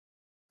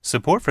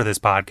Support for this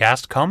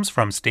podcast comes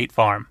from State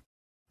Farm.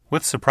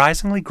 With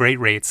surprisingly great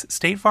rates,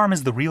 State Farm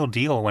is the real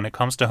deal when it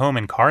comes to home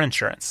and car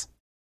insurance.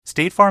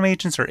 State Farm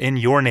agents are in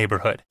your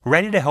neighborhood,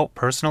 ready to help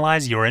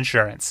personalize your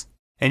insurance.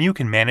 And you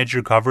can manage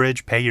your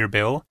coverage, pay your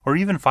bill, or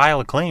even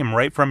file a claim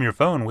right from your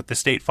phone with the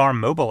State Farm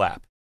mobile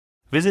app.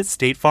 Visit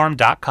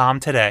statefarm.com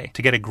today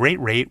to get a great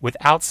rate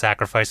without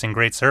sacrificing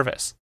great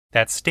service.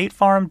 That's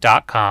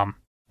statefarm.com.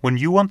 When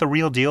you want the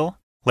real deal,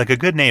 like a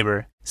good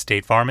neighbor,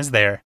 State Farm is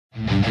there.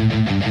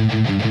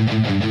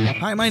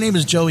 Hi, my name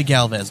is Joey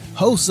Galvez,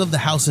 host of The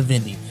House of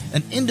Indie,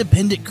 an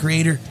independent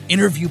creator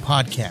interview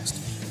podcast.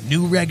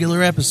 New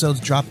regular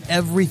episodes drop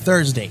every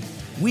Thursday.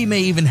 We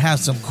may even have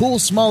some cool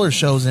smaller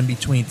shows in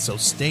between, so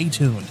stay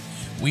tuned.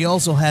 We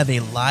also have a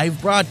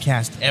live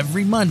broadcast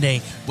every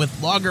Monday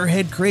with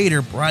Loggerhead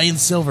creator Brian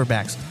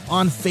Silverbacks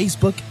on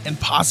Facebook and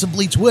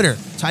possibly Twitter.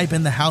 Type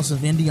in The House of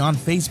Indie on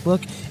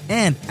Facebook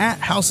and at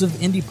House of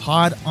Indie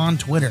Pod on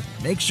Twitter.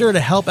 Make sure to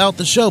help out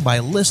the show by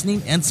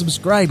listening and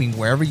subscribing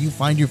wherever you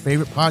find your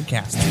favorite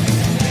podcast.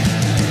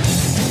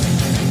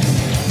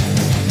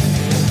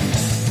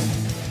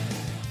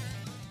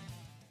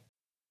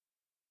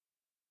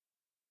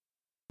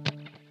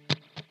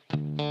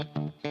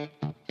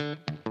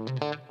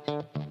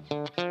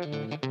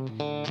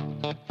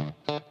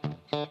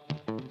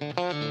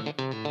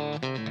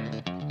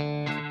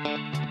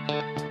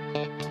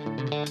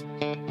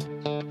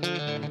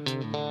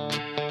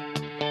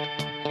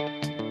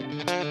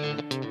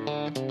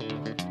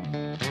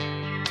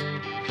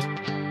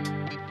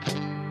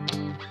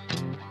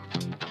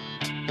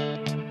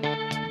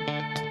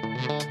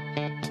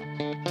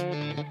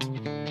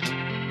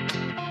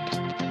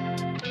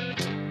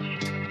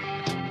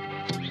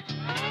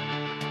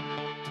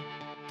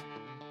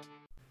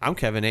 I'm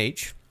Kevin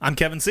H. I'm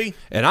Kevin C.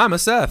 And I'm a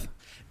Seth.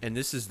 And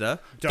this is the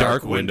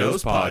Dark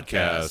Windows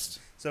Podcast.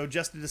 So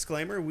just a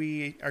disclaimer,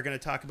 we are going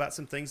to talk about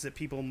some things that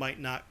people might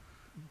not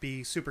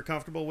be super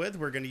comfortable with.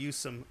 We're going to use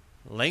some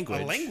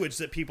language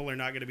that people are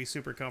not going to be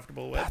super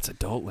comfortable with. That's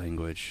adult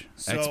language.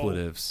 So-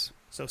 Expletives.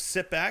 So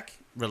sit back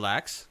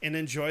Relax. and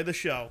enjoy the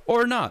show.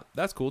 Or not.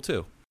 That's cool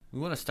too. We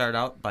want to start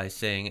out by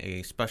saying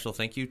a special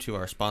thank you to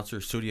our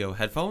sponsor, Studio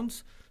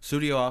Headphones.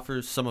 Studio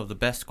offers some of the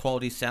best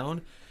quality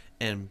sound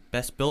and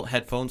best built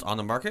headphones on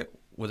the market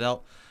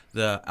without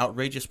the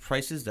outrageous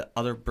prices that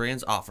other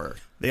brands offer.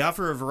 They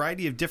offer a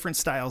variety of different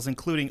styles,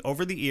 including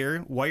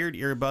over-the-ear, wired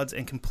earbuds,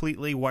 and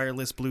completely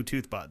wireless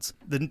Bluetooth buds.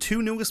 The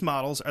two newest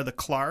models are the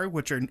Klar,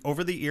 which are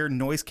over-the-ear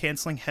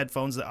noise-canceling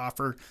headphones that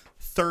offer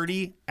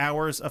 30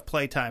 hours of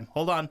playtime.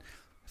 Hold on.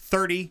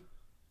 30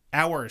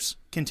 hours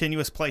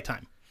continuous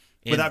playtime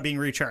without being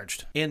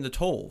recharged. And the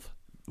Tolv,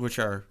 which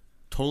are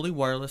totally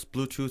wireless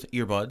Bluetooth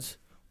earbuds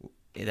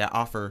that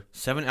offer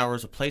 7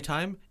 hours of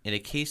playtime in a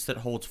case that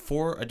holds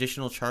 4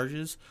 additional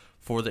charges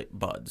for the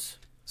buds.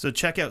 So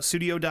check out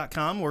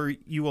studio.com where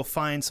you will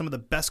find some of the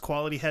best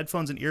quality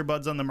headphones and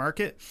earbuds on the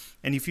market.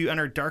 And if you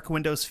enter Dark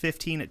Windows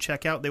 15 at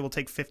checkout, they will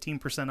take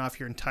 15% off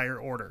your entire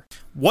order.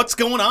 What's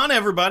going on,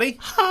 everybody?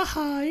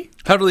 Hi.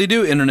 How do you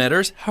do,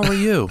 interneters? How are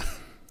you?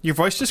 Your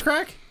voice just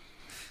crack?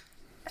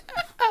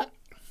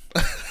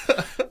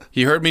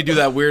 You heard me do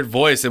that weird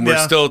voice, and we're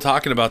Yeah. still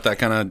talking about that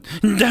kind of...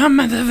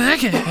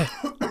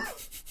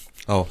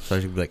 Oh, so I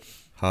should be like,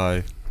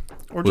 hi.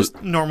 Or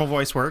just normal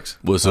voice works.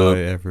 What's up?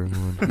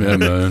 everyone. Yeah,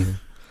 man.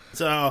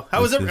 So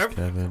how was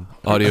Kevin.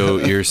 Audio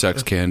ear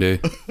sex candy.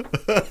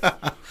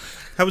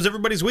 how was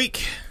everybody's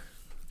week?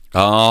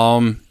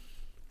 Selling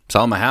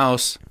my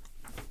house.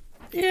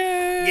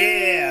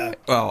 Yeah.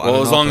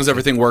 Well, as long as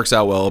everything works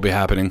out well, it'll be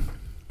happening.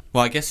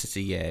 Well, I guess it's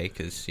a yay,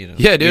 because, you know.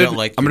 Yeah, you dude. don't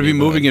like I'm going to be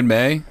moving in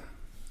May.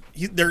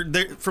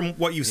 They're, from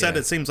what you said,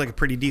 Yeah. It seems like a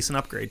pretty decent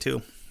upgrade,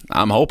 too.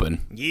 I'm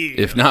hoping. Yeah.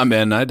 If not,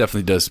 man, I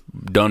definitely just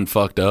done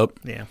fucked up.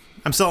 Yeah.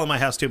 I'm selling my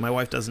house, too. My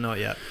wife doesn't know it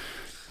yet.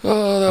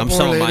 Oh, that I'm poor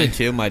selling lady. mine,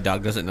 too. My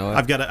dog doesn't know it.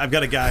 I've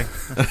got a guy.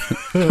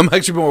 I'm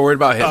actually more worried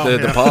about the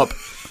yeah. pup.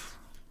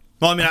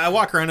 Well, I mean, I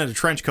walk around in a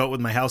trench coat with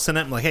my house in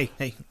it. I'm like, hey,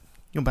 you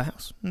want to buy a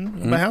house? You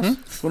want to buy a house?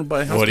 Want to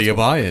buy a house? What are you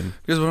buying?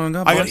 Here's what I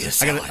got. I buddy.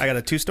 got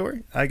a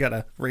 2-story. I got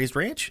a raised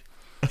ranch.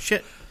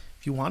 Shit,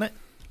 if you want it,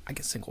 I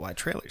get single wide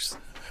trailers.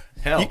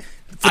 Hell,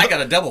 I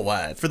got a double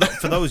wide. For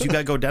those, you got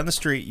to go down the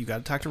street. You got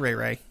to talk to Ray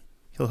Ray.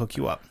 He'll hook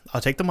you up.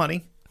 I'll take the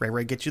money. Ray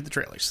Ray gets you the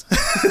trailers.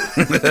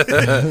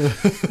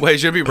 Wait,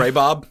 should it be Ray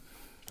Bob?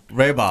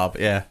 Ray Bob,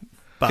 yeah.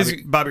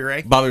 Bobby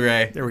Ray. Bobby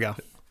Ray. There we go.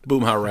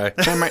 Boom, how Ray.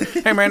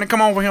 Hey, man,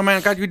 come over here, man.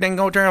 I got you dang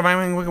old trailer,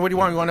 man. What do you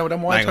want? You want a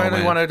white trailer?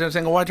 You want a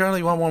single white trailer?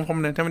 You want one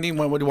from the 17?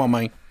 What do you want,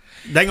 man?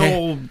 Dang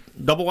old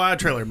double wide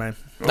trailer, man.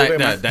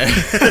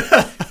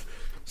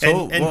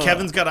 And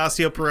Kevin's got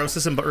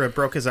osteoporosis and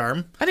broke his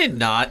arm. I did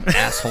not,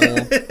 asshole.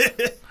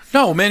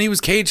 No, man, he was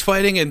cage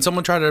fighting and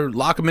someone tried to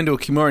lock him into a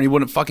Kimura and he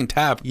wouldn't fucking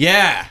tap.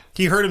 Yeah.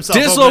 He hurt himself.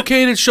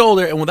 Dislocated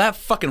shoulder, and with that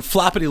fucking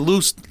floppity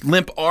loose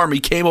limp arm, he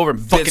came over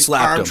and Fucking bitch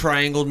slapped arm him.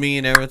 triangled me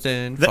and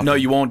everything. No,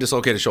 you won't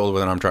dislocate a shoulder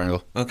with an arm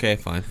triangle. Okay,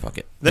 fine. Fuck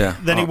it.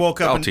 Then he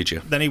woke up. I'll teach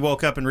you. Then he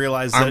woke up and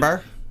realized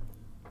Armbar?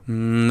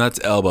 that That's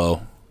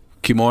elbow.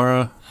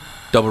 Kimura,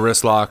 double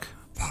wrist lock,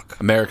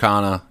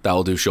 Americana, that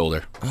will do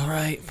shoulder. All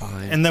right,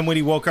 fine. And then when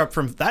he woke up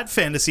from that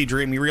fantasy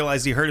dream, he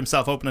realized he heard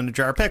himself opening a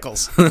jar of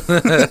pickles.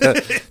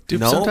 Dude,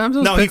 No. sometimes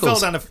those No, pickles.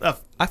 he fell down a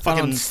I fell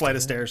fucking down flight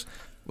of stairs.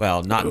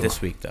 Well, not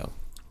this week though,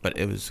 but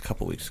it was a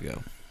couple weeks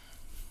ago.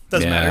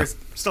 Doesn't Yeah. matter. It's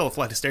still a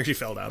flight of stairs he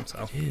fell down.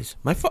 So Jeez.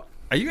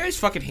 Are you guys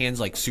fucking hands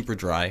like super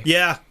dry?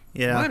 yeah.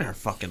 Mine are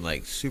fucking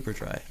like super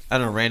dry. I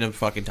don't know, random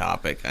fucking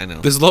topic. I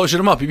know. Just lotion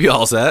them up. You'd be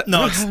all set. No,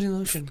 I don't it's have any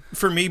lotion.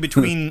 for me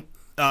between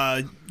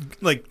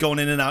like going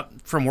in and out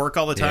from work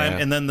all the time, Yeah.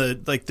 and then the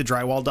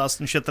drywall dust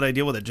and shit that I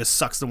deal with, it just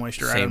sucks the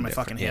moisture out of my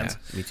fucking hands.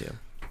 Yeah, me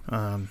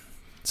too.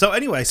 So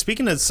anyway,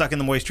 speaking of sucking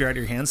the moisture out of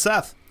your hands,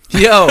 Seth.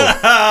 Yo.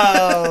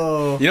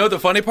 You know what the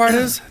funny part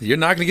is? You're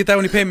not going to get that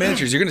when you paint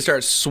miniatures. You're going to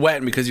start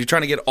sweating because you're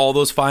trying to get all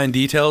those fine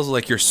details,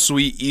 like your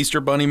sweet Easter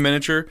Bunny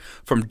miniature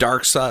from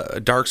Dark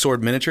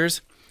Sword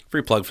Miniatures.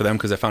 Free plug for them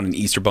because I found an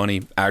Easter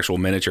Bunny actual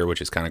miniature, which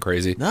is kind of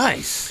crazy.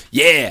 Nice.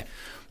 Yeah.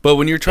 But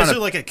when you're trying Is to...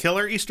 it like a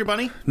killer Easter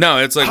bunny? No,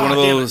 it's like one of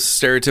damn it. those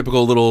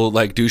stereotypical little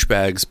like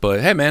douchebags. But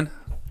hey, man,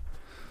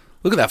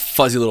 look at that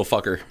fuzzy little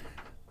fucker.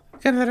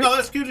 Oh,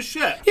 that's cute as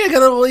shit. Yeah, got a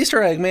little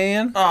Easter egg,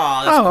 man.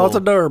 Aw, that's cool. It's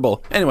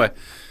adorable. Anyway,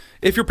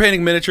 if you're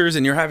painting miniatures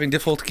and you're having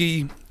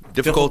difficulty.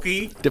 Are you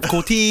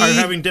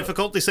having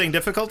difficulty saying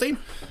difficulty?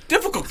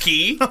 Difficult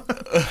key.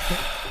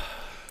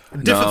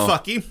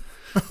 Diffifucky.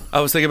 I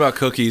was thinking about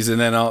cookies, and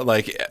then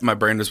my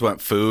brain just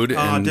went food,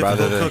 and rather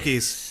difficult than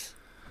cookies.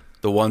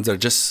 the ones that are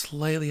just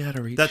slightly out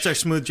of reach. That's our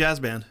smooth jazz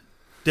band.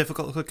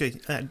 Difficult cookie.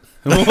 Whoa!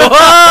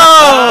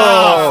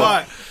 Oh,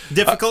 fuck.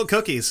 Difficult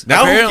cookies.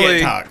 Now we Apparently-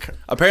 can't talk.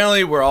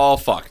 Apparently, we're all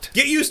fucked.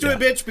 Get used to it,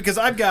 bitch, because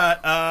I've got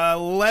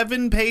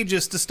 11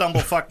 pages to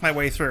stumble fuck my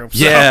way through.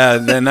 So Yeah,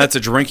 then that's a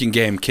drinking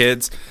game,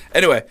 kids.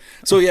 Anyway,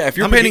 so yeah, if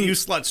you're I'm going to painting, get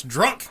you sluts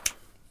drunk.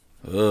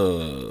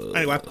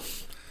 Anyway.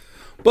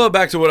 but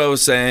back to what I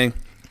was saying,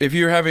 if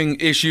you're having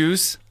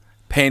issues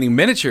painting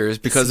miniatures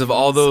because of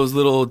all those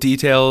little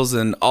details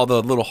and all the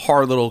little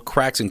hard little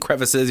cracks and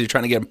crevices, you're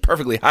trying to get them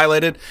perfectly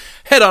highlighted,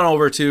 head on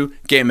over to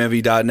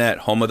GameEnvy.net,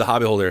 home of the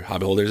Hobby Holder.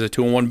 Hobby Holder is a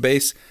 2-in-1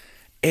 base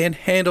and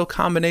handle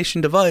combination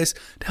device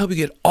to help you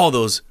get all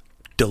those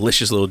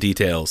delicious little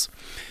details.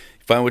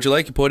 You find what you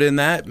like, you put in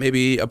that,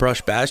 maybe a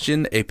brush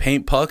bastion, a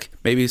paint puck,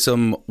 maybe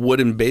some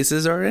wooden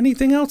bases or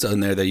anything else on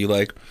there that you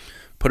like.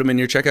 Put them in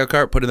your checkout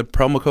cart, put in the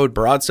promo code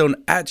Broadstone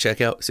at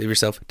checkout, save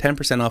yourself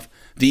 10% off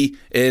the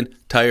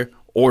entire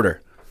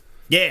order.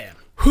 Yeah.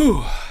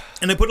 Whew.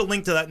 And I put a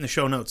link to that in the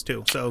show notes,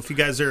 too. So if you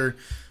guys are...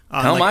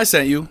 Tell him I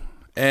sent you.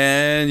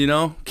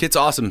 And, Kit's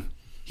awesome.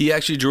 He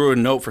actually drew a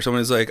note for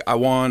someone who's like, I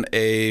want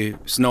a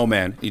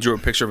snowman. He drew a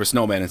picture of a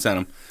snowman and sent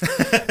him.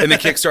 And the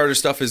Kickstarter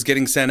stuff is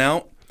getting sent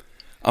out.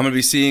 I'm going to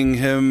be seeing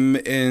him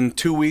in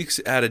 2 weeks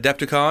at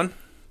Adepticon,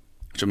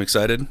 which I'm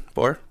excited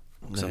for.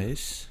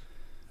 Nice.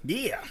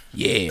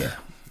 Yeah.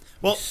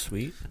 Well,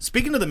 Sweet.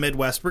 speaking of the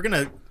Midwest, we're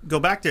going to go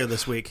back there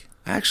this week.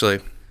 Actually,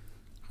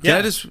 Yeah. can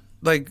I just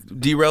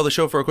derail the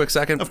show for a quick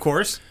second? Of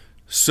course.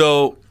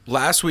 So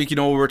last week, we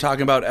were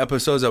talking about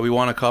episodes that we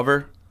want to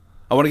cover.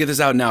 I want to get this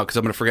out now because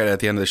I'm going to forget it at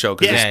the end of the show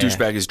because Yeah. this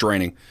douchebag is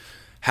draining.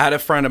 Had a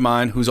friend of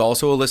mine who's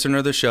also a listener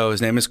of the show.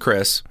 His name is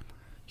Chris.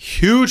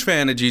 Huge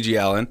fan of G.G.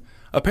 Allen.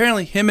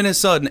 Apparently, him and his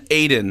son,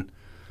 Aiden,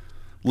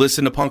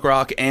 listen to punk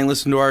rock and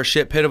listen to our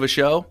shit pit of a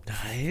show.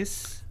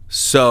 Nice.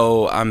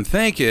 So I'm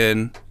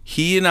thinking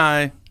he and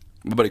I,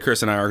 my buddy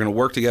Chris and I, are going to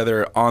work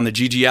together on the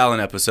G.G. Allen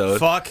episode.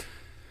 Fuck.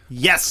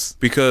 Yes.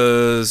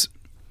 Because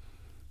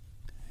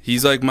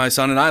he's like, my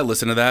son and I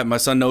listen to that. My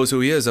son knows who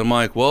he is. I'm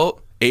like,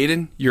 well,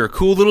 Aiden, you're a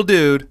cool little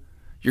dude.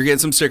 You're getting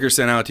some stickers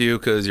sent out to you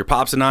because your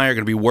pops and I are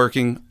going to be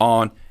working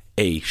on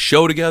a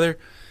show together.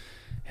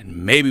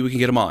 And maybe we can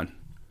get him on.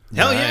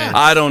 Hell yeah.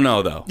 I don't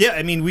know, though. Yeah,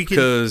 I mean, we could...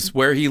 Because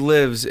where he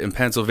lives in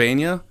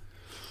Pennsylvania,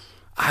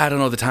 I don't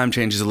know, the time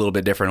change is a little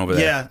bit different over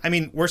there. Yeah, I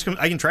mean,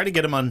 I can try to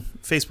get him on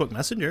Facebook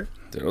Messenger.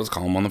 Dude, let's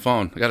call him on the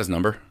phone. I got his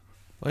number.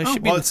 Well, it Oh,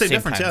 should be well, in it's the the same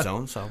difference, time yeah.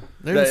 zone, so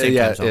they're in the same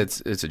Yeah, time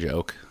zone. it's a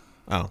joke.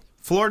 Oh.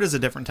 Florida's a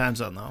different time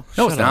zone, though.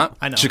 No, it's not.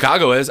 I know.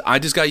 Chicago is. I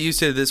just got used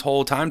to this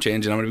whole time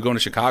change, and I'm going to be going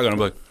to Chicago, and I'm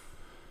like,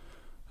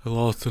 I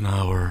lost an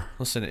hour.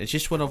 Listen, it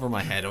just went over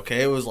my head,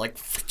 okay? It was like...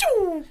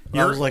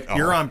 I was like, oh.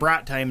 You're on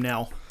brat time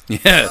now.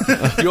 Yeah,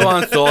 you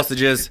want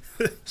sausages.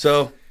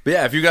 So, but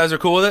yeah, if you guys are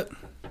cool with it,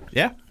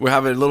 Yeah. we're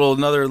having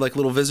another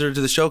little visitor to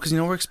the show because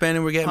we're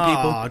expanding, we're getting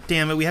people. Oh,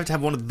 damn it. We have to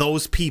have one of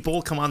those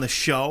people come on the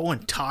show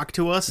and talk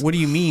to us. What do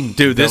you mean,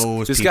 Dude, this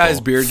those guy's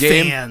people? beard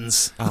game,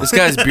 Fans. this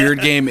guy's beard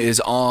game is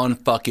on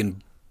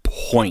fucking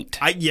point.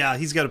 Yeah,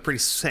 he's got a pretty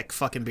sick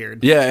fucking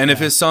beard. Yeah, and if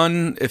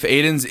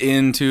Aiden's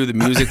into the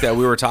music that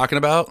we were talking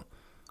about,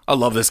 I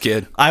love this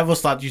kid. I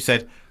almost thought you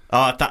said...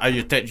 I thought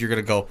you were going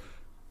to go...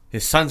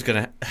 His son's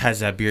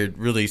has that beard,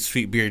 really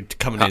sweet beard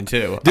coming in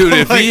too. Dude,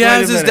 if Like, he wait a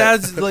has his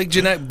minute.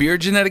 dad's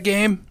beard genetic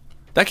game,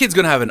 that kid's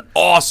gonna have an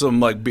awesome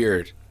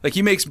beard. Like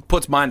he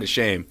puts mine to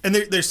shame. And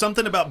there's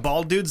something about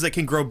bald dudes that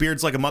can grow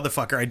beards like a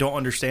motherfucker. I don't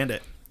understand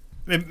it.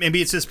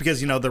 Maybe it's just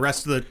because, the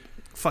rest of the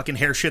fucking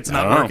hair shit's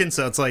not don't know. working,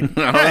 so it's like,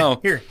 I don't hey, know.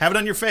 here, have it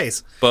on your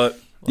face. but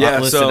Well, yeah,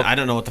 listen, so I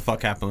don't know what the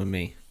fuck happened with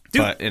me.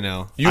 Dude, but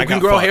You I can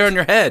got grow fucked. hair on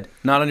your head,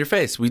 not on your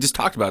face. We just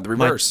talked about it, the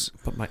reverse.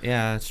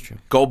 Yeah, that's true.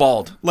 Go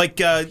bald. like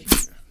the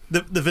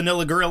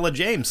vanilla gorilla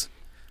James.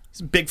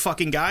 He's a big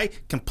fucking guy,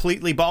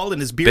 completely bald,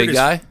 and his beard Big is...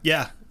 guy?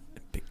 Yeah.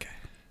 Big guy.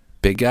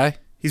 Big guy?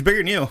 He's bigger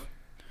than you.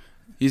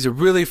 He's a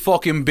really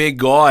fucking big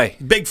guy.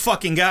 Big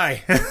fucking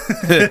guy.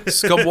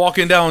 Just come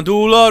walking down.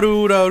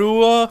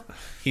 Doo-la-doo-da-doo-la.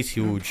 He's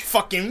huge.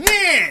 Fucking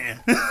yeah.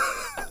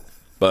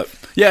 But,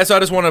 yeah, so I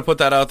just wanted to put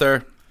that out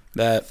there.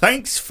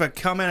 Thanks for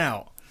coming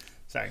out.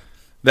 Sorry.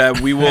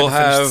 That we will I had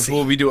to finish the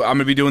have, scene. I'm going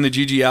to be doing the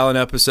Gigi Allen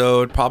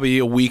episode probably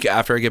a week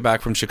after I get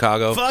back from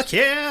Chicago. Fuck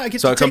yeah. I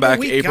get So to I come take a back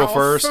week April off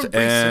 1st, for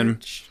and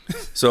research.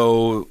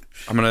 so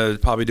I'm going to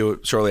probably do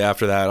it shortly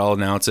after that. I'll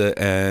announce it,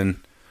 and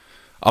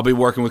I'll be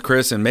working with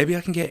Chris, and maybe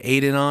I can get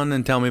Aiden on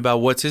and tell me about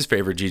what's his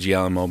favorite Gigi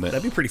Allen moment.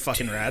 That'd be pretty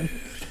fucking rad.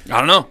 I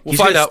don't know. We'll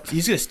find out.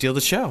 He's gonna steal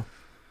the show.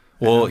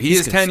 Well, he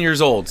is gonna 10 years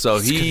old, so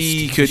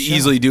he steal could the show.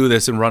 easily do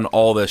this and run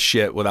all this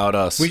shit without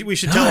us. We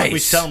should tell him. We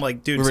Nice. should tell him,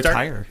 like, dude, We'll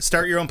retire.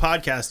 start your own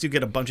podcast. You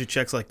get a bunch of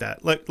chicks like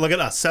that. Look at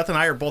us. Seth and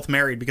I are both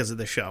married because of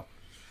this show.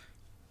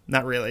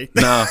 Not really.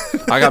 No,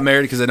 I got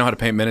married because I know how to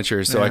paint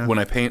miniatures. So Yeah. when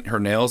I paint her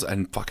nails,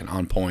 I'm fucking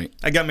on point.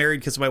 I got married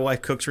because my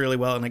wife cooks really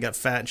well, and I got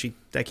fat, and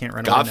I can't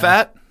run. Got away now.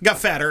 fat? Got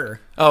fatter.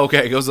 Oh,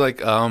 okay. It goes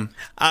like,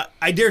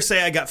 I dare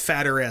say I got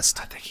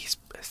fatterist.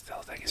 I still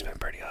think he's been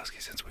pretty husky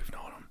since we've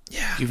known him.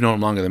 Yeah. You've known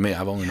him longer than me.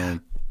 I've only known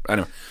him. I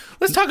know.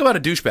 Let's talk about a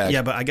douchebag.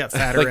 Yeah, but I got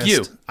fatterist. Like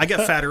you. I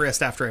got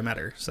fatterist after I met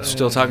her. So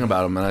Still talking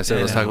about him, and I said,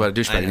 let's talk about a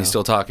douchebag, and he's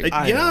still talking.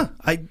 yeah,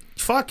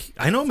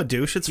 I know I'm a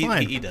douche. It's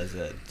fine. He does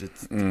it.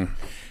 It's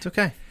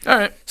okay. All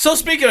right. So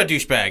speaking of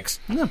douchebags,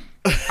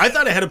 I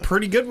thought I had a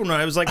pretty good one.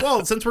 I was like,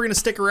 well, since we're going to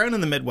stick around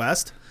in the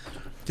Midwest,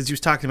 because he was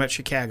talking about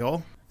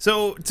Chicago.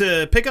 So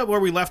to pick up where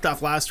we left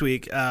off last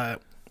week,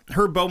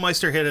 Herb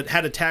Baumeister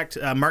had attacked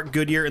Mark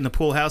Goodyear in the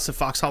pool house at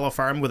Fox Hollow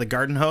Farm with a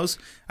garden hose.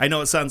 I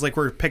know it sounds like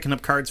we're picking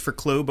up cards for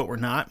Clue, but we're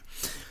not.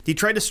 He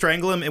tried to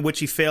strangle him, in which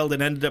he failed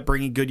and ended up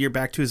bringing Goodyear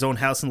back to his own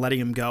house and letting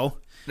him go.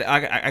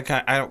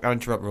 I'll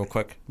interrupt real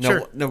quick. No,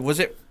 Sure. no, was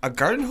it a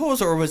garden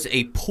hose or was it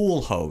a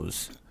pool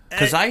hose?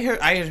 Because I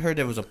had heard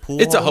there was a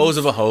pool. It's a hose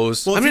of a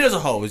hose. Well, I mean, there's a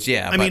hose,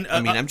 yeah. I mean,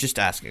 I'm just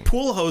asking.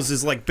 Pool hose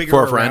is like bigger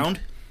For a friend? around.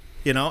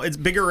 You know, it's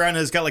bigger around and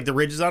it's got like the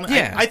ridges on it.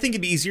 Yeah. I think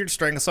it'd be easier to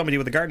strangle somebody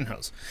with a garden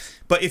hose.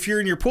 But if you're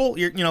in your pool,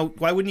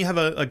 why wouldn't you have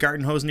a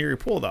garden hose near your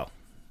pool though?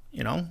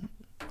 You know?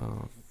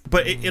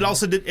 But it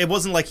also it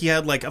wasn't like he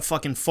had like a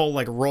fucking full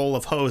like roll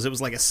of hose. It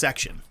was like a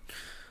section.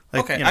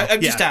 Like, Okay, you know,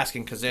 I'm just yeah.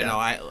 asking because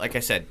like I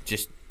said,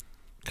 just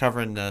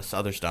covering this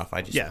other stuff.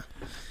 I just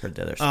heard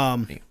the other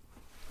stuff.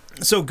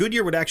 So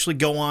Goodyear would actually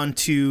go on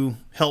to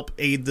help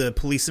aid the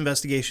police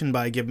investigation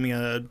by giving me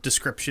a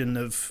description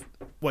of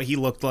what he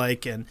looked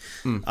like, and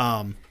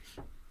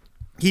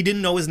he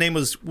didn't know his name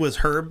was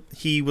Herb.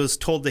 He was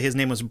told that his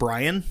name was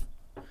Brian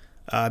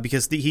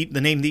because the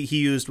name that he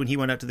used when he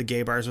went out to the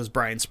gay bars was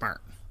Brian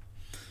Smart.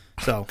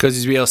 So Because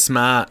he's real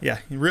smart. yeah,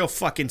 real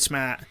fucking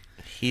smart.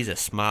 He's a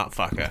smart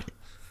fucker.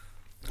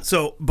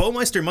 So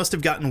Baumeister must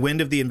have gotten wind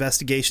of the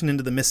investigation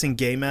into the missing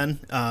gay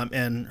men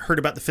and heard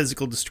about the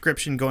physical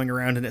description going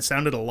around, and it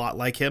sounded a lot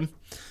like him.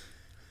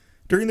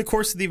 During the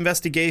course of the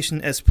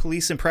investigation, as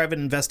police and private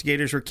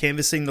investigators were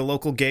canvassing the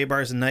local gay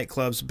bars and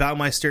nightclubs,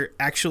 Baumeister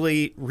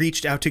actually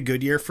reached out to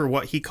Goodyear for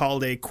what he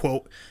called a,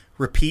 quote,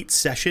 repeat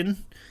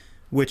session,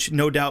 which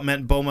no doubt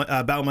meant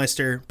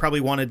Baumeister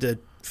probably wanted to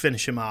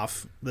finish him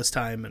off this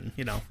time and,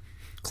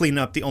 clean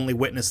up the only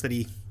witness that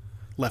he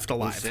left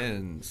alive.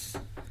 Sins.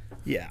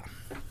 Yeah.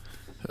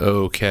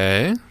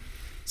 Okay.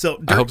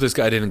 So I hope this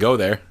guy didn't go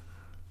there.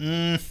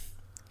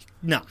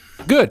 no.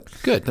 Good.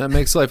 That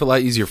makes life a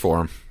lot easier for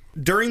him.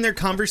 During their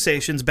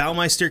conversations,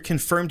 Baumeister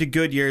confirmed to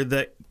Goodyear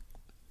that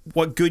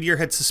what Goodyear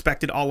had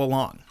suspected all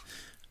along.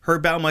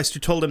 Herb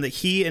Baumeister told him that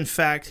he, in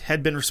fact,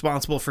 had been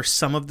responsible for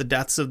some of the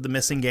deaths of the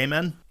missing gay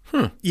men.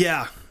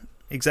 Yeah,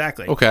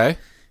 exactly. Okay.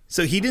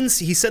 So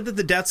he said that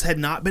the deaths had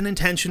not been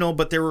intentional,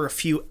 but there were a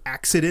few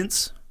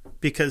accidents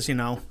because,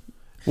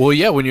 Well,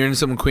 yeah, when you're in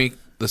some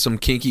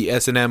kinky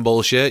S&M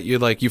bullshit,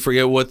 you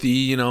forget what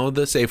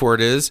the safe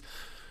word is.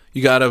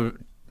 You got a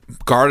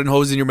garden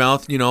hose in your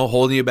mouth,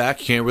 holding you back.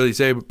 You can't really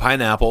say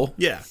pineapple.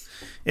 Yeah.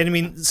 And I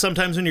mean,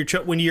 sometimes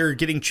when you're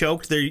getting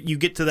choked, there you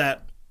get to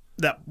that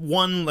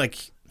one,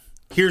 like,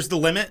 here's the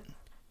limit,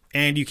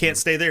 and you can't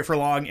stay there for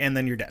long, and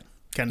then you're dead.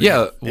 Kind of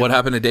Yeah, thing. what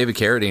happened to David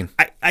Carradine?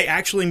 I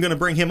actually am going to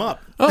bring him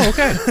up. Oh,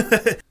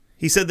 okay.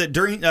 He said that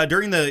during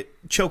the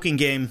choking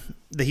game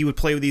that he would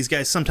play with these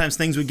guys, sometimes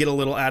things would get a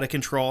little out of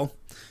control.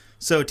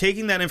 So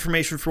taking that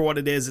information for what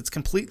it is, it's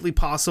completely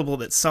possible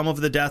that some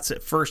of the deaths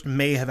at first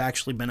may have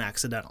actually been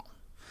accidental.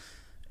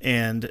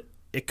 And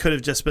it could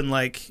have just been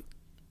like,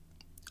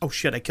 oh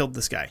shit, I killed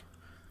this guy.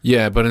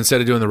 Yeah, but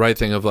instead of doing the right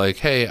thing of like,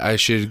 hey, I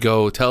should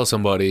go tell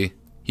somebody,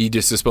 he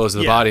just disposed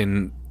of the body,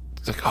 and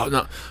it's like,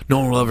 oh, no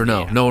one will ever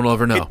know. Yeah. No one will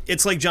ever know.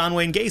 It's like John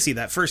Wayne Gacy,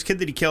 that first kid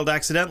that he killed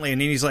accidentally,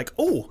 and then he's like,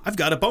 oh, I've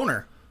got a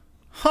boner.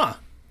 Huh.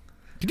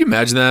 Could you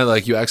imagine that?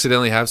 Like, you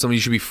accidentally have something, you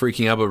should be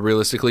freaking out, but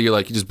realistically, you're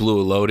like, you just blew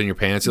a load in your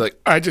pants. You're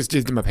like, I just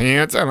jizzed in my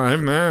pants. I don't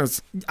have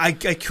this. I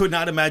could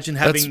not imagine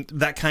having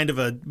that kind of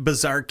a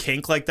bizarre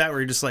kink like that, where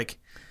you're just like,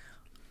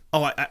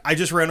 oh, I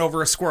just ran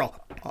over a squirrel.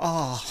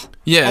 Oh.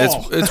 Yeah,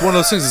 it's one of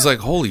those things. It's like,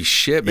 holy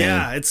shit, man.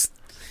 Yeah, it's...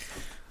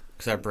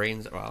 Because our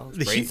brain's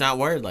not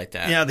wired like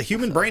that. Yeah, the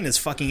human brain is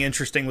fucking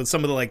interesting with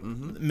some of the like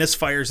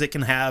misfires it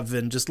can have,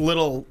 and just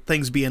little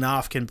things being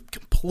off can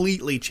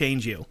completely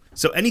change you.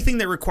 So anything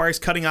that requires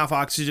cutting off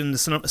oxygen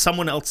to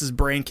someone else's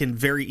brain can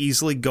very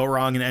easily go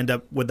wrong and end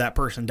up with that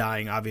person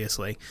dying,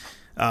 obviously.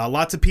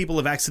 Lots of people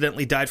have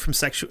accidentally died from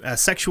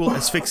sexual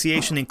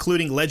asphyxiation,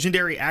 including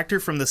legendary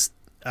actor from the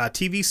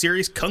TV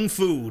series Kung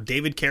Fu,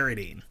 David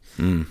Carradine,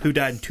 who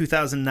died in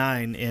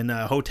 2009 in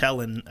a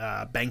hotel in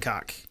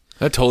Bangkok.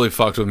 That totally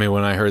fucked with me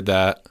when I heard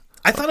that.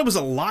 I thought it was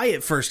a lie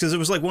at first because it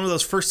was like one of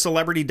those first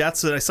celebrity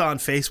deaths that I saw on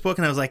Facebook,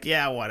 and I was like,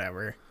 yeah,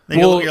 whatever. Then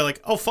you're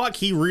like, oh, fuck,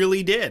 he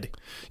really did.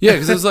 Yeah,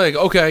 because it's like,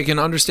 okay, I can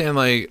understand,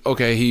 like,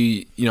 okay,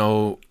 he,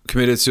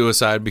 committed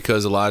suicide,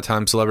 because a lot of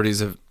times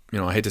celebrities have,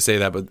 I hate to say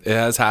that, but it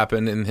has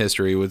happened in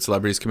history with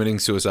celebrities committing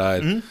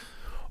suicide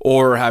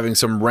or having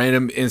some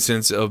random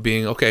instance of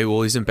being, okay,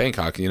 well, he's in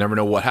Bangkok, and you never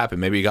know what happened.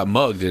 Maybe he got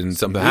mugged and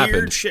something happened.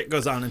 Weird shit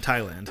goes on in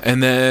Thailand.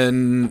 And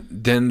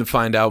then to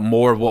find out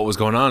more of what was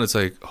going on, it's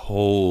like,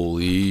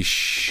 holy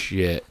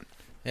shit.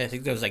 Yeah, I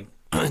think there was like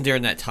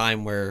during that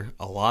time where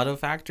a lot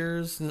of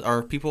actors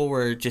or people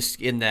were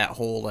just in that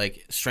whole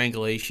like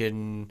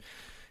strangulation,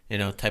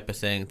 type of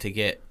thing to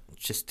get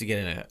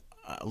a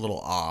little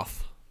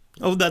off.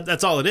 Oh,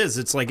 that's all it is.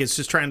 It's like it's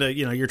just trying to,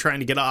 you're trying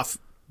to get off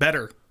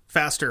better,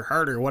 faster,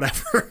 harder,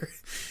 whatever,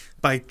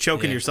 by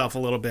choking yourself a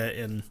little bit.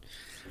 And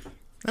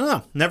I don't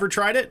know. Never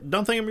tried it.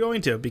 Don't think I'm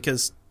going to,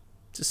 because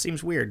it just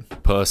seems weird.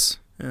 Puss.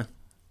 Yeah.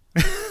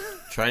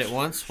 Tried it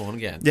once, won't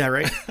again. Yeah,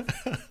 right?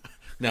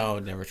 No,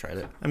 never tried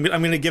it. I'm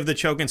going to give the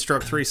choke and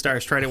stroke 3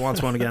 stars. Tried it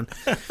once, won't again.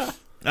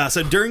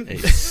 So during...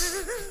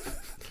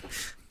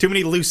 Too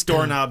many loose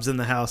doorknobs in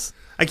the house.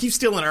 I keep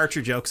stealing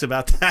Archer jokes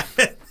about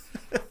that.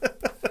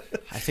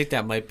 I think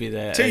that might be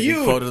the to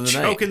you, quote of the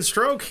choke night. And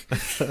stroke.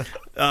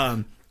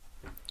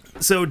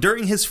 So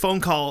during his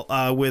phone call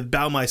with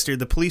Baumeister,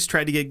 the police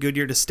tried to get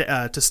Goodyear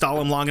to stall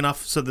him long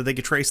enough so that they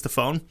could trace the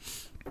phone.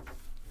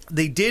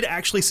 They did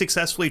actually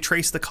successfully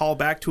trace the call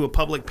back to a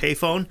public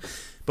payphone,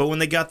 but when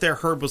they got there,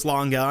 Herb was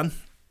long gone.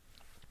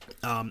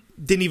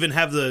 Didn't even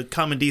have the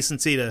common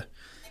decency to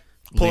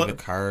pull a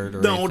card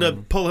or no, anything.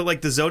 to pull it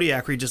like the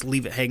Zodiac, where you just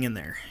leave it hanging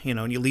there,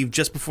 and you leave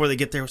just before they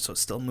get there, so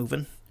it's still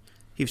moving.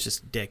 He was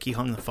just a dick. He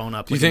hung the phone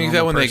up. Do you think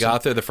that when they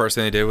got there, the first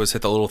thing they did was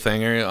hit the little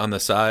thing on the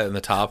side and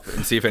the top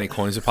and see if any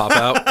coins would pop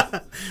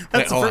out?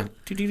 That's hold on.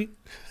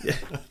 Yeah.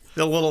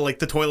 The little like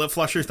the toilet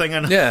flusher thing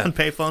on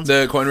payphones.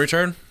 The coin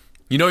return.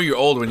 You're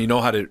old when you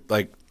know how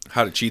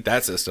to cheat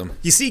that system.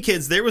 You see,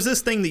 kids, there was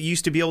this thing that you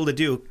used to be able to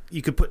do.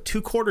 You could put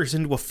 2 quarters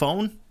into a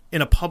phone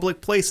in a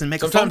public place and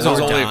make sometimes a phone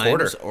it was call. only a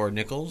quarter or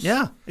nickels.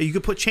 Yeah, you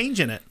could put change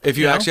in it. If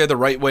you actually had the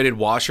right weighted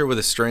washer with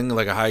a string,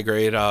 like a high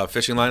grade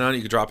fishing line on it,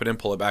 you could drop it in,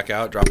 pull it back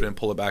out, drop it in,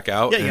 pull it back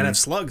out. Yeah, you gotta have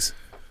slugs.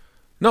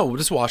 No,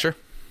 just washer.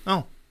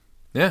 Oh,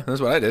 yeah, that's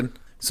what I did.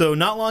 So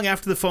not long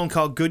after the phone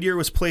call, Goodyear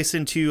was placed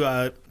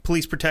into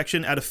police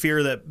protection out of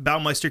fear that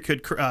Baumeister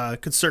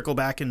could circle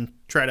back and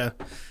try to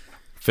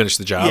finish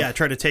the job. Yeah,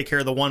 try to take care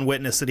of the one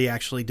witness that he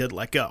actually did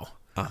let go.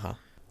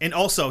 And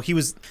also, he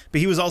was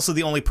also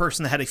the only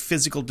person that had a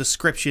physical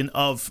description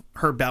of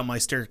Herb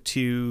Baumeister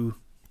to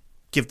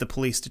give the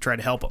police to try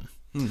to help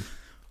him.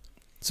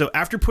 So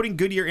after putting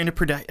Goodyear into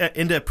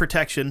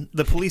protection,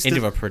 the police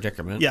into a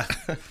predicament. Yeah,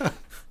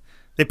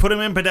 they put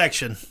him in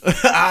protection.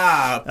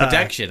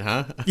 Protection,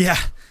 huh? Yeah,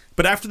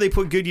 but after they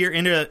put Goodyear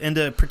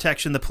into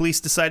protection, the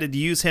police decided to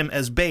use him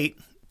as bait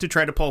to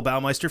try to pull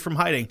Baumeister from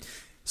hiding.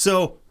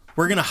 So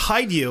we're gonna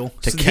hide you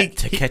to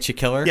catch a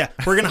killer. Yeah,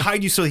 we're gonna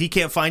hide you so he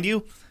can't find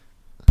you.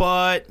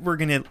 But we're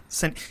going to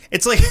send...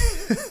 It's like...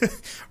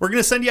 we're going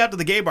to send you out to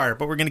the gay bar,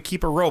 but we're going to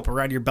keep a rope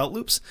around your belt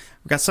loops.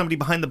 We've got somebody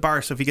behind the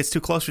bar, so if he gets too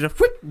close, we're just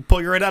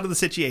pull you right out of the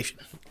situation.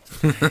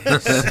 And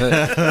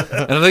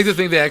I like to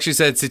think they actually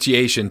said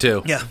situation,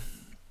 too. Yeah.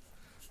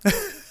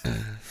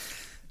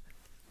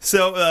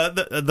 So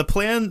the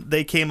plan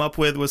they came up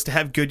with was to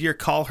have Goodyear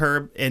call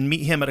Herb and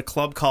meet him at a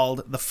club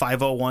called the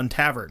 501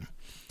 Tavern.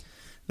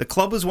 The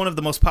club was one of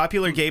the most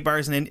popular gay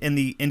bars in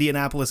the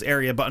Indianapolis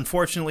area, but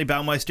unfortunately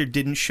Baumeister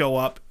didn't show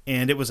up,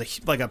 and it was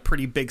a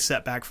pretty big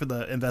setback for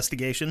the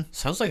investigation.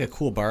 Sounds like a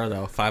cool bar,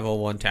 though.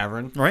 501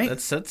 Tavern. Right?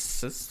 That's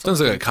sounds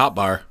like a cop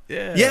bar.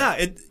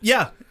 Yeah.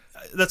 Yeah,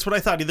 that's what I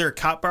thought. Either a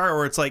cop bar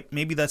or it's like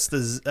maybe that's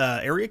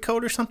the area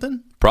code or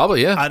something.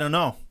 Probably, yeah. I don't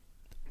know.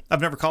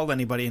 I've never called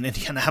anybody in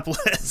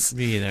Indianapolis.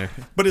 Me either.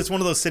 But it's one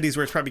of those cities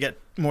where it's probably got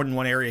more than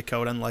one area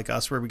code, unlike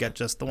us where we got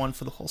just the one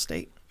for the whole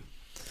state.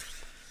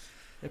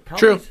 It probably,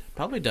 True.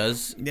 Probably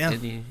does. Yeah.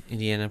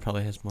 Indiana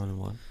probably has more than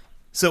one.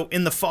 So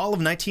in the fall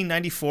of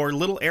 1994,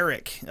 little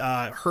Eric,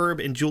 Herb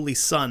and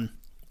Julie's son,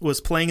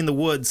 was playing in the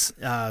woods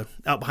out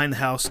behind the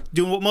house,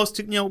 doing what most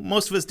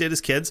of us did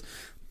as kids,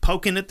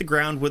 poking at the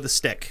ground with a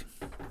stick.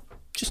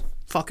 Just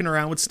fucking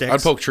around with sticks.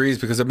 I'd poke trees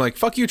because I'm like,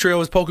 fuck you, tree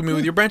always poking me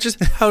with your branches.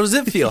 How does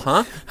it feel,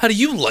 huh? How do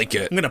you like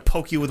it? I'm going to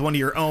poke you with one of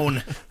your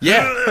own.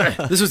 Yeah.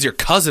 This was your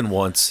cousin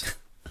once.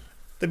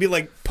 That'd be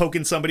like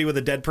poking somebody with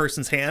a dead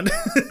person's hand.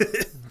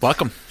 Fuck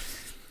him.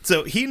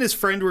 So he and his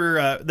friend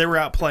were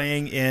out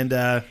playing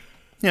and,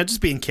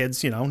 just being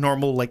kids,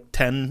 normal like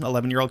 10,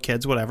 11-year-old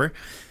kids, whatever.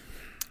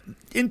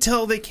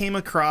 Until they came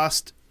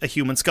across a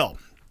human skull.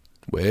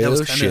 Well, that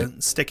was kind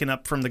of sticking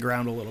up from the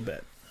ground a little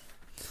bit.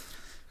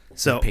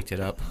 So I picked it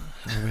up.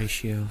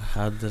 Horatio,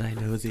 how did I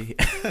know thee?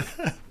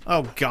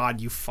 Oh, God,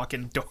 you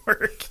fucking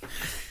dork.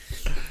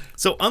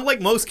 So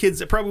unlike most kids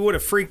that probably would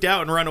have freaked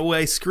out and run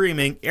away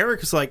screaming,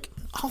 Eric was like,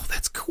 oh,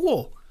 that's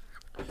cool.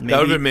 That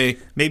would have been me.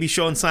 Maybe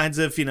showing signs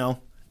of,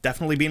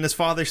 definitely being his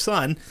father's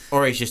son.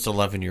 Or he's just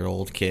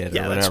 11-year-old kid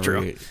or whatever. That's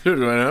true. Dude,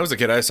 when I was a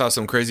kid, I saw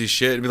some crazy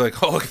shit and be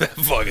like, oh, look at that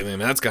fucking thing.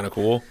 That's kind of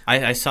cool.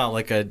 I saw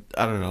like I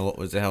don't know, what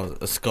was it?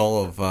 A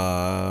skull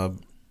of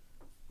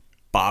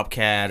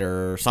bobcat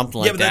or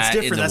something like that. Yeah, but that's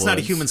different. That's not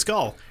a human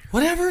skull.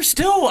 Whatever.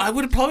 Still, I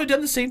would have probably done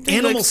the same thing.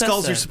 Animal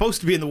skulls are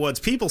supposed to be in the woods.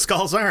 People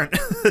skulls aren't.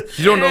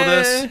 You don't know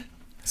this?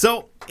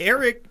 So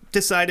Eric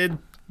decided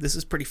this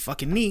is pretty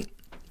fucking neat.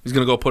 He's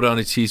going to go put it on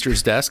his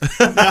teacher's desk.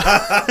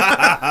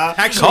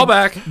 Actually, Call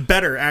back.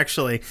 Better,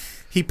 actually.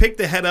 He picked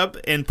the head up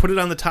and put it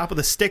on the top of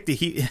the stick that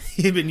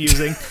he'd been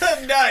using.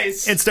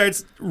 Nice. And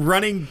starts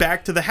running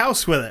back to the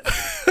house with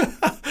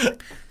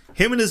it.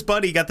 Him and his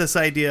buddy got this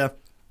idea.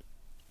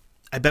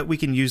 I bet we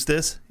can use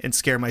this and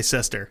scare my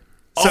sister.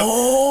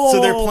 So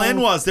their plan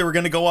was they were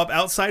going to go up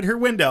outside her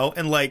window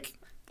and like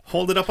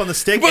hold it up on the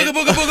stick. Booga,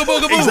 booga, booga,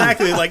 booga, boom.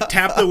 Exactly. Like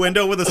tap the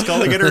window with a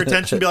skull to get her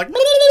attention. Be like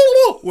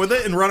with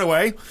it and run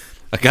away.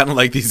 I kind of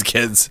like these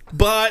kids.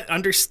 But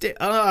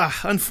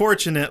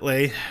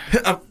unfortunately,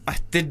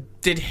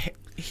 did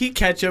he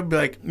catch him? Be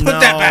like, put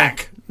that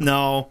back.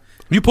 No.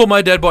 You pull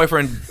my dead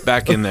boyfriend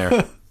back in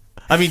there.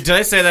 I mean, did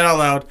I say that out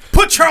loud?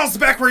 Put Charles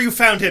back where you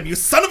found him, you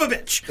son of a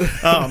bitch.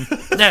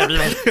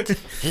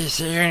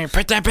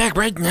 Put that back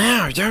right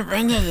now. Don't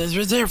run it.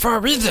 It's there for a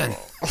reason.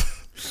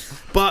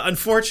 But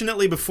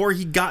unfortunately, before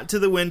he got to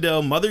the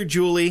window, Mother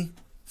Julie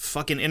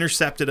fucking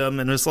intercepted him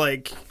and was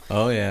like,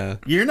 oh, yeah.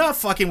 You're not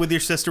fucking with your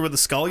sister with a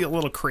skull, you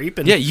little creep.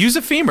 And yeah, use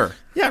a femur.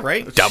 Yeah,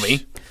 right?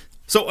 Dummy.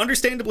 So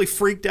understandably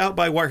freaked out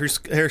by what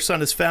her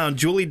son has found,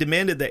 Julie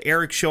demanded that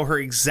Eric show her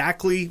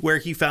exactly where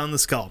he found the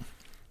skull.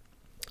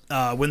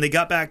 When they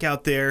got back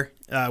out there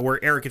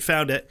where Eric had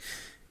found it,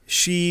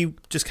 she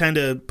just kind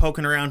of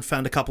poking around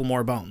found a couple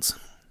more bones.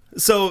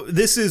 So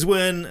this is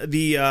when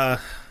the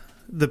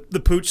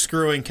pooch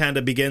screwing kind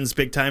of begins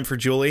big time for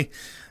Julie.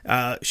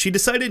 She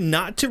decided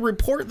not to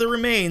report the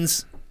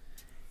remains,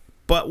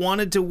 but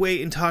wanted to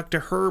wait and talk to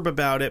Herb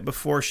about it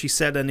before she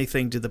said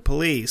anything to the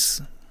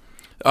police.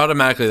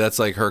 Automatically, that's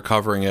like her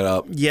covering it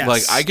up. Yes.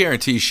 Like, I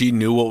guarantee she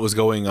knew what was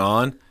going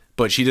on,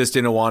 but she just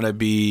didn't want to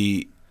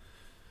be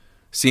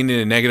seen in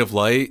a negative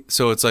light.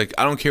 So it's like,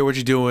 I don't care what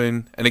you're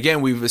doing. And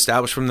again, we've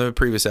established from the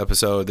previous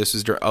episode, this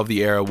is of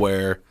the era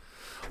where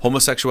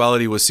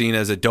homosexuality was seen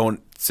as a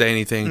don't say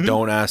anything,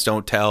 don't ask,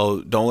 don't tell,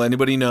 don't let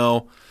anybody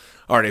know.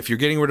 All right, if you're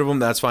getting rid of them,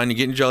 that's fine. You're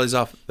getting your jellies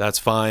off, that's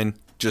fine.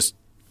 Just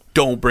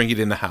don't bring it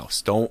in the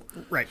house. Don't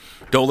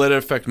let it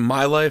affect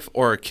my life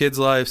or our kids'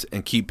 lives,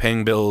 and keep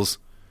paying bills.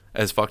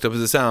 As fucked up as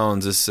it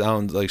sounds,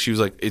 like she was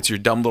like, it's your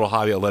dumb little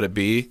hobby, I'll let it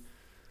be.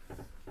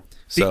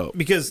 So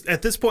because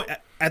at this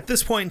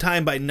point in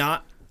time, by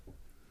not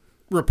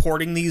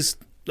reporting these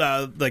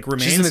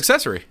remains, she's an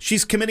accessory.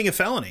 She's committing a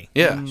felony.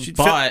 Yeah,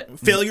 but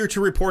failure to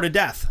report a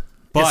death.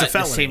 But is a at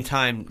felony. the same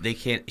time,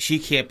 she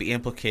can't be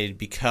implicated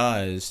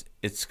because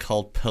it's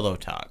called pillow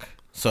talk.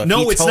 So if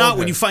no, it's not. Her,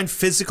 when you find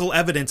physical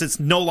evidence, it's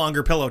no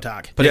longer pillow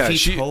talk. But if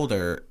he told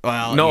her,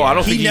 well, no, yeah. I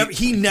don't think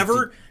he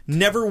never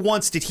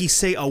once did he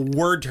say a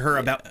word to her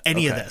about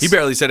any of this. He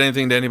barely said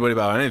anything to anybody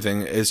about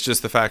anything. It's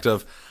just the fact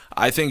of,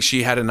 I think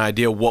she had an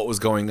idea what was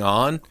going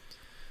on.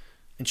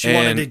 And she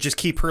wanted to just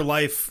keep her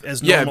life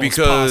as normal as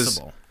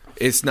possible.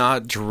 It's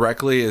not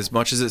directly, as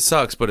much as it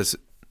sucks, but it's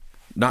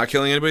not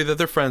killing anybody that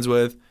they're friends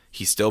with.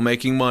 He's still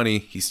making money.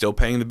 He's still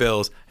paying the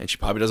bills. And she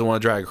probably doesn't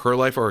want to drag her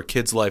life or her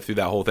kid's life through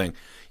that whole thing.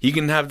 He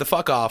can have the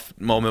fuck off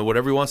moment,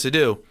 whatever he wants to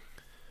do.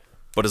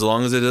 But as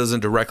long as it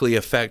doesn't directly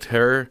affect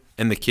her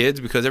and the kids,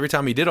 because every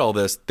time he did all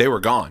this, they were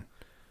gone.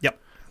 Yep.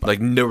 Like,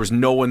 there was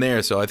no one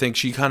there. So I think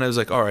she kind of was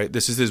like, all right,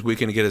 this is his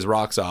weekend to get his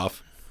rocks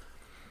off.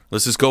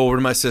 Let's just go over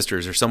to my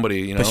sister's or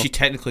somebody, you know. But she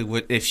technically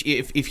would,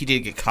 if he did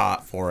get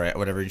caught for it or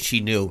whatever, and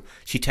she knew,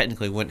 she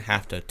technically wouldn't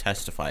have to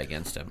testify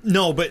against him.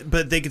 No,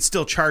 but they could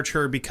still charge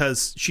her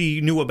because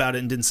she knew about it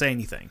and didn't say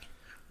anything.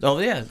 Oh,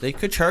 yeah, they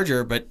could charge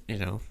her, but, you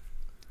know.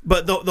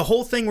 But the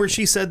whole thing where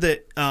she said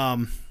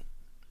that,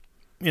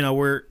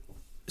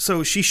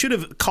 so she should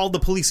have called the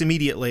police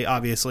immediately,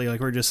 obviously, like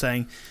we were just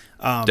saying.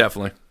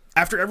 Definitely.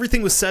 After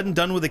everything was said and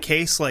done with the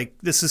case, like,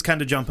 this is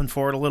kind of jumping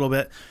forward a little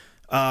bit.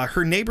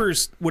 Her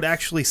neighbors would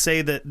actually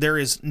say that there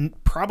is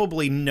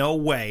probably no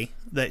way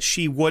that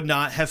she would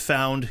not have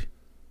found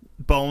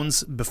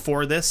bones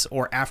before this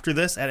or after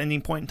this at any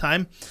point in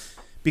time,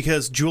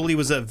 because Julie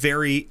was a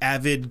very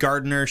avid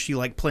gardener. She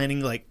liked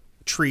planting like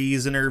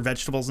trees and her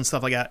vegetables and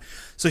stuff like that.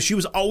 So she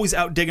was always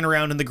out digging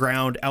around in the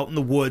ground, out in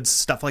the woods,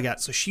 stuff like that.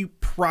 So she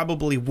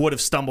probably would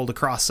have stumbled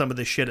across some of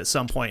this shit at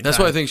some point. That's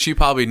why I think she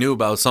probably knew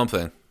about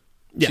something.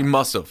 Yeah. She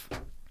must have.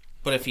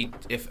 But if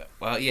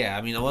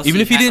unless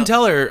Even if he didn't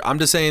tell her, I'm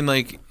just saying,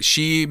 like,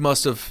 she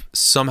must have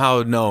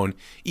somehow known.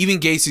 Even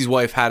Gacy's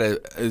wife had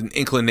an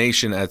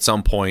inclination at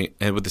some point,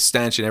 and with the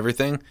stench and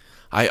everything,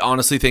 I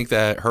honestly think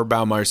that her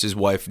Baumeister's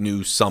wife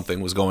knew something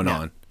was going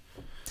on.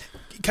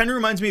 It kind of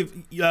reminds me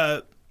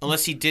of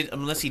unless he did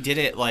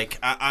it like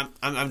I'm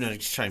not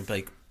just trying to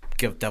like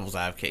give devil's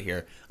advocate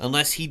here.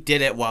 Unless he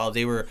did it while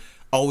they were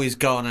always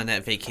going on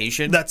that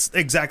vacation. that's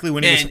exactly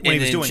when he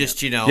was doing just,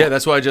 it. you know. Yeah,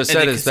 that's what I just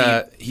said is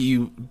that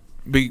he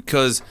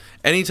because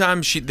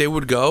anytime they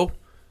would go,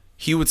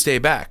 he would stay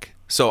back.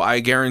 So I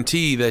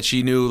guarantee that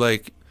she knew,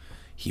 like,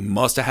 he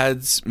must have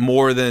had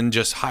more than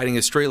just hiding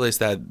his straight lace,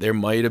 that there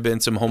might have been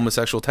some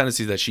homosexual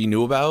tendencies that she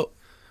knew about,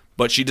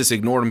 but she just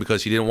ignored him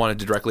because she didn't want it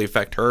to directly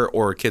affect her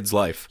or her kid's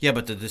life. Yeah,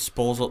 but the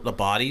disposal of the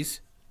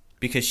bodies,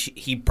 because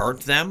he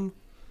burnt them,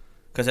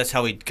 because that's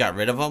how he got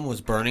rid of them,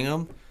 was burning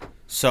them.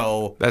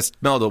 So that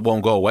smell that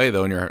won't go away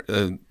though. In your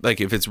like,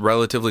 if it's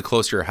relatively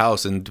close to your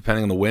house, and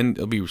depending on the wind,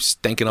 it'll be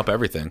stinking up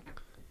everything.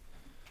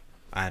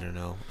 I don't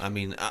know. I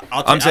mean,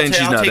 I'm saying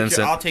she's not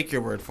innocent. I'll take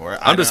your word for it.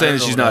 I'm just saying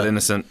she's not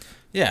innocent.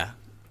 Yeah.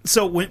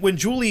 So when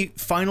Julie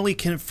finally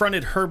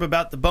confronted Herb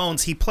about the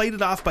bones, he played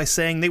it off by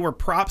saying they were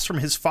props from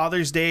his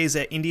father's days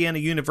at Indiana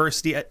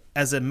University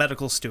as a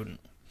medical student.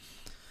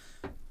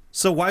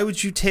 So why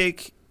would you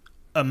take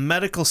a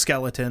medical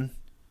skeleton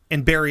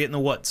and bury it in the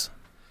woods?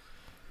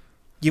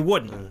 You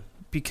wouldn't,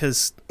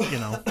 because, you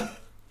know.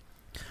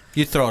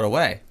 You'd throw it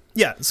away.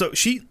 Yeah, so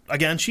she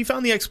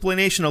found the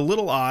explanation a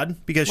little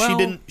odd because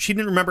she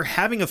didn't remember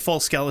having a full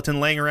skeleton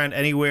laying around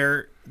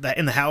anywhere that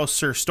in the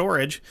house or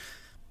storage.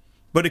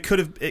 But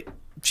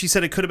she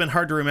said it could have been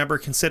hard to remember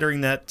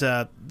considering that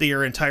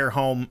their entire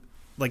home,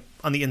 like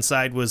on the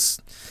inside, was,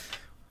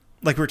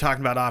 like we were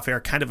talking about off air,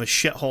 kind of a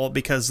shithole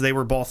because they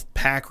were both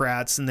pack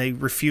rats and they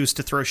refused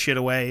to throw shit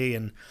away.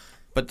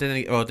 But then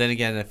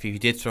again, if you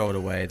did throw it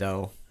away,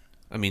 though,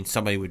 I mean,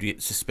 somebody would be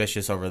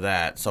suspicious over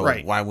that. So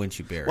why wouldn't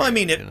you bury it? Well,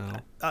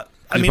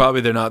 I mean, probably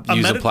they're not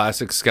using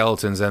plastic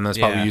skeletons, and that's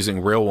probably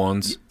using real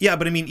ones. Yeah,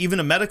 but I mean, even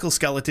a medical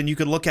skeleton, you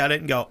could look at it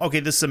and go, okay,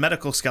 this is a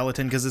medical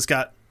skeleton because it's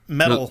got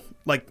metal,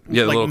 like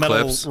metal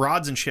clips,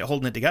 rods and shit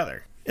holding it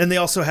together. And they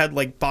also had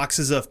like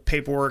boxes of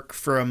paperwork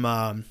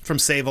from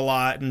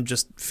Save-A-Lot and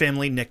just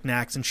family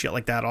knickknacks and shit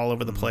like that all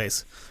over the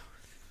place.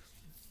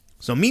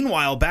 So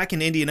meanwhile, back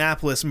in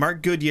Indianapolis,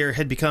 Mark Goodyear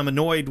had become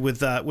annoyed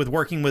with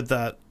working with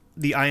the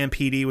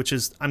IMPD, which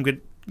is, I'm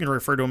going to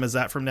refer to him as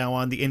that from now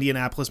on, the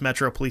Indianapolis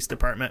Metro Police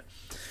Department.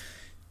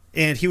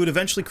 And he would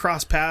eventually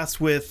cross paths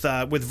with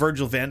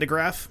Virgil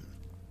Vandegraff,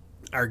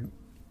 our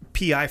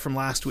PI from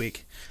last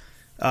week.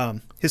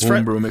 His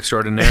friend, broom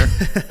extraordinaire,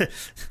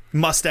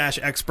 mustache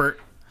expert,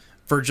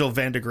 Virgil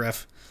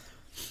Vandegraff.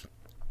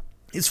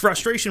 His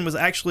frustration was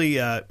actually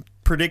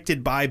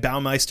predicted by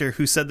Baumeister,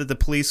 who said that the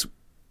police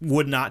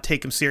would not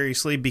take him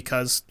seriously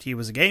because he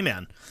was a gay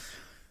man.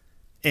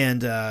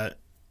 And,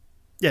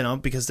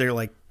 because they're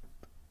like,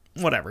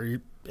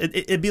 whatever.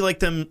 It'd be like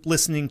them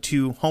listening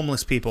to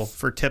homeless people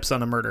for tips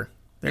on a murder.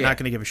 They're not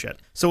going to give a shit.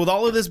 So with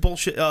all of this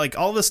bullshit, like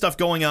all this stuff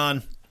going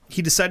on,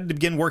 he decided to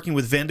begin working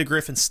with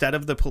Vandegrift instead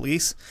of the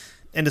police.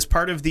 And as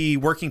part of the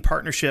working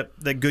partnership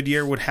that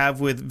Goodyear would have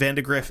with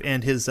Vandegrift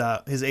and his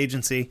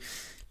agency,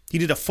 he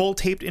did a full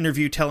taped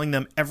interview telling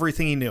them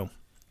everything he knew.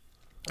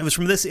 It was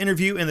from this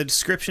interview and the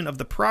description of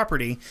the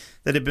property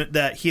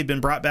that he had been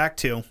brought back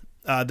to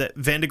that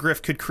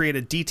Vandegrift could create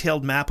a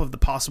detailed map of the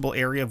possible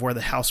area of where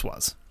the house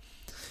was.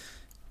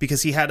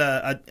 Because he had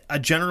a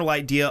general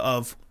idea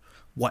of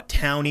what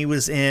town he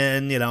was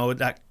in,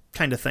 that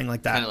kind of thing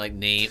like that. Kind of like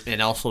name,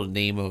 and also the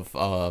name of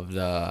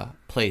the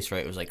place,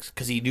 right? It was like,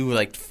 because he knew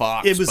like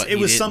Fox. It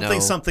was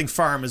something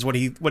farm is what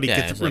he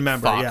could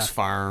remember. Like Fox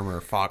Farm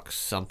or Fox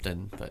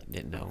something, but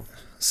didn't know.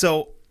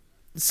 So,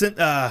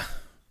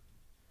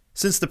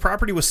 since the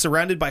property was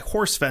surrounded by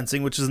horse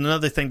fencing, which is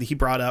another thing that he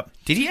brought up.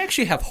 Did he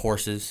actually have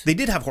horses? They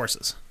did have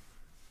horses.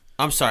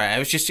 I'm sorry, I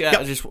was just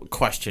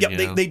questioning.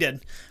 Yep, they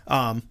did.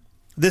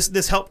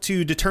 This helped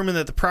to determine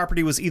that the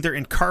property was either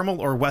in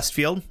Carmel or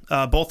Westfield,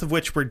 both of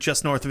which were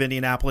just north of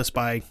Indianapolis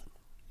by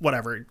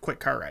whatever, quick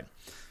car ride.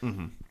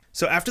 Mm-hmm.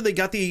 So after they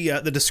got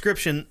the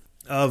description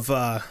of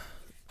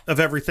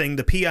everything,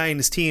 the PI and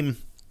his team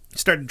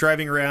started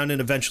driving around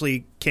and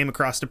eventually came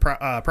across the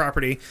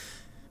property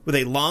with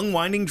a long,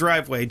 winding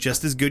driveway,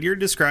 just as Goodyear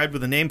described,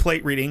 with a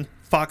nameplate reading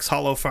Fox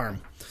Hollow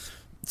Farm.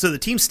 So the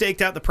team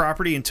staked out the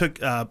property and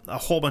took a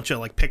whole bunch of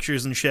like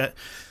pictures and shit,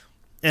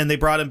 and they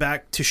brought him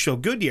back to show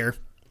Goodyear,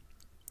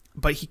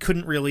 but he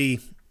couldn't really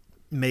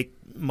make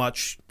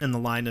much in the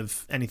line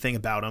of anything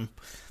about him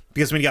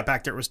because when he got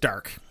back there, it was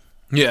dark.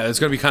 Yeah, it's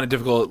going to be kind of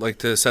difficult, like,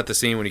 to set the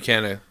scene when you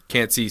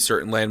can't see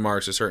certain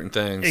landmarks or certain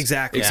things.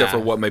 Exactly. Except for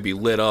what may be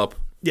lit up.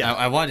 Yeah,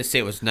 I wanted to say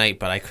it was night,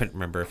 but I couldn't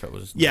remember if it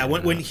was. Yeah,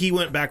 when he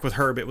went back with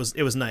Herb, it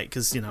was night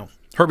because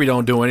Herbie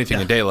don't do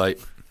anything in daylight.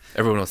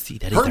 Everyone will see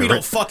that. Herbie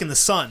don't fuck in the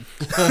sun.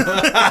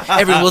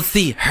 Everyone will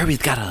see Herbie's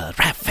got a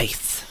rat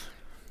face.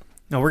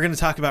 No, we're going to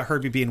talk about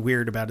Herbie being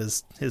weird about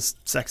his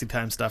sexy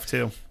time stuff,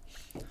 too.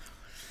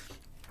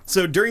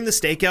 So during the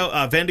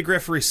stakeout,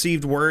 Vandegrift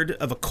received word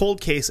of a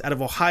cold case out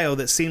of Ohio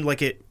that seemed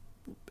like it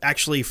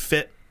actually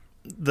fit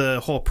the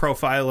whole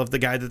profile of the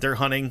guy that they're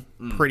hunting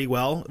pretty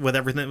well with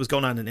everything that was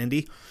going on in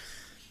Indy.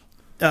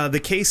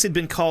 The case had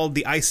been called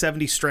the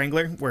I-70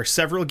 Strangler, where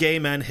several gay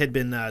men had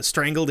been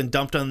strangled and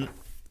dumped on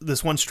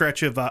this one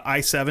stretch of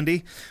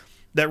I-70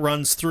 that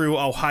runs through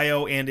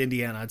Ohio and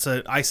Indiana.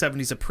 I-70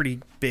 is a pretty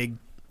big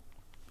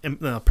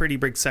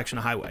section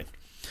of highway.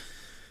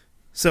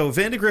 So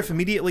Vandegrift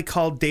immediately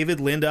called David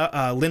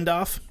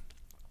Lindoff,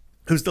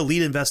 who's the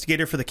lead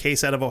investigator for the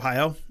case out of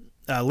Ohio.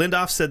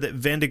 Lindoff said that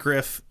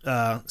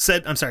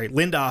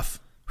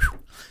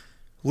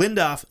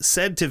Lindoff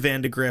said to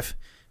Vandegrift,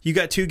 "You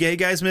got 2 gay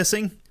guys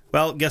missing?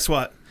 Well, guess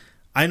what?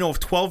 I know of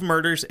 12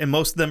 murders, and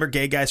most of them are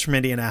gay guys from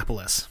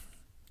Indianapolis."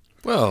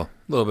 Well,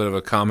 a little bit of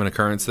a common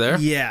occurrence there.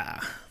 Yeah,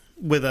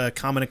 with a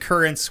common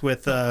occurrence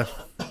with a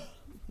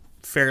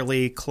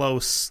fairly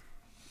close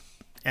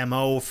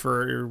MO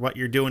for what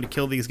you're doing to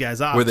kill these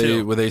guys off.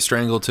 Were they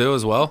strangled too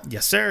as well?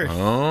 Yes, sir.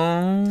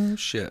 Oh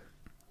shit.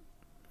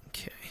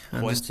 Okay.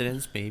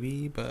 Coincidence,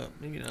 maybe, but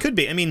maybe not. Could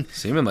be. I mean,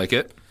 seeming like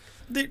it.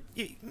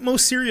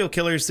 Most serial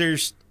killers,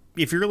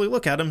 if you really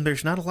look at them,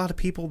 there's not a lot of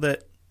people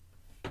that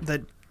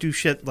do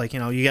shit like,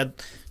 you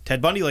got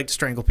Ted Bundy liked to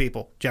strangle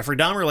people. Jeffrey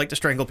Dahmer liked to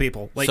strangle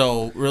people.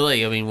 So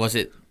really, I mean, was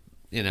it,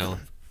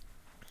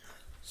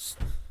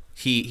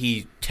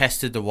 he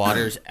tested the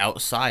waters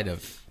outside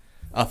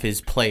of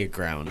his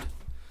playground?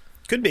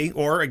 Could be,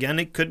 or again,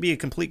 it could be a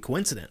complete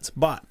coincidence.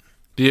 But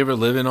did you ever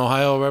live in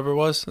Ohio, wherever it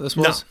was?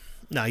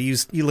 No, you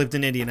lived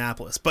in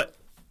Indianapolis, but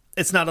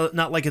it's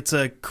not like it's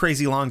a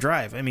crazy long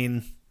drive. I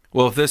mean,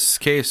 well, if this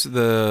case,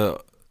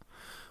 what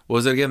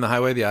was it again? The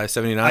highway, the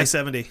I-79?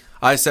 I-70.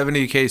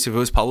 I-70 case, if it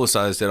was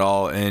publicized at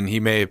all, and he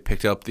may have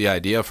picked up the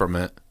idea from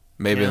it,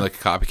 maybe like a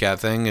copycat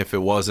thing, if it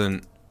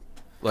wasn't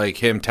like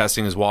him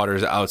testing his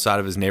waters outside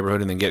of his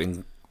neighborhood and then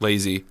getting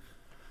lazy.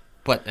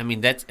 But, I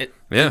mean, that's it.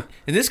 Yeah.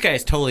 And this guy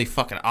is totally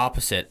fucking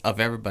opposite of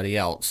everybody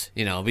else,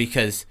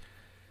 because,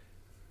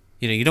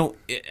 you don't,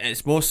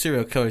 as most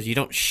serial killers, you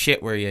don't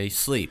shit where you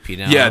sleep,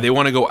 Yeah, they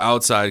want to go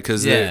outside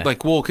because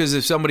because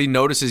if somebody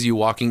notices you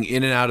walking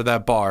in and out of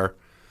that bar,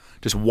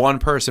 just one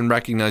person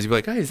recognizes you, be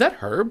like, hey, is that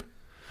Herb?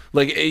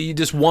 Like,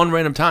 just one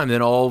random time,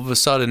 then all of a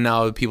sudden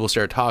now people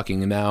start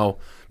talking, and now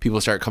people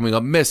start coming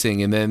up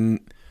missing, and then,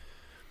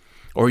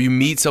 or you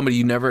meet somebody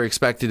you never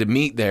expected to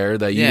meet there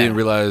that you didn't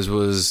realize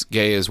was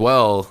gay as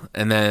well,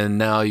 and then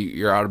now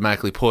you're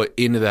automatically put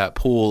into that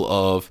pool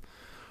of,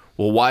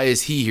 well, why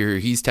is he here?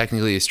 He's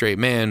technically a straight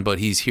man, but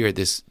he's here at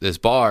this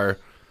bar.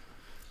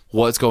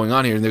 What's going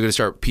on here? And they're going to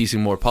start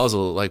piecing more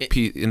puzzle,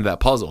 into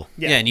that puzzle.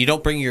 Yeah, and you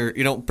don't bring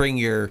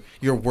your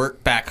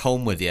work back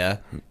home with you,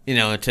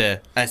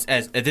 to as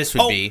this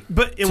would be.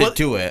 But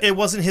do it. It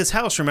wasn't his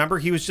house. Remember,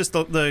 he was just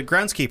the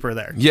groundskeeper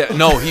there. Yeah,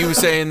 no, he was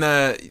saying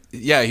that.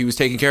 Yeah, he was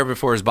taking care of it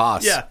for his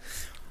boss. Yeah.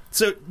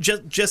 So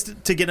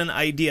just to get an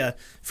idea,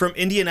 from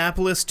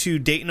Indianapolis to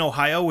Dayton,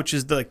 Ohio, which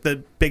is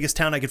the biggest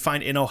town I could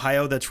find in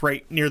Ohio, that's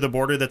right near the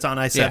border, that's on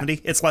I-70.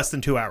 It's less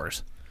than 2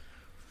 hours.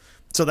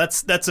 So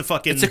that's a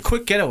fucking. It's a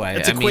quick getaway.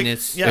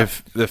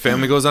 If the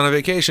family goes on a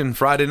vacation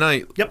Friday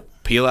night,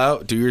 peel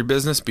out, do your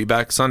business, be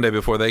back Sunday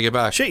before they get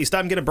back. Shit, you stop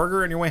and get a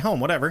burger on your way home,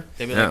 whatever.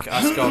 They'd be like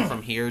us going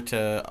from here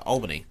to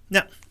Albany.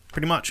 Yeah,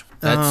 pretty much.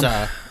 That's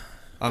that's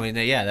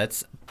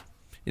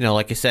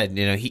like I said,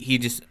 he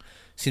just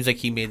seems like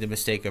he made the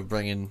mistake of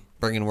bringing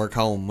work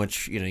home,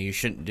 which you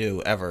shouldn't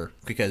do ever,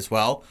 because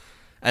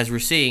as we're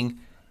seeing,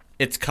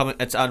 it's coming.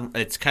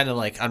 It's kind of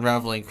like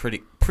unraveling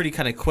pretty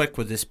kind of quick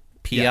with this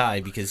PI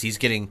because he's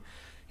getting,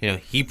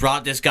 he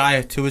brought this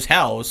guy to his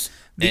house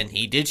and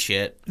he did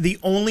shit. The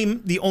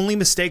only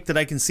mistake that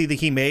I can see that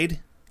he made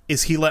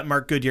is he let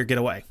Mark Goodyear get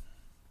away.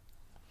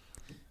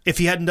 If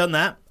he hadn't done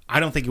that, I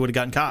don't think he would have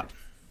gotten caught.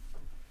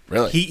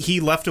 Really? He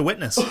left a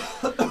witness.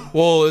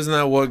 Well, isn't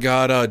that what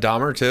got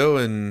Dahmer too?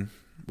 And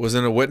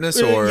wasn't a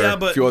witness or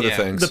a few other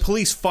things? The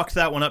police fucked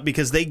that one up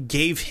because they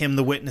gave him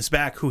the witness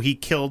back who he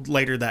killed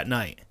later that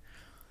night.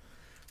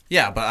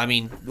 Yeah, but I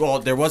mean,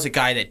 there was a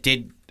guy that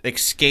did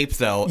escape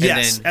though.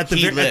 Yes, and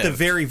then at the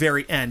very,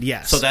 very end.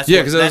 Yes. So that's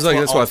because that's what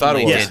I thought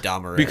it was.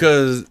 Dahmer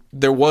because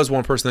there was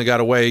one person that got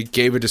away,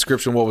 gave a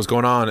description of what was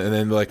going on, and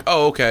then like,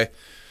 oh, okay,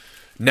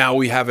 now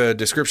we have a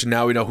description.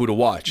 Now we know who to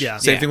watch. Yeah.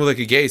 Same thing with like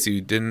a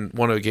Gacy. Didn't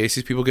one of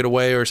Gacy's people get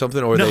away or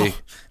something? Or John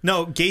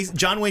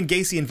Wayne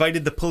Gacy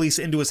invited the police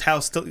into his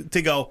house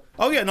to go,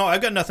 oh yeah, no,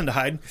 I've got nothing to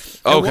hide.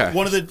 And okay.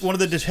 One of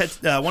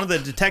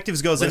the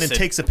detectives goes in and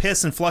takes a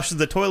piss and flushes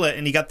the toilet,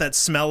 and he got that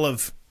smell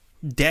of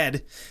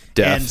death.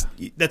 And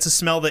that's a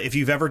smell that if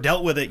you've ever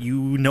dealt with it,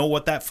 you know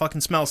what that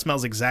fucking smell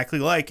smells exactly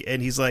like.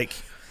 And he's like,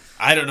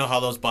 I don't know how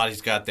those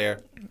bodies got there.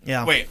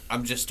 Yeah. Wait,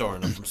 I'm just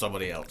storing them from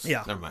somebody else.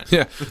 Yeah. Never mind.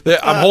 Yeah.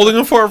 I'm holding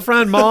them for a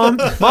friend, Mom.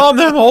 Mom,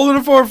 I'm holding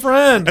them for a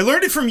friend. I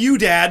learned it from you,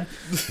 Dad.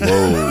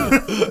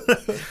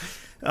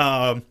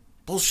 Whoa.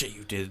 Bullshit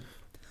you did.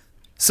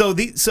 So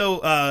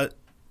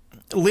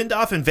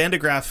Lindoff and Van de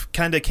Graaff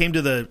kind of came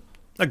to the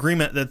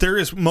agreement that there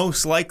is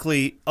most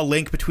likely a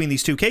link between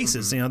these two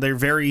cases. You know, they're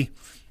very,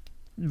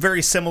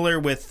 very similar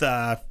with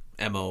MO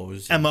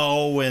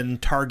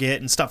and Target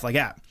and stuff like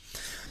that.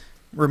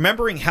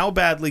 Remembering how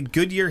badly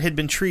Goodyear had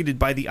been treated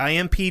by the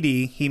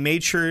IMPD, he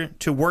made sure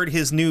to word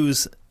his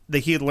news that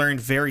he had learned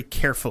very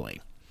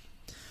carefully.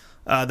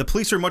 The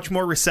police were much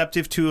more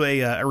receptive to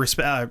a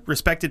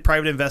respected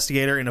private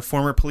investigator and a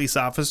former police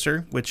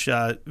officer, which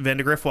Van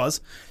de Graaff was,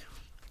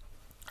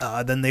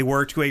 than they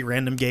were to a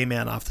random gay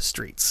man off the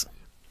streets.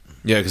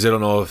 Yeah, because they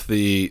don't know if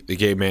the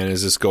gay man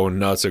is just going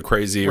nuts or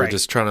crazy or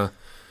just trying to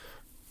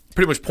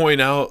pretty much point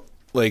out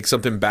like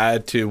something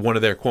bad to one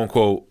of their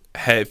quote-unquote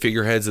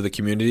figureheads of the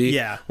community.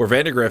 Yeah. Where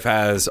Van de Graaff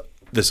has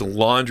this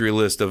laundry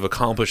list of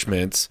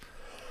accomplishments,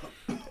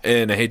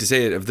 and I hate to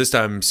say it, if this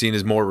time seen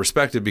as more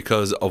respected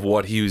because of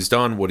what he's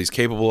done, what he's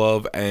capable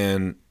of,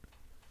 and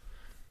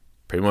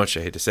pretty much,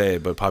 I hate to say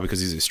it, but probably because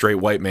he's a straight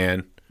white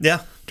man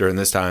during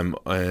this time,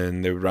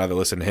 and they would rather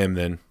listen to him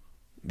than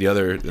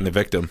the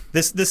victim.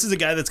 This is a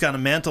guy that's got a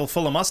mantle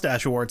full of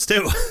mustache awards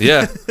too.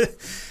 Yeah.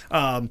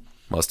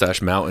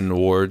 Mustache Mountain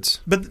Awards.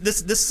 But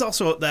this is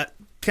also that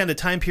kind of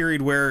time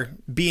period where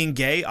being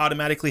gay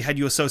automatically had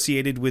you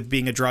associated with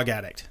being a drug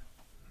addict.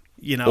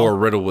 You know? Or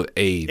riddled with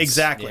AIDS.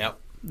 Exactly. Yep.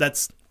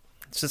 It's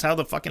just how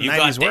the fucking You 90s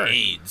got the were.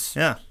 AIDS.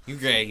 Yeah. You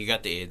gay, you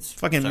got the AIDS.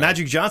 Fucking Sorry.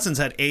 Magic Johnson's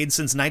had AIDS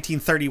since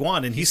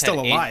 1931 and he's still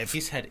had alive.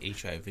 He's had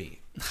HIV.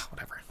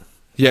 Whatever.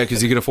 Yeah, because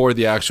he can afford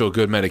the actual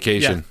good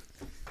medication.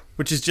 Yeah.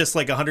 Which is just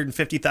like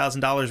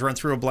 $150,000 run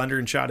through a blender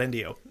and shot into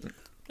you.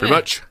 Pretty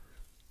much.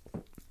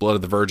 Blood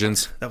of the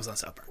Virgins. That was on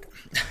South Park.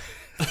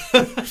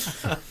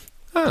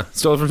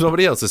 Stole it from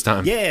somebody else this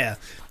time. Yeah.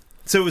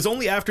 So it was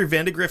only after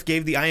Van de Graaff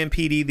gave the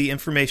IMPD the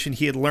information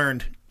he had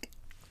learned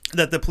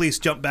that the police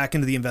jumped back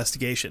into the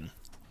investigation.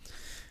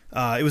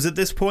 It was at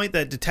this point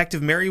that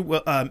Detective Mary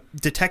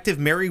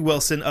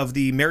Wilson of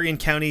the Marion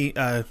County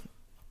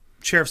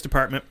Sheriff's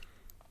Department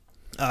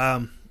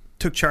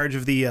took charge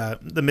of the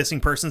missing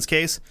persons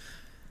case.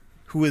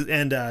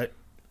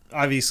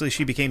 Obviously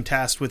she became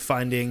tasked with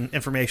finding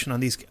information on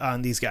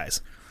these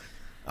guys.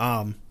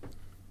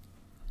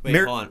 Wait,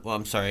 hold on. Well,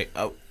 I'm sorry.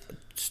 Oh,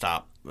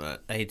 stop. I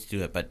hate to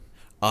do it, but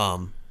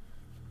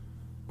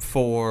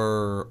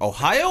for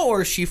Ohio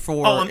or is she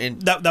for?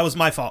 That was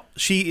my fault.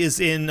 She is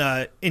in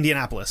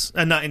Indianapolis,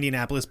 not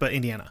Indianapolis, but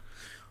Indiana.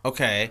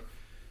 Okay,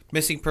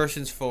 missing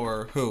persons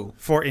for who?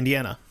 For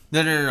Indiana.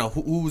 No.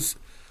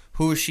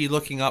 Who is she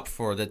looking up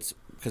for? That's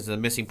because of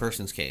the missing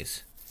persons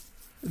case.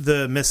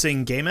 The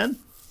missing gay men.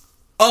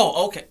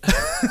 Oh, okay.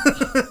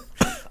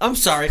 I'm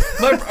sorry.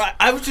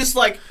 I was just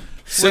like.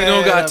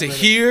 Signal got to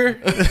here,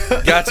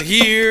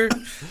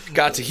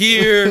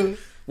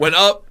 went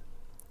up,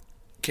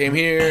 came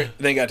here,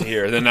 then got to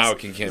here, then now it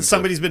can come.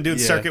 Somebody's been doing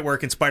circuit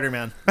work in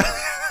Spider-Man.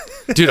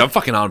 Dude, I'm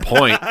fucking on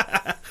point.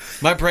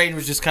 My brain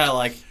was just kind of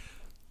like,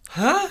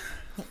 huh?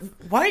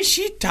 Why is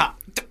she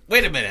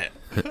Wait a minute.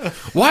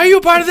 Why are you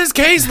a part of this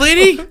case,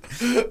 lady?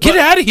 Get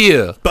out of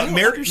here. But I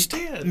don't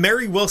understand.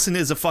 Mary Wilson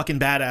is a fucking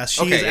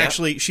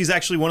badass. She's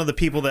actually one of the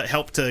people that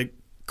helped to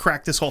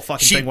crack this whole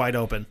fucking thing wide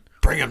open.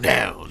 Bring him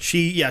down.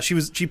 She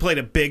played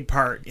a big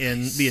part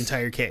in the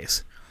entire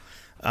case.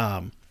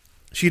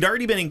 She'd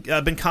already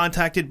been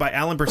contacted by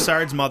Alan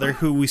Broussard's mother,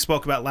 who we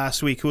spoke about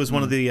last week, who was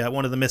one of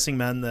the missing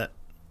men that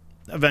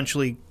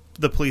eventually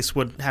the police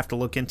would have to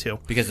look into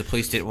because the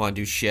police didn't want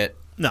to do shit.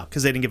 No,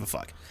 because they didn't give a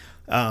fuck.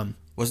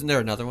 Wasn't there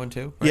another one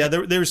too? Right? Yeah,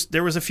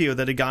 there was a few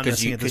that had gone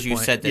missing at this point.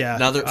 Because you said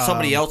that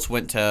somebody else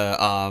went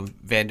to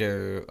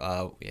Vander.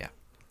 Yeah.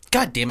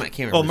 God damn it, I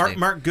can't remember. Oh,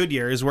 Mark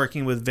Goodyear is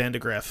working with Van de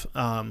Graaff.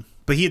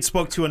 But he had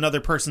spoke to another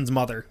person's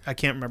mother. I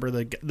can't remember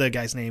the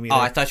guy's name either. Oh,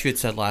 I thought you had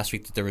said last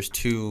week that there was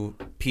two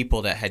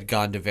people that had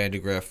gone to Van de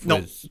Graaff.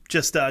 No,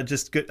 just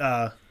good.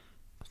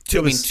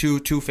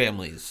 Two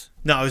families.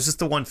 No, it was just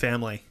the one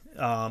family.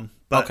 But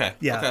okay.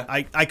 Yeah,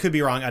 okay. I could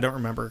be wrong. I don't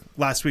remember.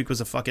 Last week was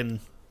a fucking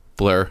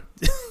blur.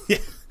 Yeah.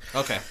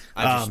 Okay.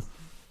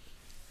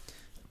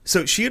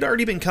 So she had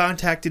already been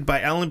contacted by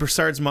Alan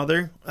Broussard's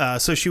mother,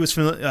 so she was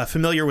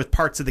familiar with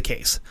parts of the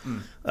case.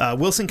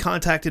 Wilson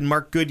contacted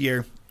Mark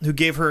Goodyear, who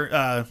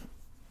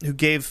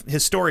gave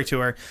his story to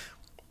her,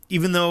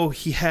 even though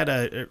he had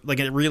a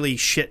really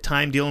shit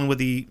time dealing with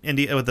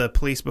the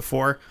police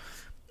before.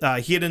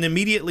 He had an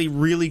immediately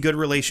really good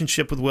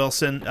relationship with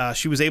Wilson.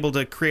 She was able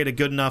to create a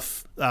good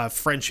enough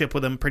friendship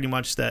with him, pretty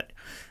much that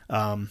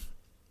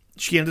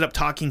she ended up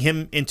talking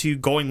him into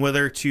going with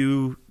her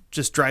to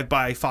just drive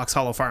by Fox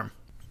Hollow Farm.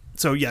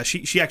 So yeah,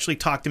 she actually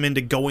talked him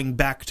into going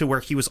back to where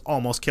he was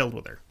almost killed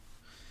with her.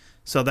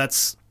 So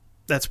that's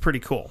pretty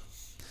cool.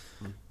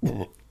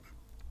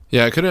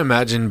 Yeah, I couldn't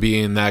imagine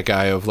being that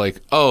guy of like,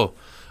 oh,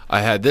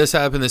 I had this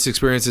happen, this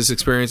experience,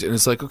 and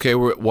it's like, okay, I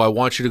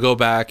want you to go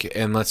back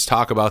and let's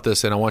talk about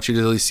this, and I want you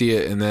to really see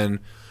it, and then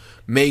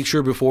make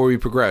sure before we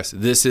progress,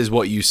 this is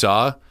what you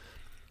saw.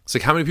 It's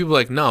like, how many people are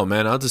like, no,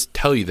 man, I'll just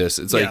tell you this.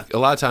 It's like, a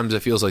lot of times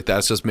it feels like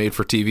that's just made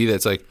for TV.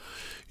 That's like,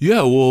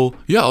 yeah, well,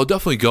 yeah, I'll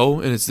definitely go.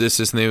 And it's this,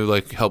 and they would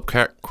like help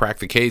crack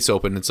the case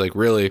open. It's like,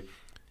 really,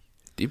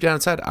 deep down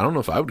inside, I don't know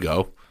if I would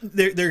go.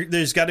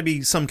 There's got to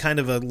be some kind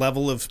of a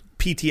level of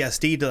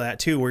PTSD to that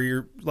too, where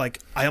you're like,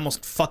 I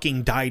almost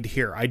fucking died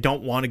here. I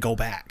don't want to go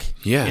back.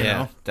 Yeah, Yeah,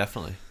 know?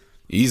 definitely.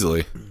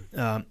 easily.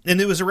 And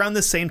it was around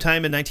the same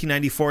time in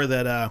 1994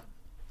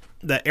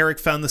 that Eric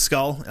found the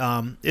skull.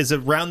 Is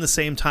around the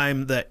same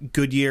time that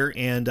Goodyear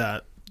and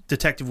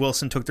Detective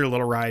Wilson took their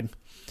little ride.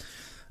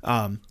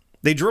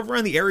 They drove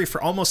around the area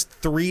for almost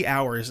 3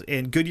 hours,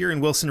 and Goodyear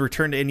and Wilson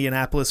returned to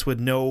Indianapolis with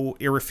no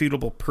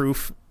irrefutable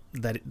proof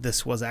that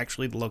this was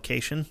actually the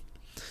location.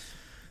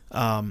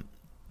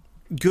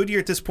 Goodyear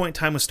at this point in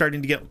time was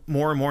starting to get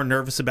more and more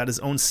nervous about his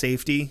own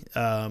safety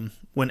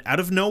when out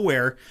of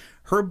nowhere,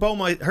 Herb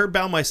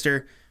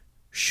Baumeister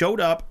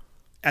showed up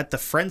at the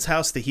friend's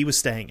house that he was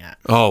staying at.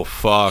 Oh,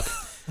 fuck.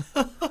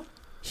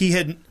 He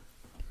had...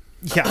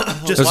 Yeah,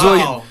 just... That's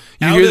Wow.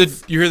 really,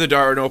 you hear the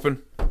door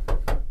open?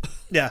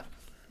 Yeah.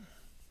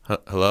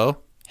 Hello?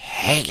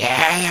 Hey, guy,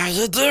 how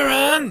you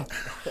doing?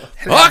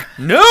 Fuck,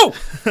 no!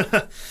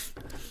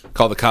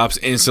 Call the cops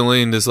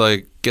instantly and just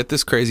like, get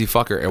this crazy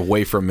fucker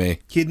away from me.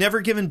 He had never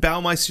given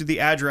Baumeister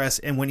the address,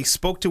 and when he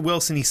spoke to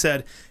Wilson, he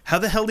said, "How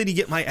the hell did he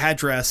get my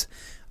address?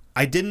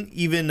 I didn't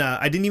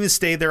even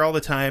stay there all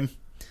the time.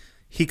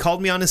 He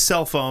called me on his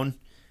cell phone,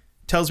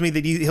 tells me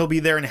that he'll be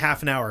there in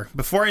half an hour.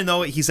 Before I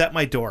know it, he's at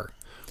my door."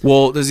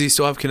 Well, does he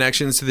still have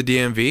connections to the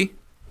DMV?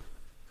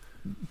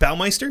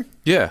 Baumeister?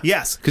 Yeah.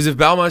 Yes. Because if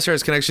Baumeister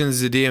has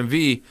connections to the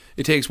DMV,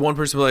 it takes one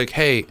person to be like,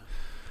 hey,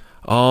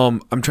 I'm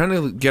trying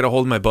to get a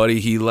hold of my buddy.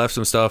 He left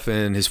some stuff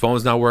and his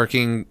phone's not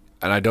working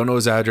and I don't know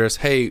his address.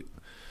 Hey,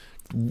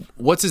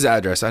 what's his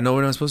address? I know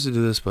we're not supposed to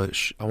do this, but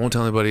I won't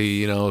tell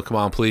anybody, come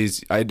on,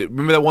 please.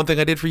 Remember that one thing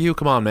I did for you?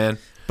 Come on, man.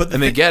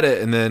 They get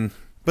it, and then...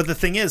 But the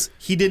thing is,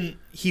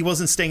 he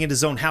wasn't staying at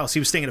his own house. He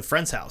was staying at a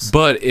friend's house.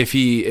 But if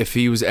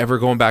he was ever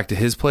going back to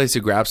his place to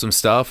grab some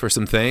stuff or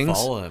some things...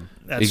 Follow him.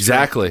 That's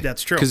exactly. True.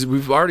 That's true. Because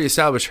we've already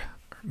established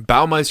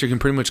Baumeister can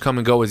pretty much come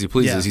and go as he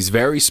pleases. Yeah. He's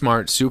very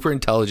smart, super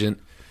intelligent.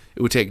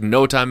 It would take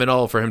no time at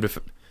all for him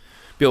to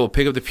be able to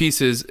pick up the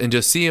pieces and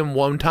just see him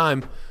one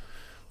time,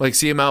 like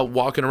see him out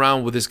walking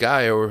around with this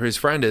guy or his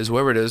friend is,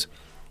 whoever it is,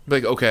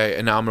 like, okay,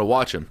 and now I'm going to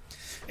watch him.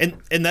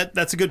 And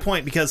that's a good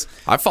point, because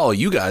I follow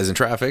you guys in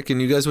traffic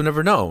and you guys would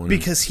never know.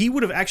 Because he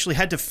would have actually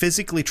had to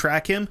physically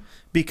track him,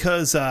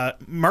 because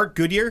Mark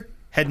Goodyear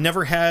had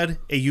never had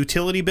a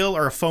utility bill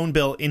or a phone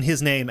bill in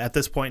his name at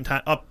this point in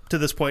time, up to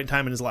this point in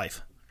time in his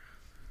life.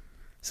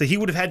 So he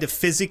would have had to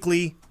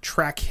physically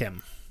track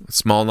him.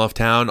 Small enough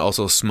town,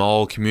 also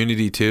small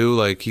community too.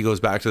 Like, he goes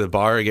back to the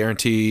bar. I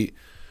guarantee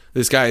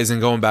this guy isn't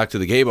going back to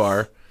the gay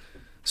bar.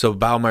 So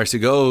Baumeister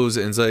goes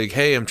and is like,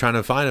 hey, I'm trying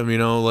to find him.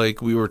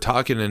 Like, we were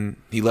talking and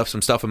he left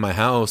some stuff in my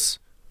house.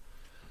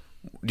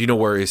 Do you know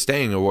where he's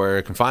staying or where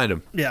I can find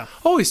him? Yeah.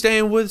 Oh, he's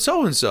staying with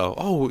so-and-so.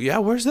 Oh, yeah,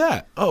 where's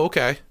that? Oh,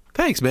 okay.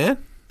 Thanks, man.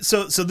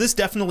 So this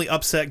definitely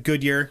upset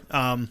Goodyear.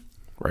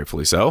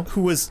 Rightfully so.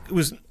 Who was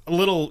a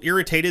little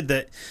irritated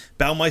that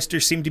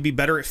Baumeister seemed to be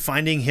better at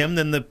finding him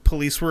than the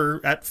police were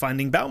at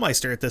finding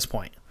Baumeister at this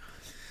point.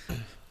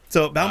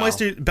 So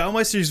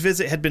Baumeister's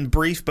visit had been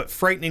brief but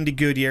frightening to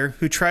Goodyear,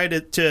 who tried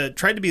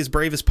to be as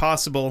brave as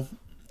possible,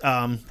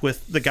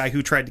 with the guy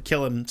who tried to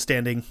kill him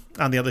standing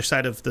on the other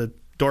side of the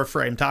door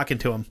frame talking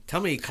to him.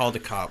 Tell me he called the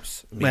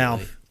cops Well,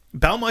 immediately.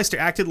 Baumeister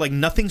acted like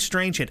nothing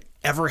strange had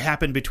ever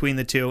happened between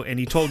the two, and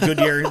he told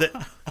Goodyear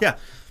that, yeah,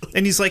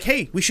 and he's like,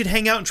 hey, we should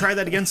hang out and try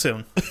that again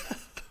soon.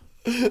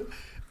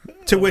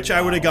 To which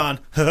I would have gone,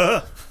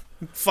 huh?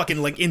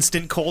 Fucking like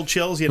instant cold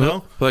chills,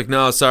 Like,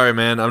 no, sorry,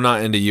 man, I'm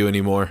not into you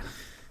anymore.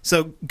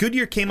 So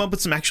Goodyear came up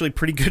with some actually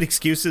pretty good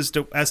excuses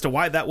as to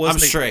why that was. I'm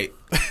straight.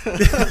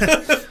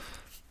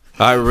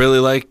 I really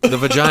like the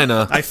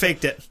vagina. I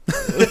faked it.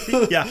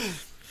 Yeah.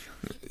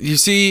 You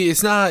see,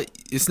 it's not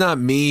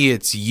me,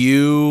 it's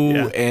you,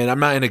 Yeah. and I'm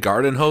not into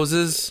garden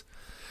hoses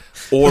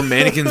or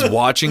mannequins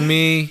watching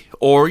me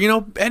or,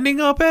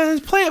 ending up as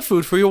plant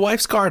food for your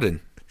wife's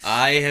garden.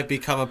 I have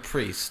become a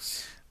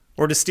priest.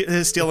 Or to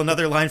steal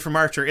another line from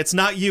Archer, it's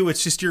not you,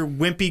 it's just your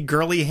wimpy,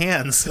 girly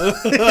hands.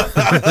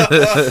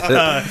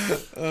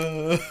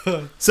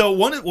 So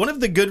one of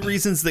the good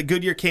reasons that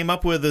Goodyear came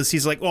up with is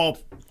he's like, well,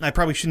 I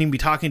probably shouldn't even be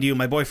talking to you.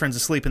 My boyfriend's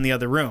asleep in the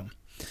other room.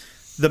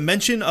 The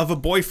mention of a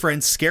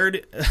boyfriend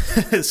scared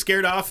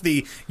off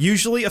the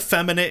usually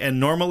effeminate and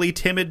normally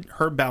timid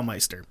Herb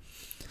Baumeister.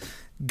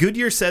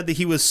 Goodyear said that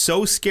he was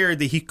so scared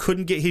that he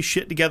couldn't get his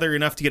shit together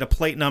enough to get a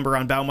plate number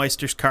on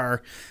Baumeister's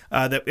car,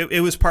 that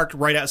it was parked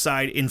right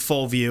outside in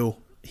full view.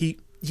 He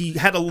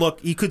had a look.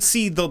 He could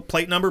see the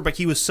plate number, but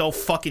he was so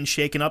fucking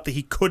shaken up that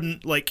he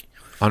couldn't, like...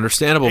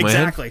 Understandable, man.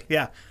 Exactly,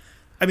 yeah.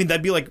 I mean,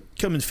 that'd be like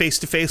coming face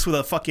to face with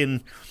a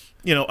fucking,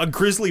 a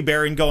grizzly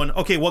bear and going,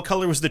 okay, what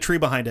color was the tree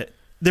behind it?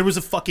 There was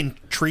a fucking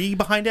tree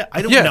behind it?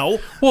 I don't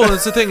know. Well,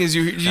 that's the thing is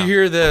you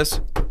hear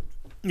this...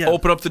 Yeah.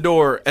 Open up the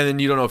door, and then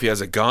you don't know if he has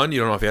a gun, you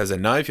don't know if he has a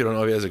knife, you don't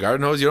know if he has a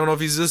garden hose, you don't know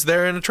if he's just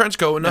there in a trench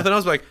coat and nothing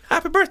else. Like,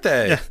 happy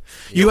birthday. Yeah.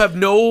 You have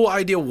no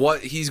idea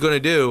what he's going to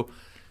do,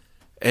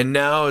 And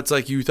now it's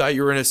like you thought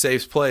you were in a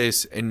safe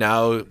place, and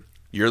now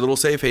your little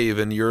safe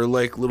haven, your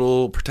like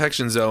little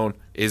protection zone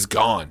is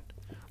gone.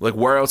 Like,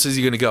 where else is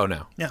he going to go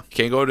now? Yeah.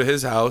 Can't go to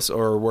his house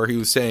or where he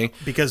was staying.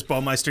 Because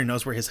Baumeister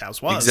knows where his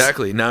house was.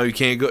 Exactly. Now you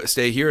can't go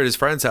stay here at his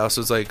friend's house.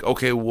 So it's like,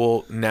 okay,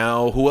 well,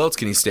 now who else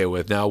can he stay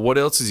with? Now what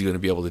else is he going to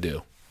be able to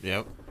do?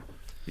 Yep.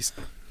 He's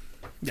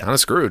kind of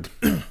screwed.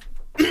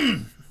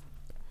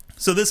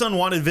 So this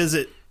unwanted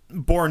visit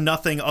bore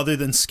nothing other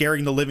than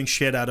scaring the living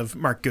shit out of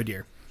Mark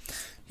Goodyear.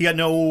 He got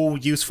no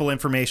useful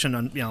information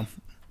on,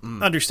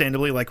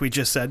 understandably, like we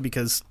just said,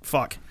 because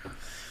fuck.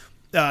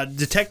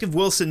 Detective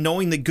Wilson,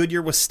 knowing that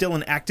Goodyear was still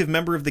an active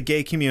member of the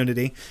gay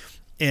community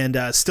and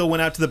still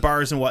went out to the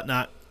bars and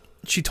whatnot,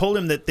 she told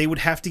him that they would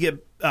have to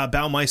get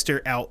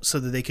Baumeister out so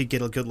that they could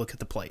get a good look at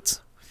the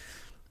plates.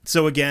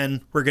 So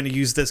again, we're going to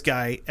use this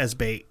guy as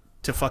bait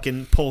to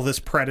fucking pull this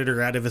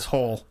predator out of his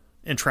hole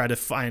and try to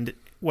find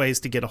ways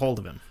to get a hold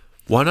of him.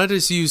 Why not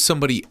just use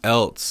somebody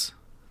else?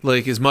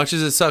 Like, as much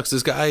as it sucks,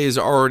 this guy is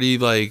already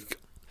like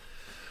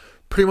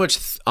pretty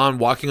much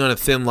walking on a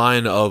thin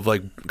line of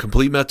like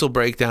complete mental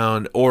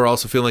breakdown, or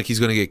also feeling like he's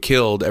going to get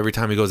killed every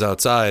time he goes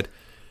outside.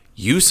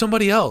 Use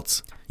somebody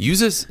else. Use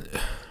this.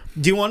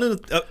 Do you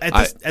want to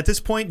at this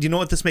point? Do you know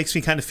what this makes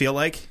me kind of feel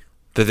like?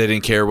 That they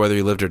didn't care whether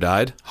he lived or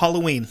died.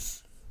 Halloween.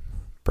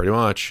 Pretty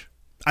much.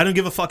 I don't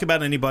give a fuck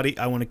about anybody.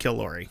 I want to kill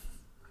Lori.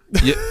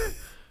 Yeah.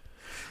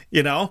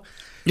 You know.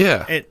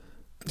 Yeah.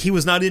 He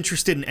was not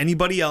interested in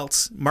anybody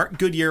else. Mark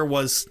Goodyear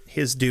was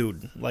his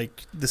dude.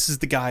 Like, this is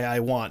the guy I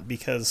want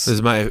because This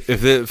is my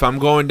if I'm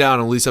going down,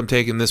 at least I'm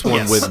taking this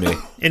one with me.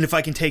 And if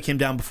I can take him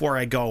down before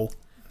I go,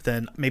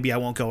 then maybe I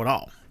won't go at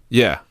all.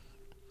 Yeah.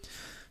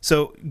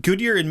 So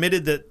Goodyear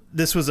admitted that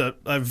this was a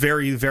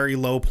very, very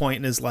low point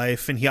in his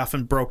life, and he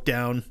often broke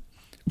down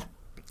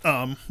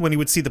when he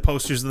would see the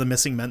posters of the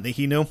missing men that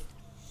he knew.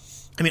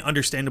 I mean,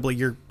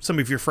 understandably, some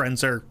of your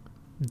friends are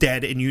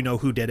dead and you know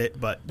who did it,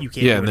 but you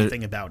can't do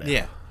anything about it.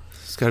 Yeah.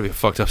 It's got to be a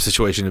fucked up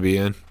situation to be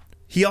in.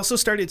 He also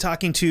started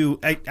talking to,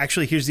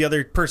 actually, here's the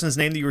other person's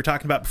name that you were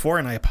talking about before,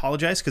 and I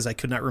apologize because I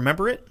could not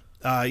remember it.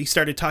 He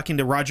started talking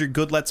to Roger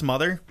Goodlet's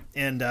mother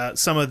and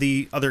some of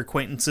the other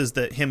acquaintances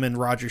that him and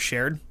Roger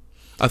shared.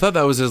 I thought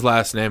that was his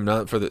last name,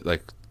 not for the,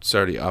 like,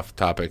 sorry, off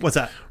topic. What's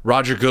that?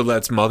 Roger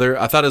Goodlet's mother.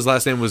 I thought his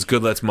last name was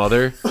Goodlet's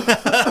mother.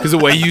 Because the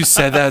way you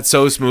said that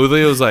so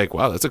smoothly, it was like,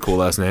 wow, that's a cool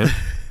last name.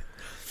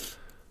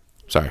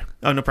 Sorry.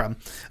 Oh, no problem.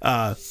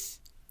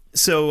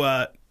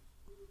 So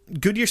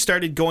Goodyear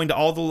started going to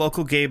all the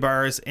local gay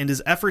bars, and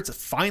his efforts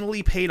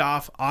finally paid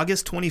off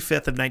August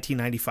 25th of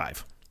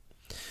 1995.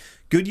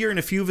 Goodyear and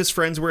a few of his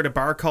friends were at a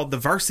bar called the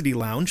Varsity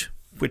Lounge,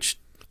 which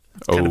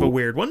is kind of a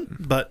weird one,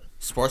 but...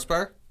 Sports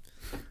bar?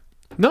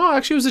 No,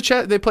 actually, it was a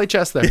chess. They play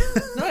chess there.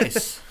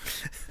 Nice.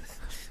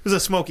 It was a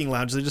smoking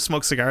lounge. They just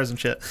smoked cigars and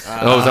shit.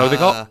 Oh, is that what they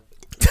call it?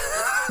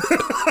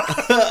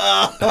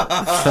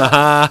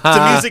 It's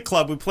a music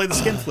club. We play the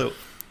skin flute.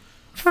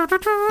 I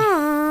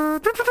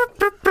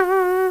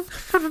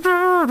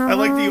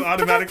like that you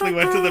automatically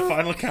went to the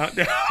final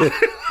countdown.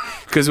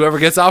 Because whoever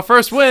gets out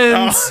first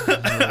wins.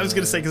 Oh, I was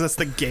going to say because that's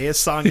the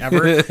gayest song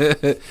ever.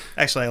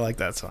 Actually, I like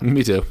that song.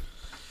 Me too.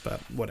 But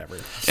whatever.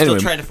 Still Anyway.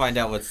 trying to find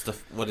out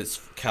what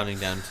it's counting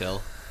down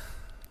till.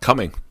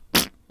 Coming.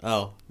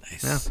 Oh,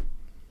 nice. Yeah.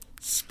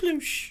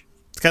 Sploosh.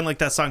 It's kind of like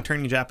that song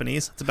Turning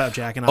Japanese. It's about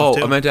jacking off, Oh,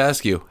 too. I meant to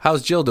ask you.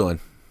 How's Jill doing?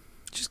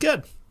 She's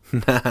good.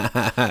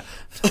 I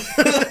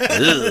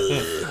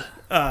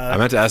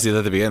meant to ask you that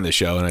at the beginning of the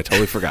show, and I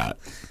totally forgot.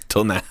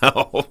 Till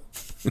now.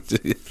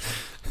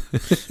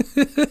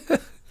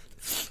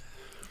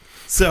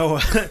 So,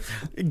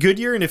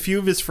 Goodyear and a few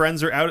of his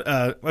friends are out.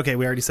 Okay,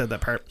 we already said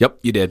that part. Yep,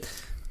 you did.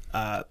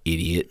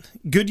 Idiot.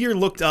 Goodyear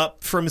looked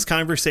up from his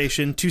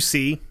conversation to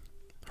see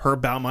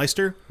Herb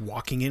Baumeister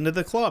walking into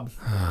the club.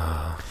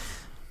 I'll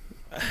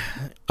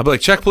be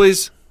like, check,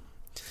 please.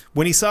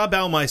 When he saw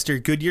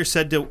Baumeister, Goodyear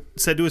said to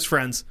his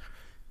friends,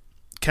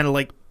 kind of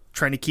like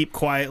trying to keep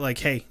quiet, like,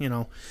 hey, he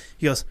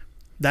goes,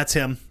 that's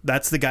him.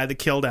 That's the guy that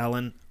killed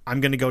Alan. I'm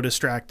going to go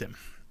distract him.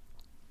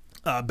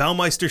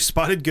 Baumeister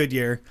spotted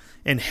Goodyear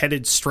and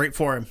headed straight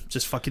for him.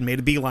 Just fucking made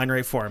a beeline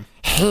right for him.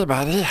 Hey,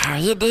 buddy, how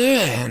you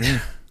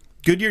doing?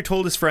 Goodyear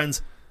told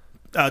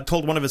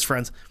one of his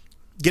friends,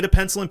 get a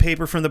pencil and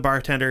paper from the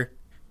bartender,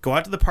 go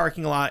out to the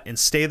parking lot and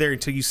stay there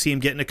until you see him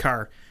get in a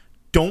car.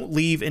 Don't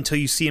leave until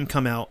you see him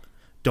come out.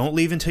 Don't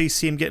leave until you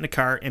see him get in a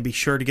car, and be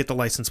sure to get the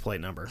license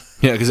plate number.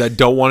 Yeah, because I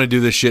don't want to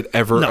do this shit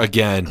ever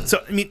again.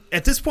 So, I mean,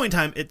 at this point in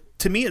time,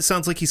 to me, it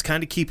sounds like he's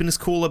kind of keeping his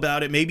cool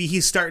about it. Maybe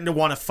he's starting to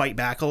want to fight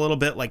back a little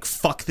bit, like,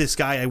 fuck this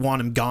guy, I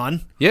want him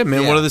gone. Yeah,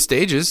 man, one of the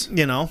stages.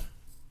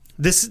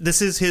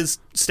 This is his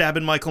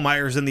stabbing Michael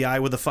Myers in the eye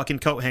with a fucking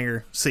coat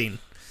hanger scene.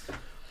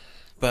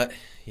 But,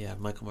 yeah,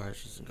 Michael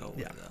Myers doesn't go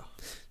away, though.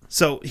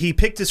 So, he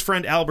picked his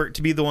friend Albert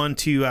to be the one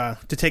to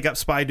take up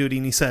spy duty,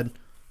 and he said,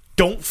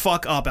 don't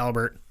fuck up,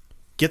 Albert.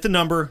 Get the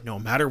number no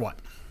matter what.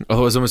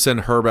 Otherwise, I'm going to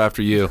send Herb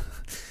after you.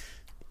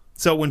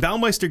 So when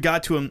Baumeister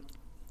got to him,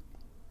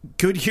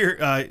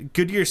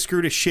 Goodyear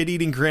screwed a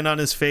shit-eating grin on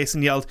his face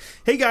and yelled,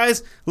 "Hey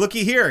guys,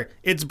 looky here,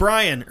 it's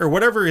Brian," or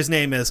whatever his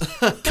name is.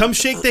 "Come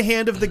shake the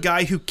hand of the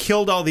guy who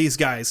killed all these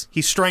guys.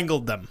 He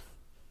strangled them."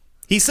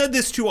 He said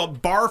this to a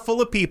bar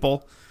full of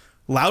people,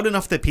 loud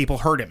enough that people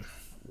heard him.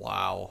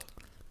 Wow.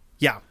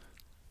 Yeah.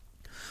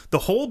 The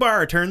whole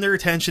bar turned their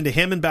attention to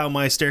him and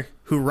Baumeister,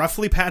 who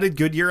roughly patted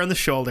Goodyear on the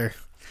shoulder.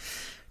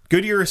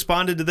 Goodyear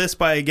responded to this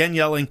by again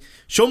yelling,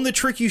 "Show him the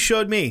trick you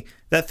showed me.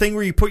 That thing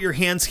where you put your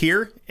hands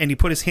here," and he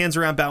put his hands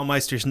around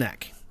Baumeister's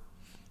neck.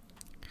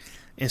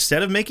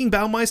 Instead of making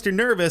Baumeister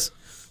nervous,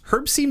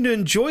 Herb seemed to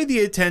enjoy the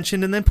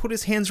attention and then put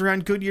his hands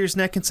around Goodyear's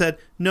neck and said,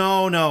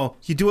 No,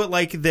 you do it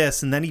like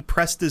this." And then he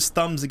pressed his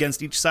thumbs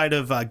against each side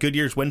of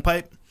Goodyear's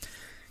windpipe.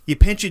 "You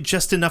pinch it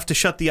just enough to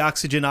shut the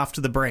oxygen off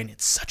to the brain.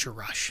 It's such a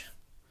rush."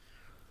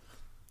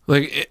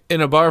 Like in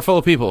a bar full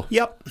of people.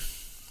 Yep.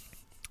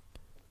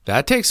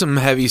 That takes some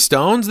heavy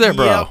stones there,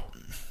 bro. Yep.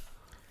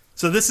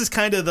 So this is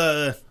kind of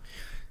the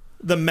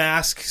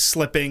mask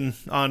slipping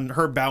on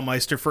Herb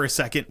Baumeister for a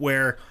second,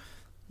 where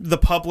the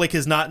public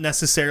is not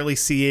necessarily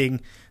seeing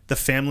the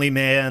family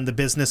man, the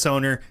business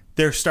owner.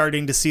 They're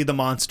starting to see the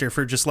monster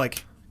for just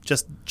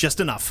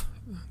enough.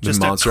 The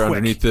monster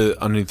underneath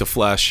the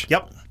flesh.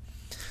 Yep.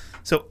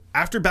 So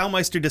after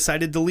Baumeister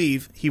decided to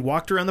leave, he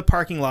walked around the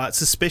parking lot,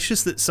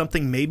 suspicious that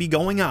something may be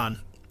going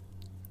on.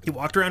 He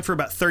walked around for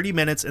about 30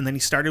 minutes, and then he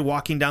started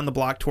walking down the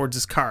block towards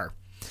his car.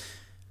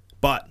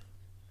 But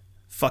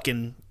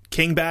fucking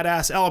King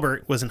Badass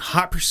Albert was in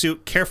hot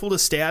pursuit, careful to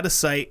stay out of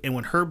sight, and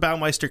when Herb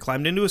Baumeister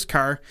climbed into his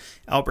car,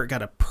 Albert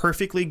got a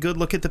perfectly good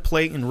look at the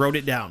plate and wrote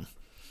it down.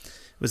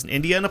 It was an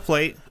Indiana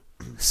plate,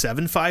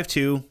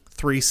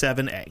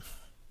 75237A.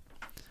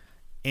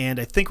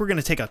 And I think we're going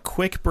to take a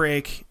quick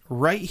break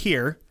right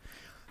here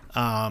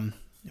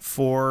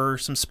for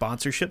some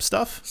sponsorship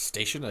stuff.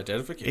 Station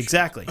identification.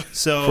 Exactly.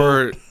 So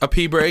For a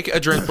pee break, a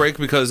drink break,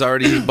 because I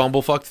already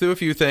bumblefucked through a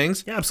few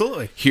things. yeah,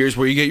 absolutely. Here's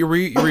where you get your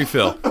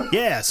refill.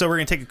 Yeah, so we're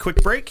going to take a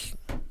quick break.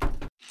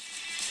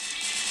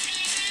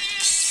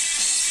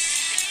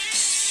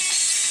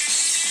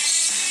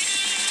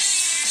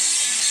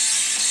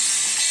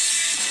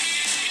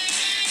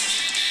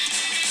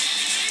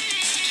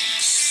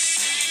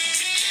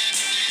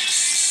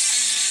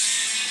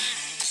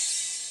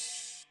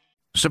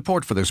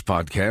 Support for this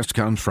podcast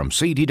comes from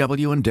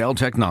CDW and Dell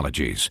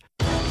Technologies.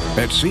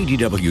 At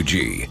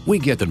CDWG, we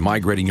get that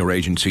migrating your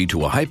agency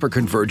to a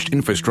hyper-converged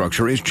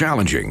infrastructure is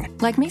challenging.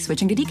 Like me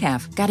switching to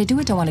decaf. Gotta do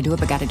it, don't want to do it,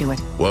 but gotta do it.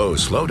 Whoa,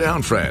 slow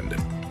down, friend.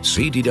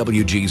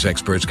 CDWG's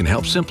experts can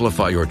help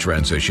simplify your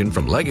transition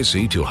from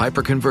legacy to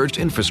hyper-converged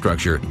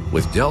infrastructure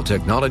with Dell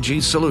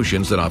Technologies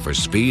solutions that offer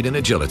speed and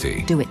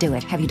agility. Do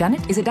it. Have you done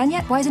it? Is it done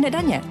yet? Why isn't it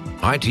done yet?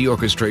 IT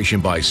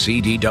orchestration by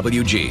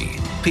CDWG.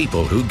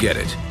 People who get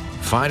it.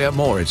 Find out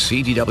more at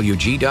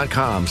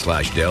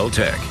cdwg.com/Dell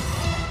Tech.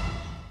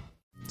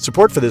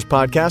 Support for this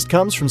podcast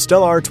comes from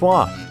Stella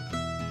Artois.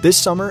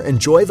 This summer,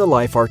 enjoy the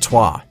life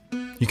Artois.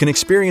 You can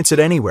experience it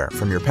anywhere,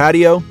 from your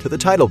patio to the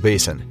tidal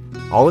basin.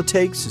 All it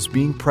takes is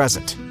being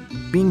present,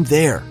 being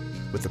there,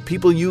 with the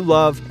people you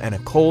love and a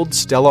cold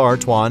Stella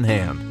Artois in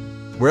hand.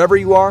 Wherever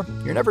you are,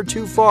 you're never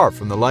too far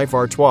from the life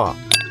Artois.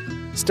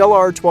 Stella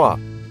Artois.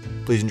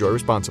 Please enjoy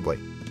responsibly.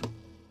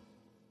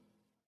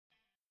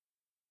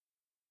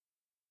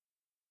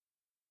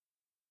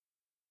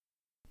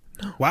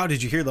 Wow,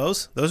 did you hear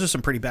those? Those are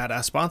some pretty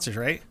badass sponsors,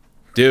 right?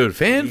 Dude,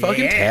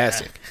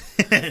 fan-fucking-tastic.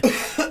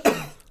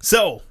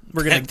 So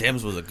we're gonna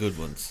Dems were the good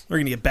ones. We're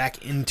gonna get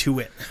back into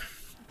it.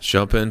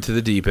 Jump into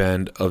the deep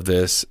end of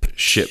this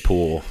shit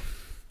pool.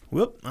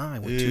 Whoop! I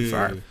went too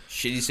far.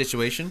 Shitty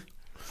situation.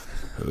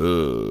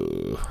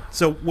 Ooh.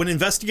 So when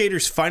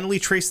investigators finally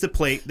traced the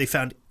plate, they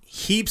found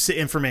heaps of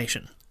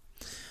information.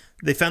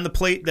 They found the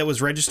plate that was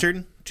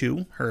registered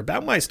to Herb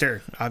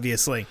Baumeister,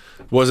 obviously.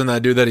 Wasn't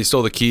that dude that he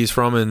stole the keys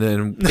from and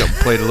then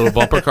played a little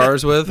bumper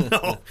cars with?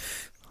 No.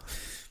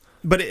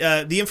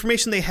 But the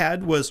information they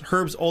had was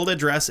Herb's old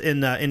address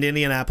in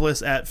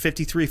Indianapolis at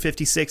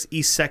 5356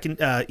 East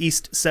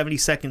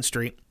 72nd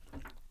Street.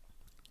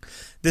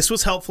 This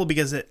was helpful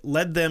because it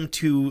led them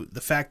to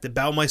the fact that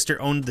Baumeister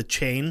owned the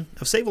chain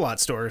of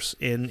Save-A-Lot stores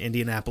in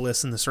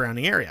Indianapolis and the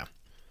surrounding area.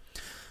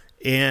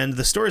 And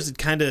the stores had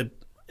kind of,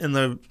 in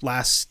the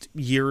last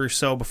year or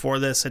so before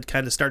this, had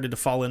kind of started to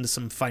fall into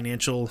some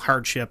financial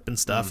hardship and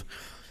stuff.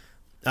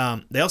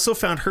 They also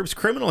found Herb's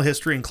criminal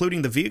history,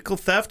 including the vehicle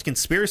theft,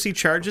 conspiracy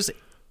charges.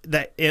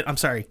 They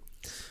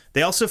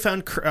also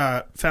found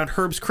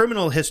Herb's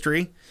criminal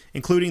history,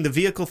 including the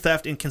vehicle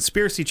theft and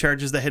conspiracy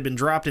charges that had been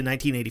dropped in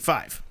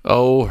 1985.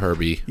 Oh,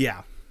 Herbie.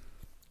 Yeah.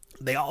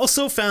 They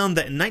also found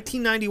that in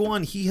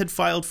 1991 he had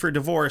filed for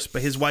divorce,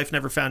 but his wife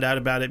never found out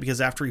about it because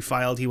after he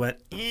filed, he went,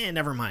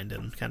 never mind,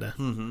 and kind of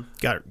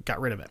got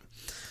rid of it.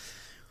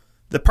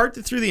 The part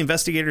that threw the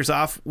investigators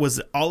off was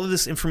that all of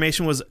this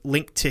information was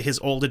linked to his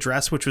old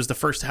address, which was the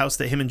first house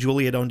that him and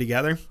Julie had owned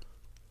together.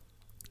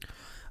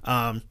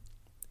 And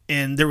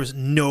there was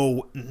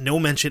no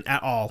mention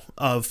at all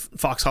of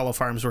Fox Hollow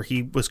Farms where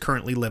he was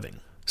currently living.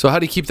 So how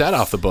do you keep that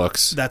off the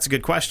books? That's a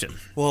good question.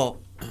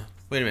 Well,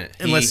 Wait a minute.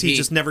 Unless he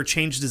just never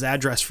changed his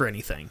address for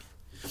anything.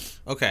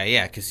 Okay,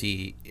 yeah, because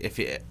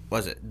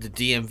was it the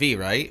DMV,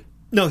 right?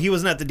 No, he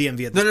wasn't at the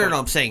DMV at this point. No.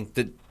 I'm saying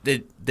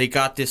that they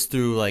got this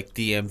through like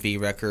DMV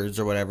records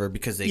or whatever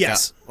because they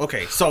Yes. got.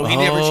 Okay, so he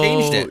never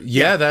changed it.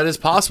 Yeah, that is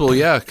possible.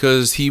 Yeah,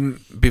 because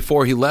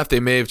before he left, they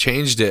may have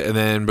changed it, and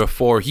then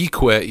before he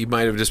quit, he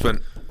might have just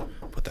went,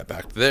 put that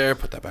back to there,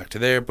 put that back to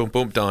there, boom,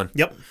 boom, done.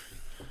 Yep.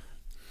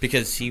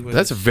 Because he was.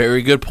 That's a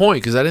very good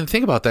point because I didn't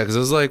think about that because I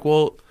was like,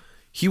 well,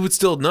 he would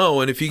still know,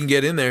 and if he can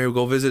get in there, he'll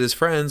go visit his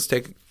friends,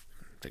 take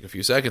a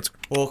few seconds.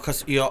 Well,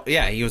 because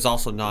he was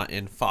also not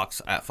in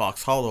Fox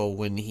Hollow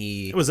when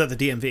he. It was at the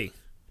DMV.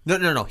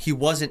 No. He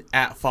wasn't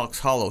at Fox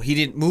Hollow. He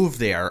didn't move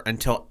there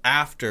until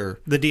after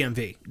The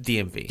DMV.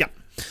 DMV. Yep.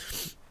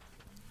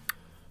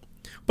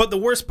 But the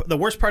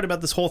worst part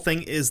about this whole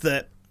thing is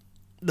that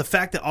the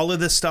fact that all of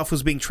this stuff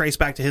was being traced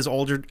back to his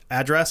older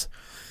address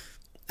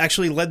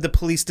actually led the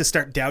police to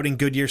start doubting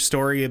Goodyear's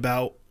story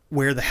about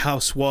where the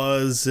house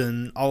was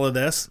and all of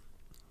this,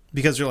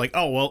 because they're like,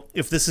 oh well,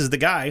 if this is the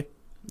guy,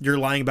 you're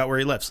lying about where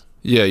he lives.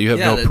 Yeah, you have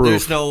no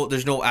proof.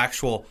 There's no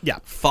actual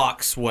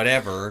Fox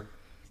whatever.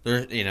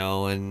 There,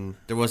 and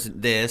there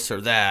wasn't this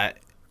or that.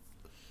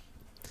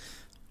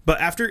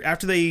 But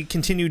after they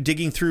continued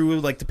digging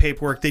through like the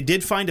paperwork, they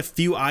did find a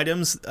few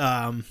items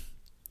that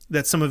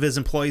some of his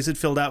employees had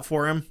filled out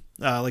for him,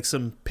 like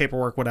some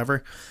paperwork,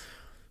 whatever.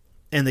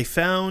 And they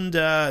found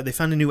a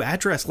new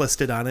address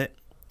listed on it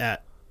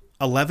at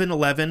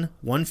 1111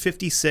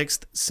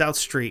 156th South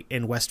Street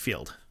in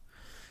Westfield.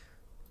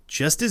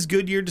 Just as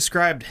Goodyear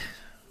described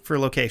for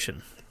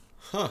location.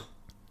 Huh.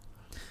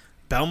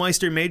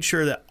 Baumeister made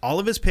sure that all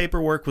of his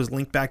paperwork was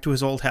linked back to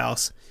his old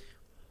house.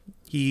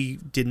 He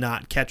did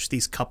not catch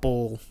these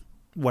couple,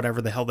 whatever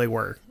the hell they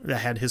were, that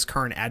had his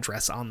current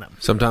address on them.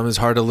 Sometimes it's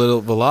hard to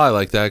lie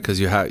like that because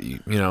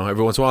every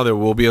once in a while there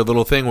will be a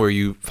little thing where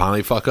you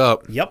finally fuck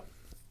up. Yep.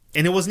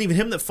 And it wasn't even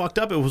him that fucked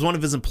up. It was one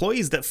of his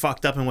employees that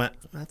fucked up and went,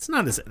 that's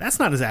not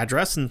his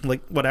address, and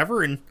like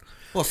whatever. And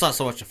well, it's not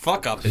so much a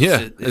fuck up.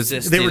 It's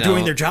just, they were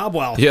doing their job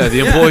well. Yeah, the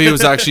employee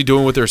was actually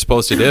doing what they're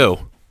supposed to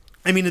do.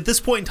 I mean, at this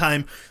point in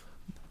time,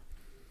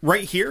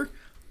 right here,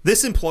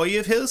 this employee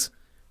of his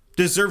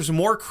deserves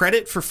more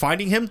credit for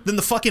finding him than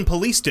the fucking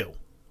police do.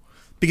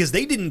 Because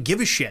they didn't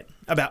give a shit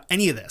about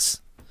any of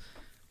this.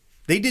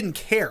 They didn't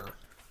care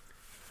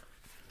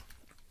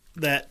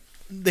that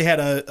they had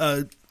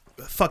a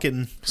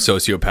fucking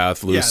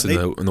sociopath loose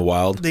in the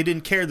wild. They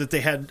didn't care that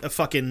they had a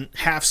fucking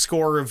half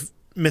score of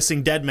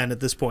missing dead men at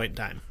this point in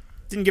time.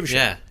 Didn't give a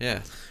shit.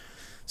 Yeah.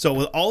 So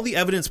with all the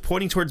evidence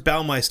pointing towards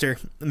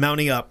Baumeister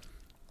mounting up,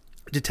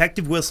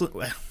 Detective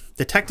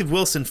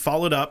Wilson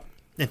followed up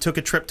and took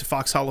a trip to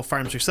Fox Hollow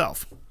Farms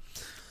herself.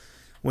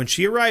 When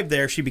she arrived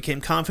there, she became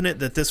confident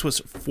that this was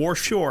for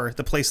sure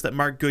the place that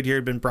Mark Goodyear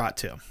had been brought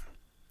to.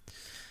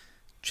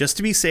 Just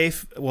to be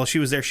safe, while she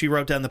was there, she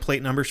wrote down the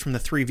plate numbers from the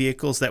 3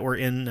 vehicles that were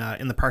in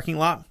the parking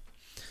lot.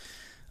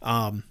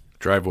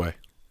 Driveway.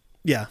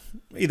 Yeah,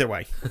 either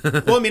way.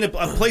 Well, I mean, a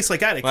place like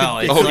that, it could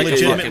like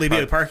legitimately be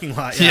a parking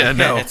lot. Yeah,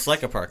 no. It's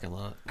like a parking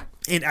lot.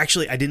 And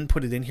actually, I didn't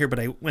put it in here, but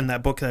in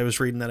that book that I was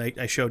reading that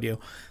I showed you,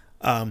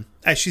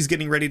 as she's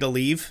getting ready to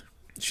leave,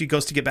 she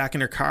goes to get back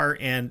in her car,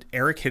 and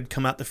Eric had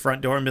come out the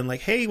front door and been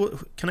like, hey,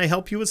 can I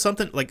help you with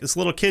something? Like this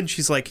little kid,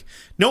 she's like,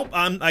 nope,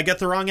 I got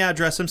the wrong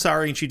address. I'm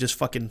sorry. And she just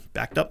fucking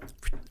backed up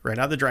right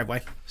out of the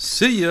driveway.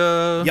 See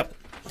ya. Yep.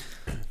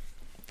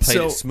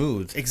 Played it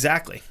smooth.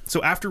 Exactly.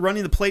 So after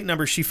running the plate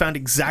number, she found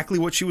exactly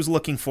what she was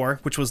looking for,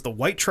 which was the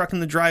white truck in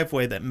the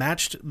driveway that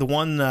matched the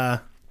one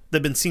that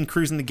had been seen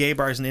cruising the gay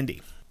bars in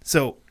Indy.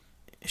 So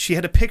she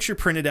had a picture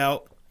printed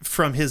out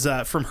from Herb's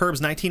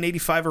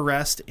 1985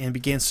 arrest and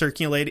began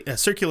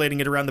circulating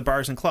it around the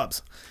bars and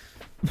clubs.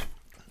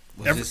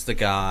 Was this the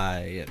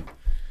guy?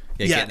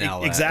 Getting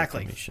all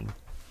exactly. That information.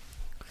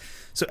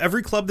 So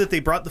every club that they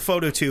brought the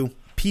photo to,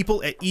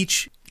 people at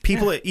each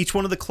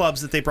one of the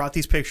clubs that they brought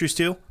these pictures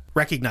to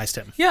recognized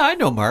him. Yeah, I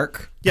know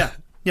Mark. Yeah.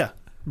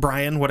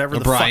 Brian, whatever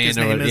the fuck his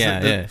name is.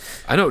 Yeah.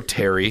 I know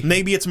Terry.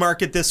 Maybe it's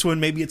Mark at this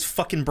one. Maybe it's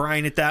fucking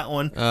Brian at that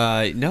one.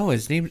 No,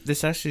 his name.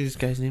 This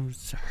guy's name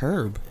is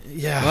Herb.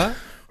 Yeah. What?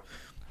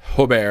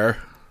 Robert.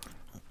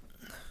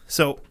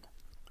 So.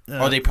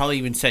 Or they probably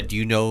even said, "Do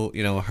you know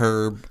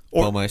Herb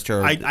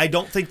Baumeister?" I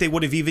don't think they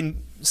would have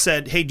even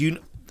said, "Hey, do you?"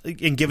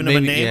 And given him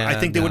a name. Yeah, I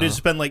think they would have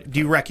just been like, "Do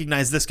you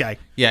recognize this guy?"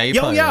 Yeah.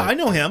 I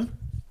know him.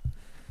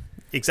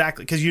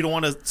 Exactly, because you don't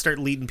want to start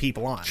leading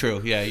people on.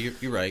 True. Yeah,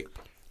 you're right.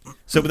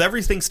 So with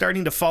everything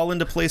starting to fall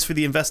into place for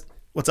the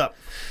what's up?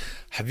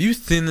 Have you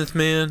seen this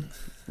man?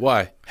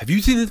 Why? Have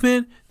you seen this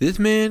man? This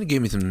man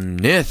gave me some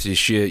nasty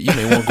shit. You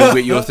may want to go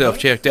get yourself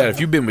checked out.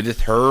 If you've been with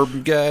this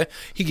Herb guy,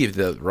 he gave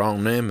you the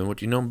wrong name, and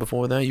what you know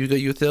before that, you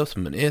got yourself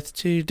some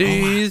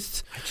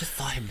STDs. Oh, I just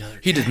thought him the other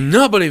day. He does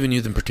not believe in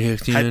using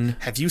protection.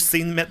 Have you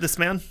met this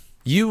man?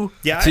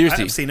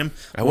 seriously, I've seen him.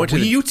 I went to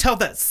Will the- you tell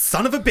that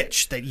son of a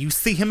bitch that you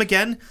see him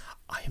again?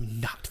 I am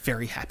not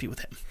very happy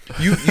with him.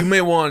 You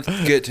may want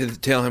to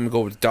tell him to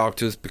go with the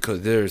doctors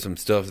because there's some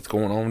stuff that's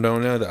going on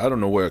down there that I don't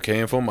know where it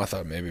came from. I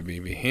thought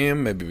maybe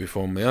him, maybe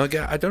from the other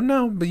guy. I don't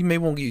know, but you may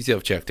want to get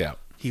yourself checked out.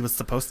 He was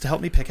supposed to help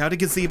me pick out a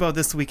gazebo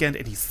this weekend,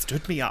 and he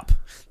stood me up.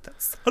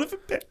 That son of a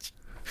bitch.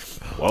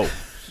 Whoa.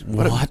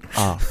 What a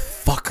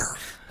fucker.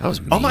 That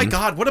was mean. Oh my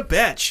God, what a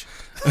bitch.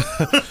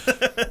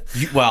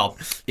 Well,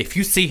 if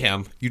you see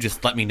him, you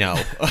just let me know.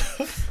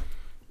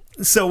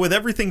 So with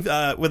everything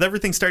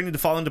starting to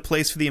fall into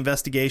place for the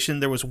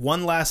investigation, there was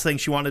one last thing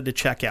she wanted to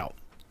check out.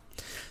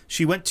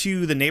 She went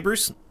to the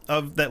neighbors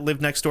that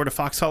lived next door to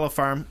Fox Hollow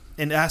Farm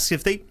and asked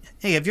if hey,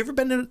 have you ever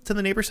been to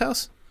the neighbor's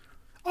house?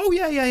 Oh,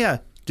 yeah.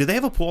 Do they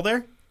have a pool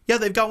there? Yeah,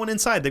 they've got one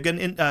inside. They've got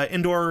an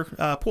indoor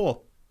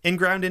pool,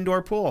 in-ground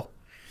indoor pool.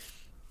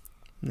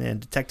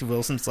 And Detective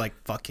Wilson's like,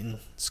 fucking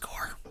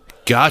score.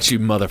 Got you,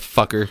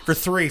 motherfucker. For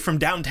 3 from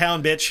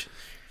downtown, bitch.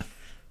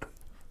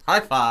 High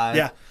five.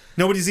 Yeah.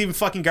 Nobody's even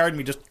fucking guarding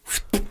me. Just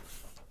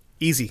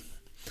easy.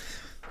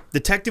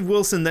 Detective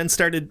Wilson then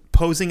started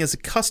posing as a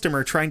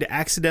customer trying to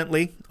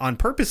accidentally, on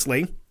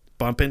purposely,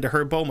 bump into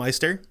her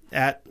Baumeister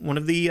at one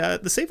of the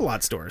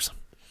Save-A-Lot stores.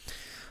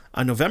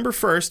 On November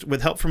 1st,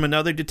 with help from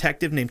another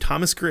detective named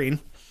Thomas Green,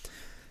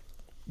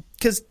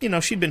 because,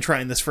 she'd been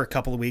trying this for a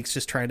couple of weeks,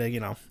 just trying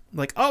to,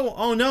 like,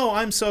 oh no,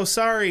 I'm so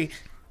sorry.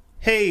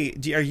 Hey,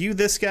 are you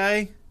this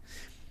guy?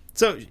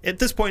 So at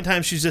this point in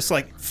time, she's just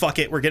like, fuck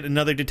it, we're getting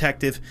another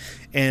detective.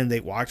 And they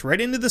walked right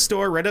into the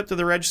store, right up to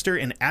the register,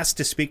 and asked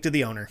to speak to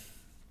the owner.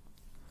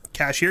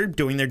 Cashier,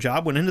 doing their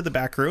job, went into the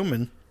back room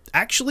and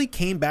actually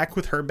came back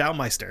with her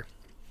Baumeister.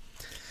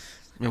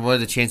 And what are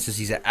the chances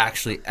he's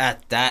actually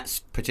at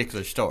that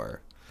particular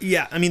store?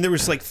 Yeah, I mean, there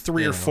was like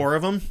 3 or 4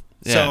 of them.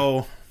 Yeah.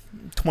 So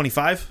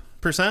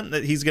 25%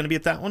 that he's going to be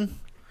at that one.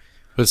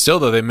 But still,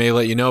 though, they may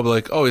let you know,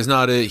 like, oh, he's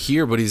not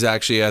here, but he's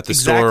actually at the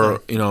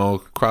store,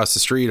 across the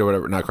street or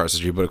whatever. Not across the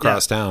street, but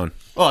across town.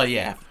 Well,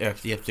 yeah,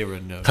 if they were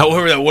no.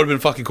 However, that would have been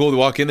fucking cool to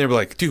walk in there and be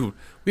like, dude,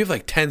 we have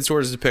like 10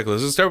 stores to pick.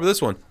 Let's just start with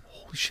this one.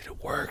 Holy shit,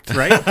 it worked.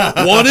 Right?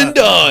 One and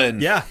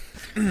done. Yeah.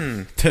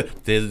 They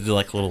do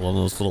like one of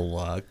those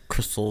little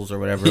crystals or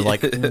whatever.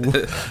 Like,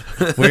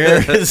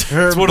 where is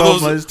her? It's one of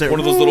those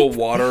little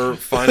water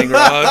finding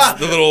rods,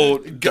 the little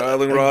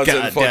guiling rods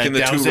and fucking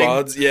the 2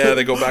 rods. Yeah,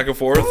 they go back and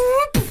forth.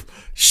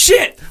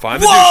 Shit!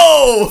 Find the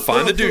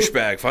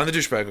douchebag. Find the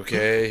douchebag.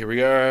 Okay, here we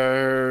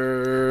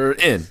go.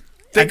 In.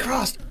 They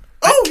crossed.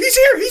 Oh, he's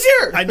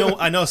here.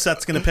 I know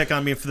Seth's going to pick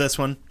on me for this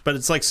one, but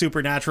it's like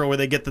Supernatural where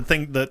they get the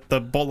thing,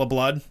 the bowl of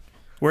blood.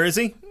 Where is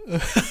he?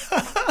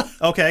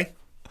 Okay.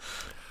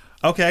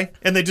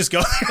 And they just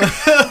go.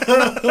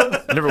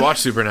 I never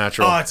watched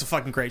Supernatural. Oh, it's a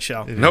fucking great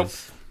show. Nope.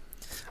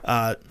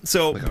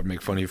 So I gotta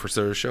make fun of you for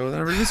a show that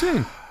I've never even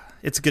seen.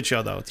 it's a good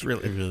show though. It's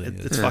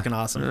it's fucking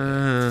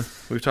awesome.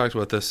 We've talked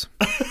about this.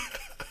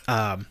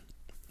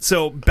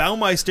 So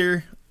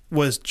Baumeister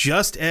was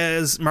just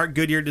as Mark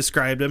Goodyear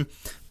described him: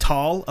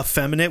 tall,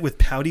 effeminate, with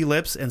pouty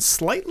lips and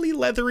slightly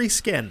leathery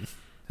skin.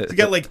 He's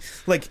got like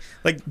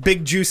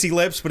big juicy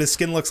lips, but his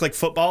skin looks like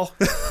football.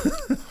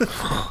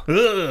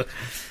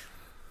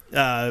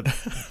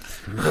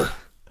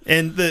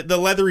 And the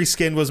leathery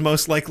skin was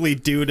most likely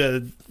due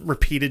to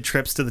repeated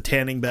trips to the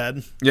tanning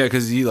bed. Yeah,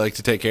 because he liked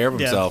to take care of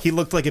himself. He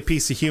looked like a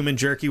piece of human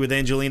jerky with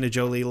Angelina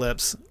Jolie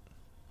lips.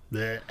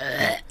 All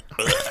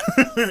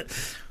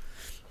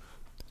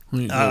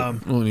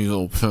these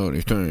old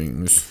pouty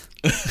things.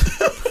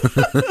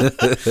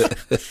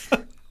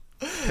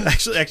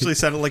 Actually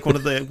sounded like one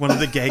of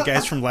the gay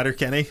guys from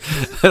Letterkenny.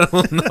 I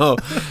don't know.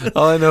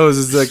 All I know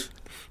is like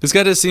this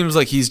guy just seems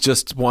like he's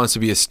just wants to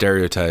be a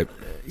stereotype.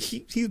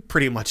 He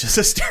pretty much is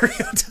a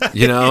stereotype.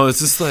 It's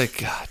just like,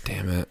 God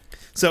damn it.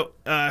 So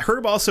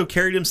Herb also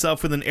carried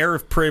himself with an air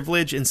of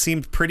privilege and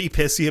seemed pretty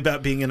pissy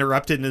about being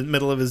interrupted in the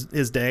middle of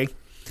his day.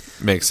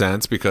 Makes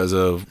sense because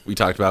we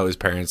talked about his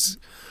parents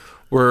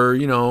were,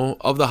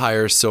 of the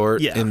higher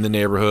sort in the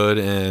neighborhood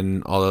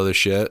and all the other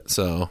shit.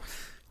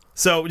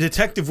 So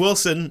Detective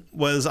Wilson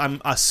was, I'm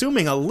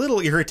assuming, a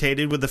little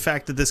irritated with the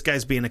fact that this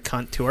guy's being a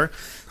cunt to her.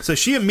 So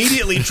she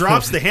immediately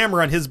drops the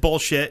hammer on his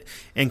bullshit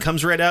and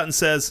comes right out and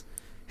says,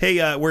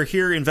 hey, we're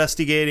here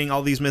investigating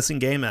all these missing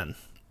gay men.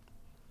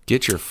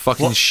 Get your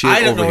fucking shit over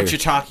here. I don't know what you're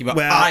talking about.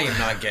 Well, I am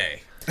not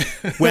gay.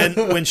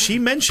 When she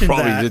mentioned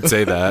Probably did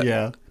say that.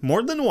 Yeah.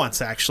 More than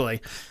once,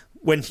 actually.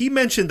 When he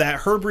mentioned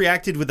that, Herb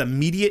reacted with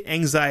immediate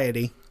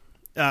anxiety.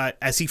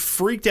 As he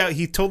freaked out,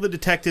 he told the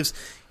detectives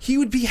he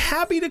would be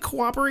happy to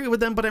cooperate with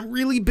them, but I'm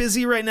really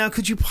busy right now.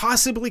 Could you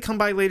possibly come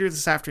by later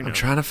this afternoon? I'm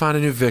trying to find a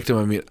new victim.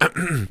 I mean,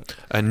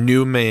 a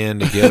new man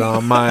to get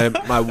on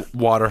my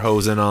water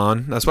hosing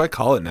on. That's what I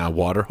call it now,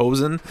 water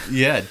hosing.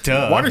 Yeah,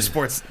 duh. Water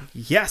sports,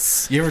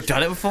 yes. You ever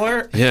done it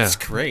before? Yeah. It's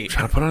great.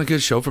 Trying to put on a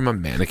good show for my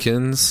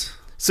mannequins.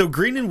 So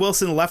Green and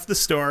Wilson left the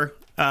store,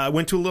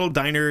 went to a little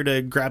diner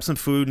to grab some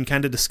food and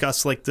kind of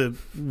discuss like the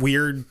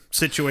weird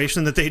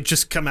situation that they had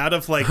just come out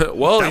of. Like,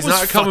 well, he's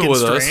not coming with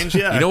strange. us.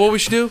 Yeah. You know what we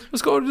should do?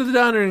 Let's go to the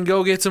diner and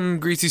go get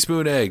some greasy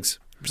spoon eggs.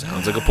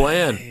 Sounds like a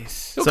plan.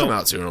 He'll come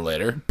out sooner or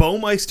later.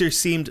 Baumeister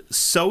seemed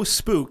so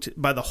spooked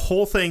by the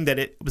whole thing that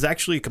it was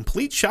actually a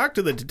complete shock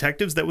to the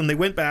detectives that when they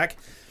went back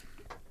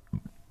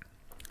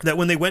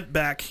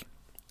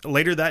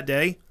later that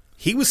day,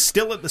 he was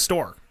still at the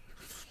store.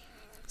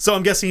 So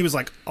I'm guessing he was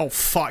like, "Oh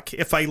fuck!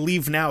 If I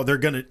leave now, they're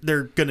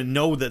gonna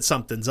know that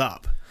something's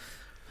up."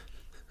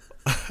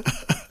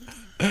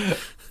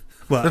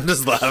 What? I'm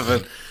just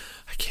laughing.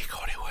 I can't go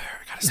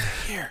anywhere. I gotta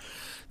stay here.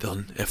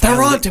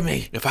 They're on to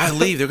me. If I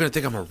leave, they're gonna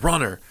think I'm a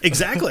runner.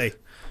 Exactly.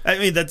 I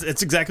mean, that's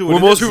exactly what.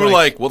 Well, it most is. people are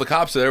like, "Well, the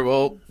cops are there.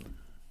 Well,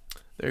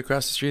 they're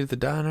across the street at the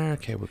diner.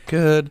 Okay, we're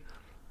good."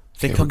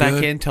 They come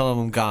back in, tell them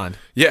I'm gone.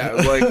 Yeah,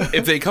 like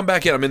if they come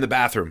back in, I'm in the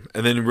bathroom,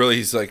 and then really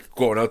he's like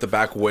going out the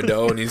back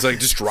window, and he's like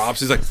just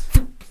drops. He's like,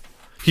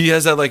 he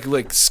has that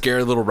like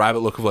scared little rabbit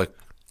look of like,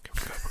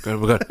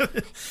 we're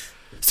good.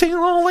 Sing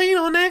along, lane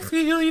on next,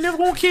 you never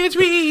gonna catch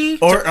me.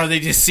 Or they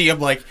just see him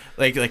like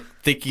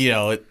think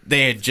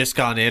they had just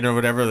gone in or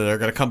whatever. They're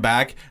gonna come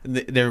back, and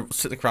they're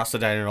sitting across the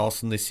diner, and all of a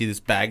sudden they see this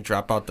bag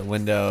drop out the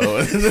window.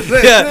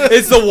 Yeah,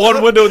 it's the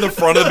one window in the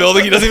front of the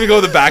building. He doesn't even go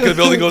in the back of the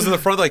building. He goes in the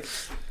front, like.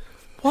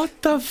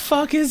 What the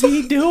fuck is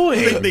he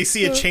doing? They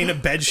see a chain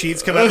of bed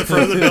sheets come out the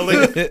front of the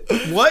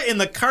building. What in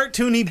the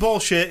cartoony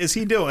bullshit is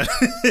he doing?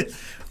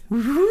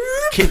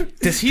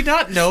 Does he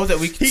not know that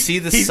we can see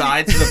the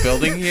sides of the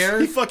building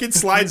here? He fucking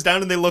slides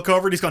down and they look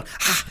over and he's going,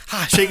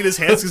 shaking his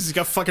hands because he's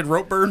got fucking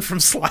rope burn from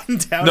sliding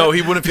down. No,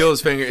 he wouldn't feel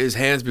his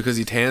hands because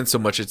he tans so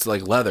much it's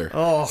like leather.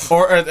 Oh.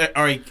 Or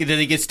then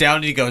he gets down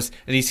and he goes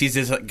and he sees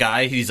this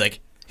guy. He's like,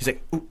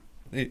 ooh.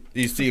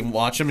 You see him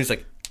watch him. He's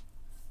like,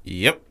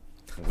 yep.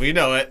 We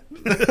know it.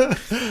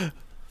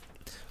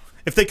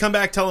 If they come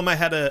back, tell them I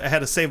had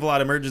a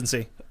Save-A-Lot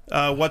emergency.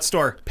 What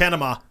store?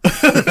 Panama.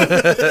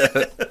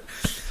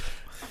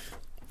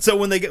 So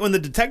when the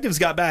detectives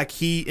got back,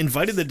 he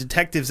invited the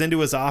detectives into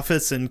his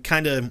office and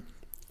kind of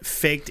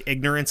faked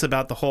ignorance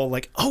about the whole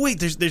like, oh wait,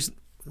 there's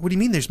what do you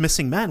mean there's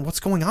missing men? What's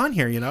going on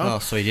here? You know? Oh,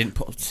 so he didn't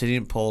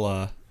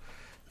pull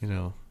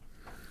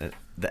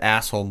the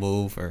asshole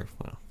move or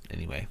well.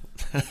 Anyway,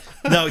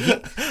 no.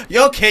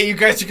 Okay, you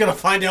guys are gonna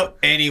find out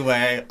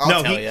anyway.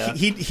 I'll tell you.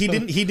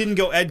 He didn't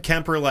go Ed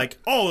Kemper like,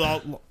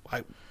 well,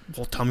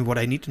 tell me what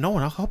I need to know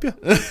and I'll help you.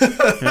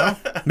 You know?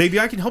 Maybe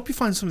I can help you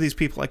find some of these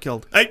people I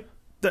killed.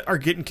 That are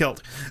getting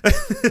killed.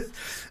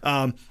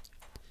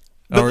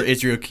 Or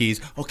Israel Keys.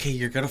 Okay,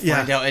 you're gonna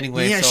find out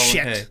anyway. Yeah, so,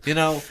 shit.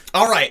 Hey,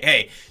 all right.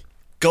 Hey,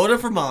 go to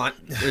Vermont.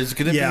 There's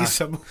gonna be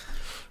some.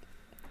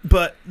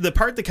 But the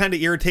part that kind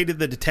of irritated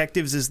the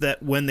detectives is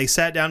that when they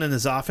sat down in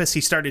his office,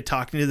 he started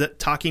talking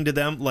to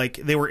them like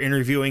they were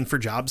interviewing for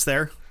jobs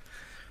there.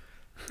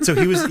 So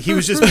he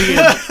was just being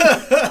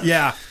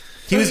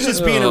he was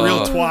just being a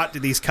real twat to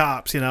these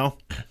cops, you know.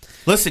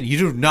 Listen, you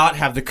do not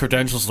have the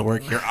credentials to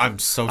work here. I'm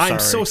so sorry. I'm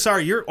so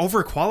sorry. You're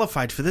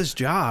overqualified for this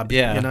job.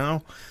 Yeah, you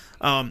know.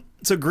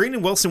 So Green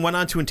and Wilson went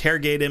on to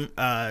interrogate him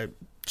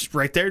just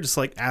right there, just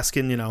like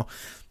asking, you know,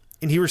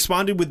 and he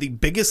responded with the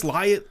biggest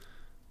lie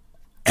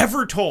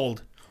ever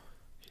told.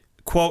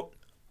 Quote,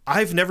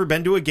 I've never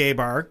been to a gay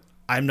bar.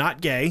 I'm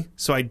not gay,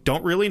 so I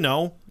don't really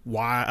know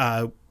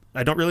why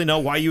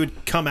you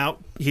would come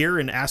out here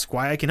and ask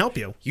why I can help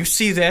you. You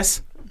see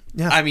this?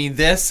 Yeah. I mean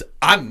this.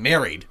 I'm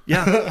married.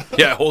 Yeah.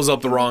 Yeah, holds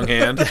up the wrong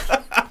hand.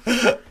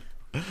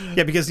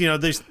 Yeah, because you know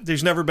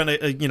there's never been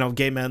a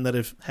gay men that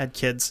have had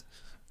kids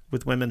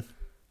with women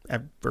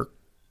ever.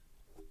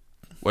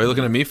 What are you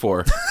looking at me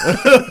for?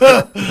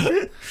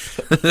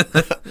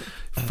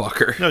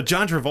 Fucker. No,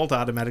 John Travolta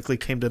automatically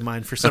came to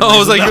mind for some reason. I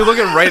was like, though. you're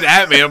looking right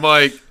at me. I'm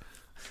like...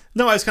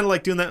 No, I was kind of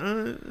like doing that.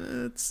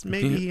 It's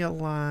maybe a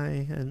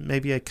lie. And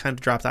maybe I kind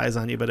of dropped eyes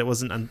on you, but it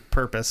wasn't on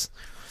purpose.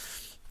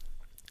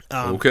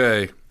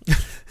 Okay.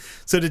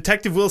 So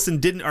Detective Wilson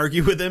didn't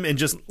argue with him and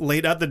just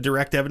laid out the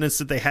direct evidence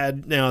that they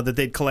had, that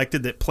they'd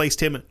collected that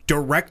placed him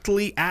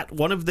directly at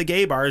one of the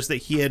gay bars that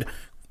he had,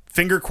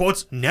 finger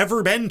quotes,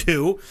 never been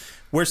to,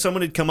 where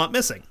someone had come up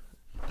missing.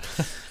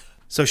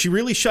 So she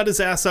really shut his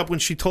ass up when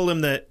she told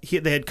him that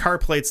they had car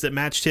plates that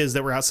matched his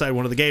that were outside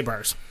one of the gay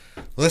bars.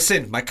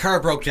 Listen, my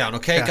car broke down,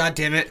 okay? Yeah. God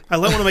damn it. I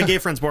let one of my gay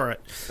friends borrow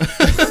it.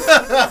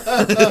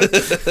 I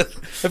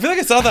feel like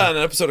I saw that on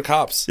an episode of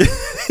Cops.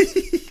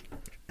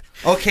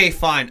 Okay,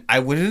 fine. I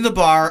went into the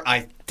bar.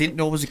 I didn't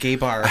know it was a gay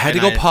bar. I had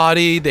to go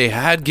potty. They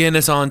had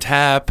Guinness on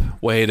tap.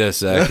 Wait a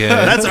second.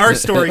 That's our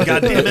story,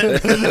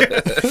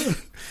 goddammit.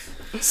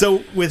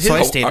 So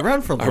I stayed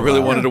around for a little I really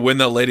while. wanted to win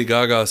that Lady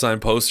Gaga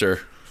signed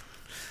poster.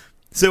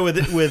 So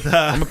with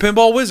I'm a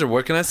pinball wizard.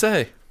 What can I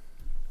say?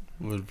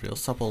 With real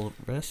supple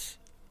wrists.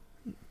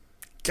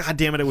 God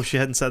damn it! I wish you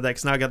hadn't said that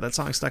because now I got that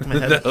song stuck in my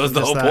head. That was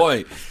the whole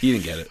point. He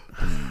didn't get it.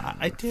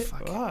 I did.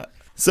 What?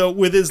 So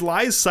with his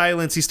lies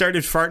silence, he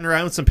started farting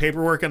around with some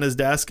paperwork on his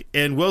desk,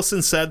 and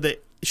Wilson said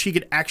that she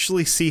could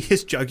actually see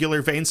his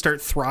jugular vein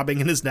start throbbing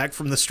in his neck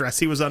from the stress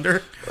he was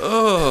under.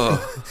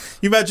 Oh,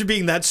 you imagine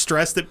being that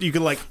stressed that you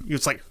could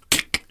it's like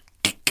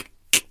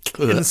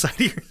inside of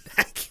your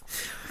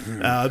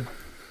neck.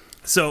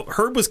 So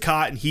Herb was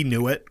caught and he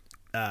knew it,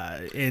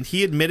 and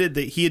he admitted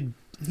that he'd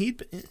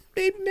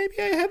maybe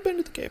I have been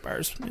to the gay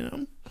bars, you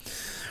know.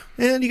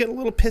 And he got a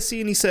little pissy,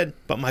 and he said,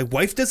 "But my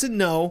wife doesn't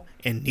know,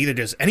 and neither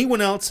does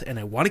anyone else, and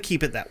I want to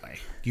keep it that way.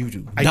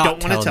 I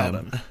don't want to tell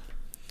them."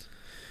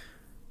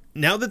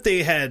 Now that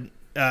they had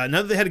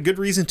a good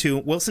reason to,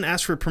 Wilson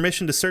asked for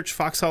permission to search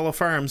Fox Hollow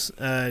Farms,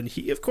 and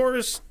he, of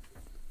course,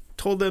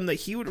 told them that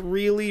he would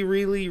really,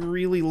 really,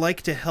 really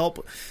like to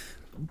help,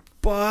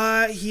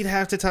 but he'd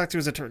have to talk to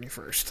his attorney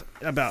first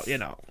about,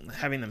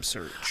 having them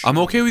search. I'm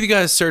okay with you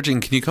guys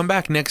searching. Can you come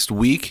back next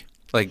week?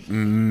 Like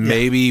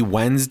maybe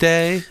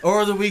Wednesday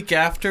or the week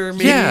after?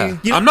 Maybe. Yeah,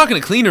 I'm not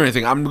gonna clean or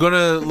anything. I'm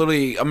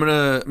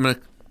gonna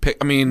pick.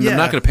 I mean, I'm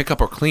not gonna pick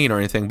up or clean or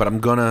anything, but I'm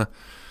gonna.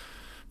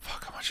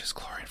 Fuck, how much is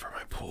chlorine for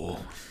my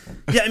pool?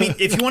 Yeah, I mean,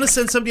 if you want to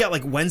send somebody out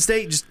like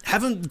Wednesday, just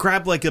have them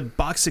grab like a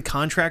box of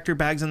contractor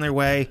bags on their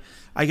way.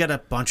 I got a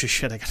bunch of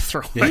shit I got to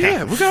throw away.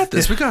 Yeah, we got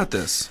this. We got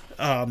this.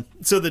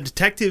 So the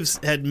detectives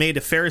had made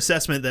a fair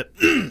assessment of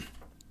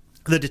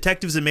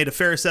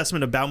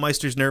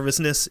Baumeister's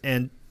nervousness,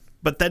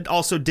 but that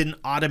also didn't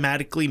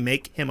automatically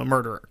make him a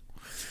murderer.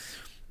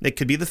 It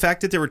could be the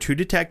fact that there were two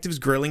detectives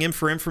grilling him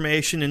for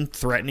information and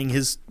threatening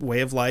his way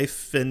of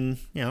life, and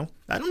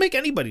that'll make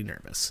anybody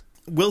nervous.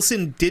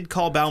 Wilson did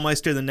call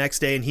Baumeister the next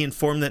day, and he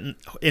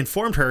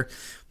informed her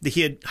that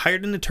he had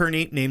hired an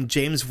attorney named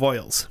James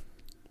Voiles.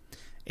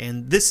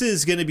 And this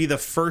is going to be the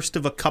first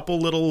of a couple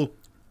little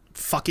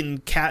fucking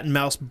cat and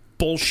mouse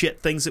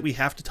bullshit things that we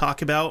have to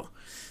talk about.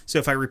 So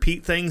if I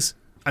repeat things,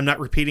 I'm not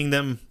repeating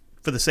them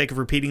for the sake of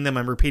repeating them.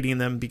 I'm repeating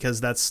them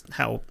because that's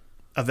how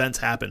events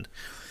happened.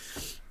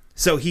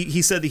 So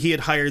he said that he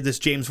had hired this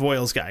James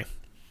Voiles guy.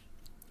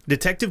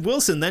 Detective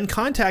Wilson then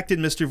contacted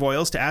Mr.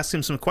 Voiles to ask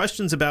him some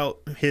questions about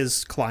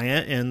his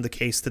client and the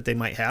case that they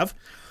might have.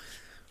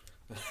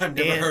 I've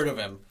never heard of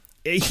him.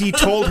 He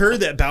told her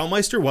that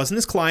Baumeister wasn't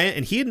his client,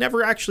 and he had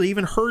never actually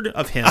even heard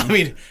of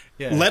him,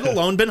 let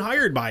alone been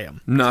hired by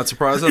him. Not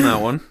surprised on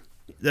that one.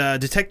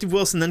 Detective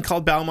Wilson then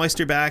called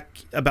Baumeister back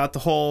about the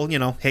whole,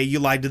 hey, you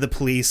lied to the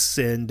police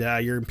and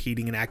you're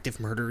impeding an active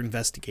murder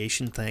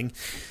investigation thing.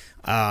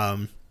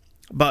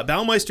 But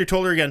Baumeister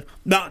told her again,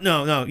 I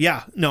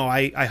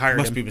hired him.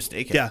 Must be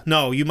mistaken. Yeah,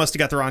 no, you must have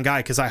got the wrong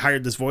guy because I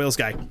hired this Voiles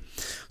guy.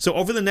 So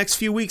over the next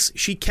few weeks,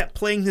 she kept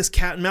playing this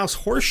cat and mouse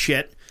horse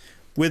shit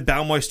with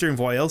Baumeister and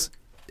Voiles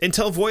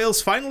until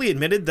Voiles finally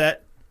admitted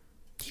that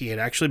he had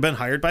actually been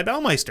hired by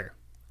Baumeister.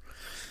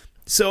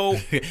 So,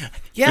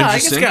 yeah, I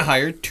just got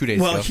hired 2 days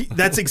ago. Well,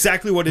 that's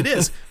exactly what it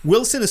is.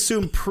 Wilson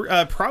assumed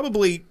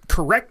probably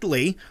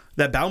correctly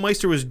that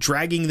Baumeister was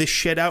dragging this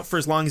shit out for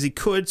as long as he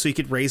could so he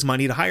could raise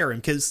money to hire him,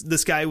 because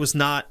this guy was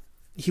not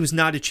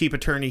a cheap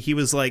attorney. He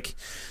was like,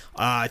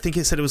 I think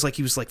he said it was like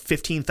he was like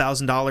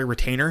 $15,000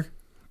 retainer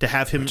to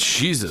have him.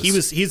 Jesus.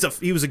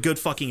 He was a good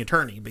fucking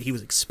attorney, but he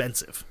was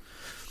expensive.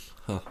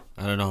 Huh.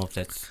 I don't know if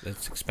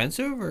that's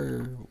expensive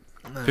or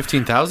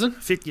 15,000.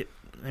 50.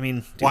 I mean,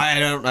 dude. Why I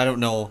don't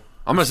know.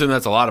 I'm gonna assume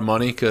that's a lot of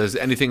money because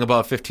anything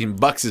above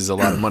 $15 is a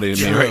lot of money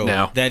to me right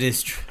now. That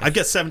is true. I've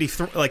got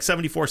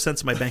 74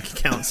 cents in my bank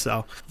account.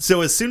 So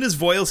as soon as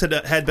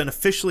Voiles had been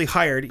officially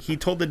hired, he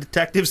told the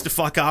detectives to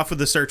fuck off with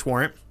the search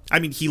warrant. I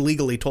mean, he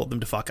legally told them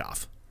to fuck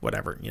off.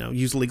 Whatever,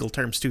 use legal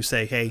terms to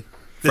say, hey.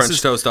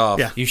 French toast off.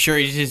 Yeah. You sure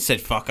you just said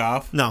fuck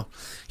off? No.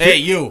 Hey,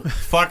 you,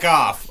 fuck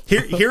off.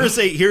 Here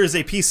is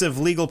a piece of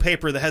legal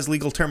paper that has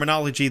legal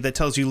terminology that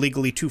tells you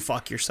legally to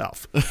fuck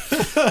yourself.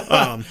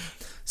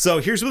 So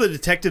here's where the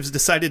detectives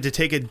decided to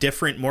take a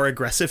different, more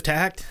aggressive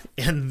tact,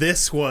 and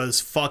this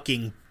was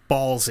fucking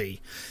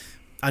ballsy.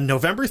 On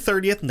November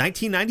 30th,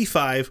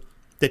 1995,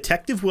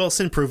 Detective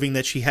Wilson, proving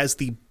that she has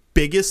the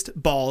biggest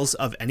balls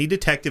of any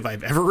detective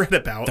I've ever read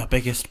about. The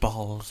biggest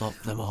balls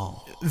of them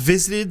all.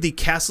 Visited the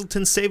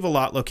Castleton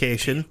Save-A-Lot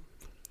location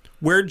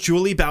where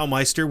Julie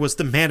Baumeister was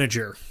the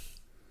manager.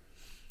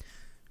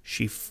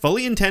 She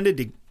fully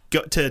intended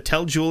to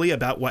tell Julie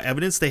about what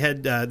evidence they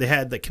had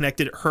that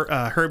connected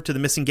Herb to the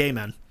missing gay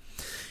men.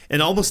 In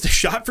almost a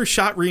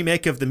shot-for-shot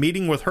remake of the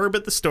meeting with Herb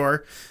at the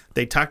store,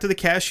 they talked to the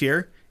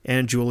cashier,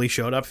 and Julie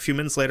showed up a few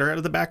minutes later out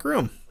of the back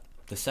room.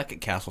 The second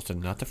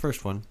Castleton, not the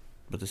first one,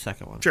 but the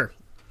second one. Sure.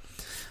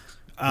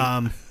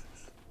 Ours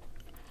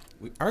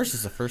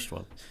is the first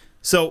one.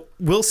 So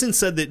Wilson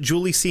said that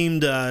Julie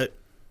seemed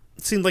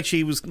like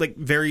she was like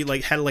very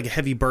like had like a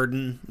heavy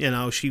burden.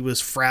 She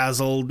was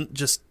frazzled.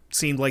 Just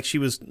seemed like she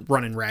was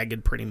running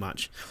ragged pretty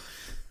much.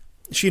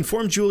 She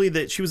informed Julie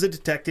that she was a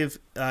detective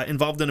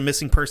involved in a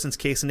missing persons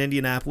case in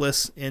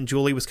Indianapolis, and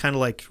Julie was kind of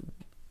like,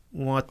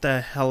 "What the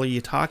hell are you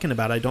talking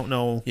about? I don't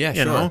know." Yeah,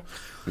 you know?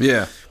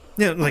 Yeah.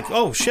 Yeah, like,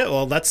 oh shit,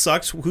 well that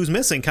sucks. Who's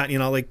missing?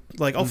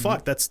 Like oh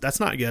fuck, that's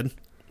not good.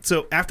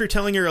 So after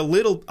telling her a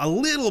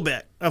little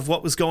bit of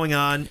what was going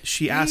on,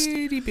 she asked,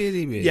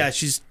 yeah,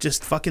 she's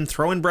just fucking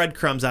throwing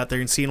breadcrumbs out there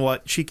and seeing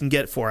what she can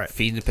get for it.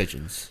 Feeding the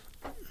pigeons.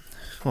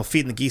 Well,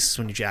 feeding the geese is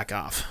when you jack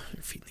off.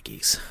 You're feeding the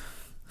geese.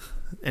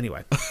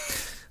 Anyway.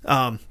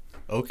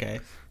 Okay.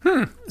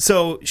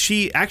 So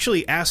she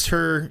actually asked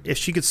her if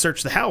she could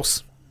search the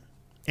house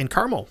in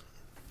Carmel,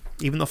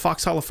 even though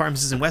Fox Hollow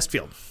Farms is in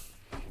Westfield.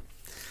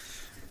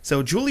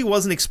 So Julie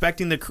wasn't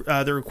expecting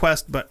the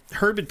request, but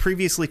Herb had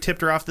previously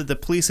tipped her off that the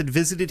police had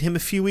visited him a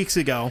few weeks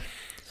ago.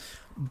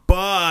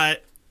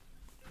 But,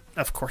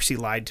 of course, he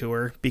lied to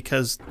her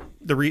because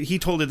he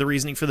told her the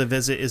reasoning for the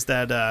visit is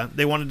that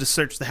they wanted to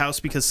search the house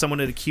because someone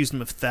had accused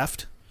him of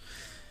theft.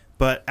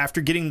 But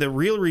after getting the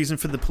real reason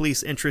for the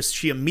police interest,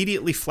 she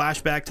immediately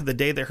flashed back to the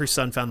day that her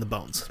son found the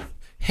bones.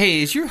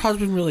 Hey, is your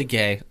husband really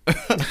gay?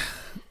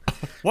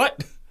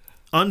 What?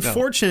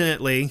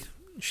 Unfortunately,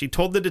 she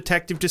told the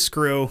detective to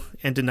screw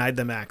and denied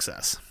them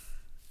access.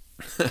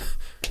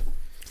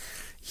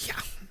 Yeah.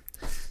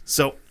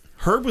 So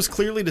Herb was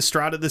clearly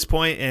distraught at this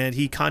point, and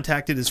he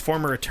contacted his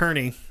former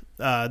attorney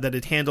that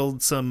had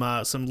handled some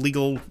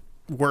legal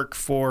work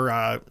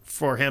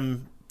for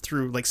him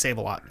through like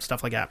Save-A-Lot and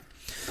stuff like that.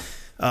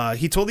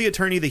 He told the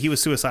attorney that he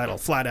was suicidal,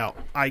 flat out.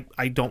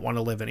 I don't want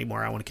to live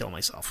anymore. I want to kill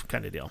myself,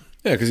 kind of deal.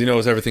 Yeah, because he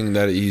knows everything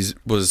that he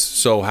was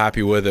so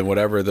happy with and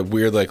whatever, the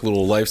weird like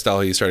little lifestyle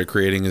he started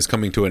creating is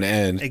coming to an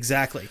end.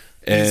 Exactly.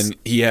 And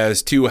he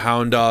has 2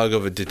 hound dog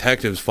of a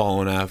detectives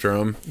following after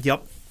him.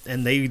 Yep.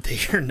 And they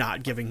are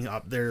not giving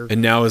up.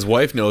 And now his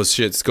wife knows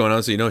shit's going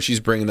on, so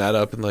she's bringing that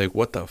up and like,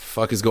 what the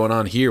fuck is going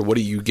on here?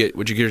 What'd you get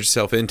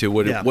yourself into?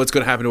 What's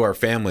going to happen to our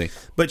family?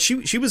 But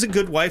she was a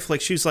good wife. Like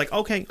she was like,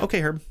 okay,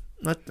 Herb.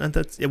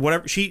 That's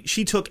whatever.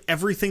 She took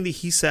everything that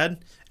he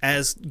said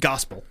as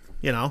gospel,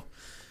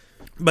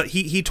 But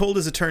he told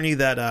his attorney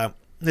that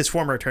his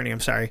former attorney,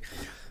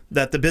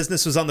 that the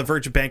business was on the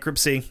verge of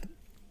bankruptcy,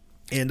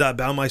 and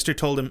Baumeister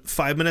told him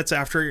 5 minutes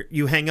after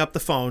you hang up the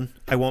phone,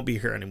 I won't be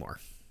here anymore.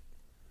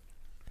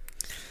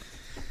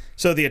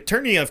 So the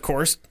attorney, of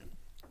course,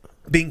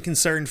 being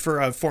concerned for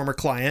a former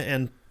client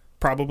and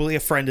probably a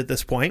friend at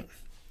this point,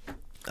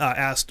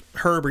 asked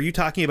Herb, are you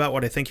talking about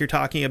what I think you're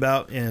talking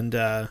about? And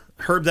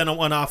Herb then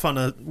went off on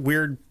a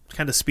weird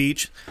kind of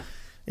speech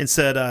and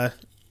said,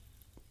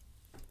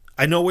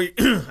 I know what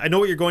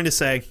you're going to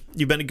say.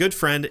 You've been a good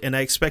friend, and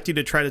I expect you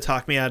to try to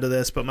talk me out of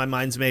this, but my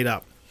mind's made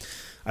up.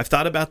 I've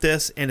thought about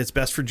this, and it's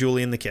best for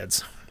Julie and the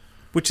kids.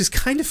 Which is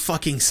kind of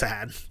fucking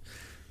sad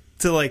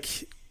to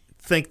like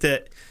think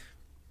that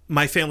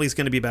my family's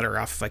going to be better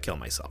off if I kill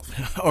myself.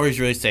 Or he's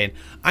really saying,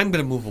 I'm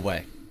going to move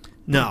away.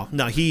 No,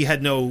 he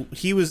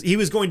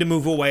was going to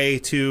move away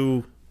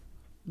to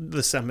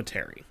the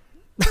cemetery.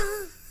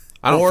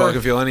 I don't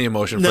fucking feel any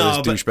emotion for this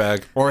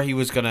douchebag. Or he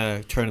was going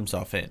to turn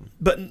himself in.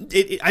 But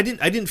I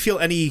didn't feel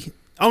any.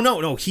 Oh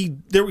no, he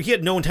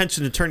had no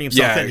intention of turning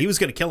himself in. He was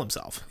going to kill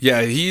himself.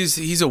 Yeah,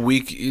 he's a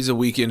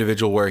weak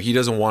individual where he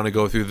doesn't want to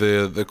go through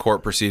the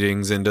court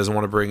proceedings and doesn't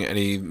want to bring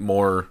any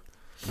more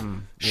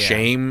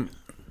shame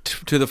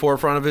to the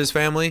forefront of his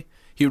family.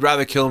 He would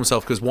rather kill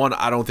himself because, one,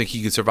 I don't think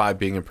he could survive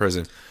being in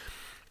prison.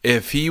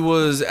 If he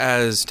was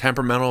as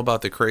temperamental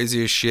about the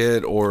craziest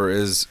shit or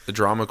is a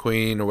drama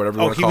queen or whatever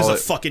you want to call it. He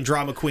was a fucking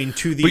drama queen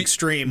to the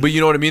extreme. But you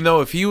know what I mean, though?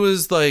 If he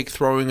was like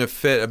throwing a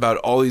fit about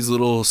all these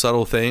little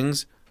subtle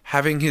things,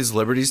 having his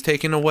liberties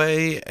taken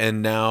away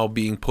and now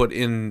being put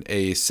in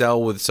a cell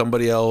with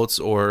somebody else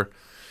or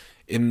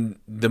in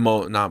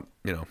the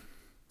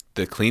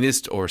the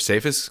cleanest or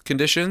safest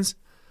conditions,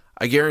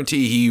 I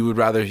guarantee he would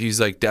rather,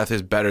 he's like, death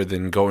is better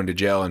than going to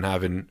jail and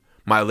having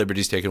my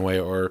liberties taken away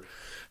or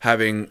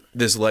having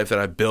this life that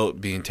I built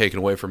being taken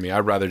away from me. I'd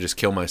rather just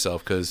kill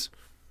myself because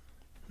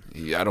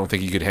I don't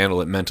think he could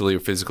handle it mentally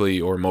or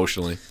physically or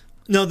emotionally.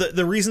 No,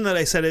 the reason that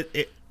I said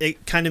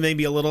it kind of made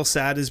me a little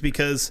sad is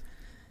because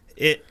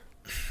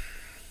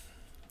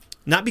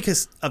not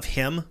because of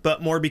him,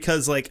 but more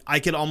because like I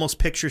could almost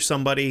picture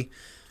somebody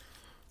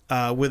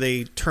with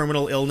a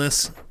terminal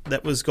illness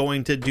that was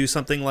going to do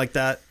something like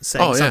that,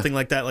 saying something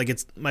like that, like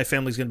it's my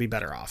family's going to be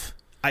better off.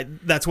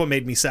 That's what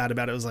made me sad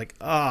about it. It was like,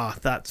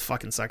 that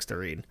fucking sucks to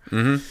read.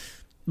 Mm-hmm.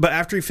 But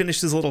after he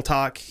finished his little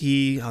talk,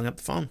 he hung up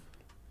the phone.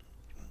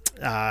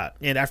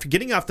 And after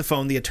getting off the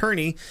phone, the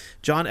attorney,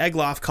 John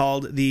Egloff,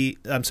 called the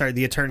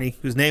attorney,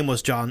 whose name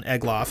was John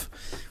Egloff,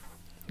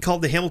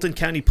 called the Hamilton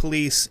County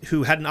Police,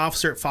 who had an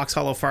officer at Fox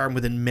Hollow Farm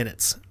within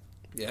minutes.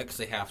 Yeah, because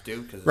they have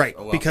to. Right,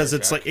 because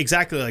it's like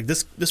exactly like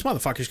this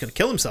motherfucker's going to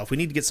kill himself. We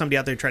need to get somebody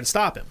out there to try to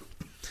stop him.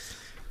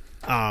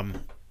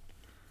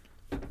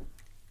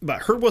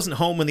 But Herb wasn't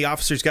home when the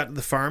officers got to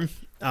the farm,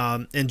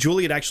 and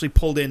Julie had actually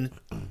pulled in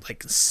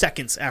like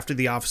seconds after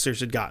the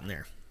officers had gotten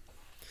there.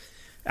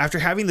 After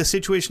having the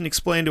situation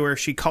explained to her,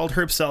 she called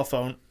Herb's cell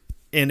phone,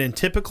 and in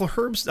typical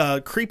Herb's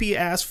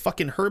creepy-ass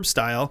fucking Herb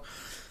style,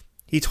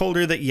 he told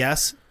her that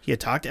yes, he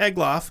had talked to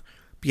Egloff,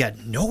 but he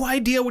had no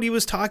idea what he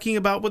was talking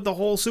about with the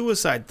whole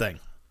suicide thing.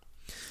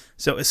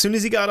 So as soon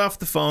as he got off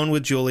the phone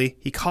with Julie,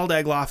 he called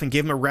Egloff and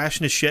gave him a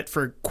ration of shit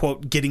for,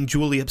 quote, getting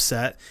Julie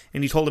upset,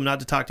 and he told him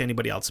not to talk to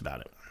anybody else about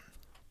it.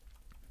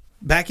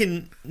 Back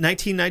in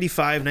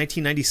 1995,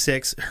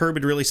 1996, Herb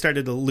had really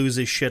started to lose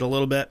his shit a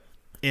little bit,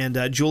 and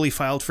Julie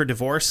filed for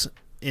divorce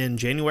in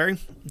January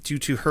due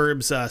to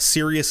Herb's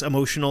serious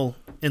emotional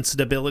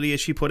instability,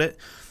 as she put it,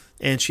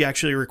 and she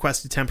actually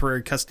requested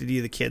temporary custody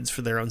of the kids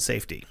for their own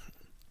safety.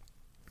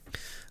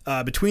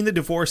 Between the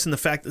divorce and the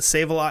fact that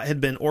Save-A-Lot had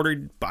been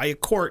ordered by a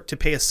court to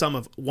pay a sum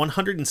of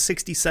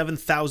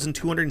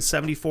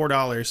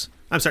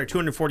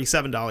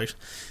 $247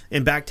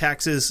 in back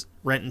taxes,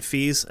 rent, and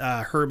fees,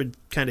 Herb had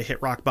kind of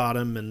hit rock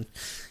bottom, and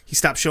he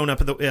stopped showing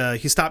up at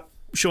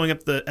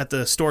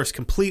the stores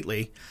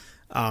completely.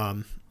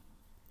 The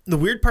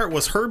weird part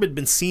was Herb had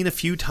been seen a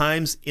few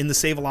times in the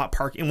Save-A-Lot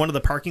park in one of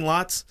the parking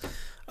lots,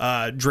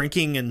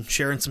 drinking and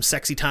sharing some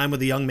sexy time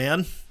with a young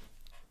man.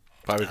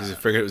 Probably because he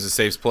figured it was a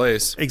safe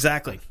place.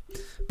 Exactly.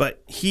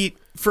 But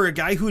for a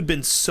guy who had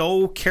been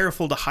so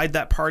careful to hide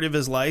that part of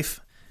his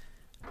life,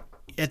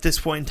 at this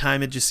point in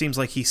time, it just seems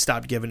like he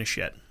stopped giving a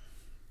shit.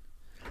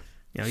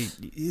 You know,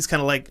 he's kind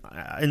of like,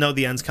 I know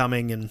the end's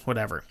coming and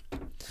whatever.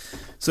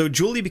 So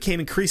Julie became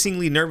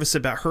increasingly nervous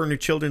about her and her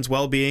children's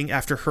well-being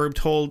after Herb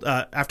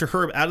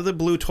out of the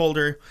blue told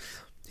her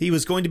he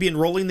was going to be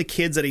enrolling the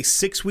kids at a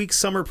 6-week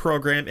summer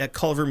program at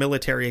Culver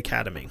Military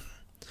Academy.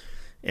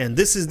 And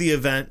this is the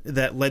event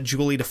that led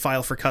Julie to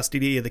file for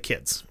custody of the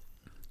kids.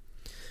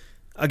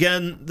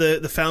 Again,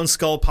 the found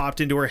skull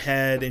popped into her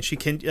head, and she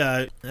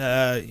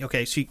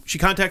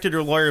contacted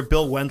her lawyer,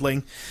 Bill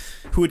Wendling,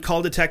 who had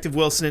called Detective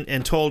Wilson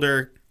and told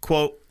her,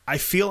 quote, "I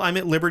feel I'm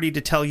at liberty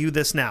to tell you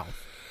this now.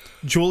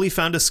 Julie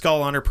found a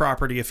skull on her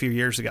property a few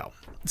years ago."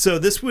 So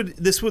this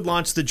would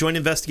launch the joint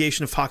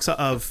investigation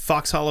of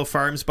Fox Hollow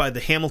Farms by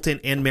the Hamilton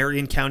and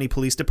Marion County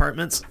Police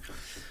Departments.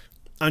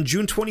 On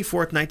June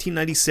 24th,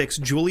 1996,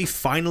 Julie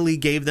finally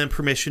gave them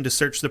permission to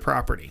search the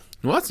property.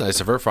 Well, that's nice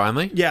of her,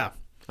 finally. Yeah.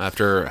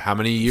 After how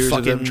many years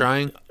of them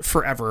trying?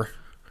 Forever.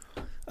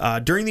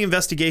 During the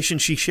investigation,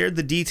 she shared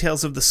the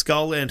details of the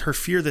skull and her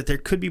fear that there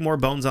could be more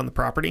bones on the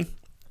property.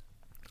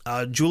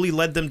 Julie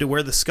led them to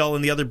where the skull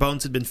and the other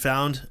bones had been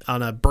found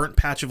on a burnt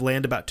patch of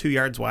land about 2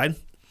 yards wide.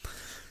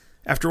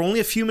 After only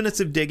a few minutes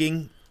of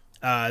digging,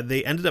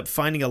 they ended up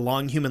finding a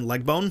long human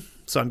leg bone,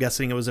 so I'm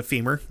guessing it was a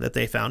femur that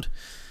they found.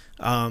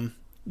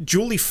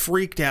 Julie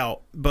freaked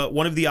out, but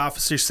one of the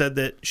officers said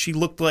that she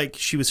looked like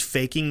she was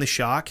faking the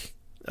shock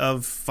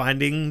of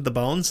finding the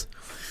bones.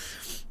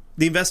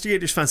 The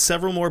investigators found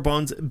several more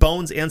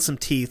bones and some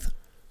teeth.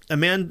 A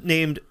man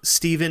named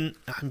Stephen,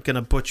 I'm going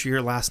to butcher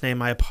your last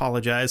name, I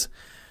apologize,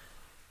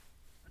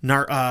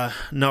 Narocki,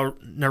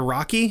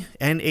 Nawrocki.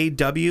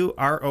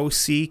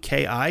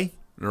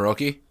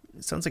 Narocki?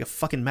 It sounds like a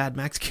fucking Mad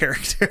Max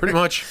character. Pretty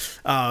much.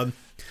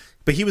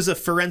 But he was a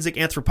forensic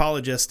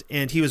anthropologist,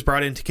 and he was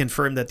brought in to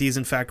confirm that these,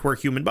 in fact, were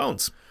human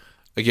bones.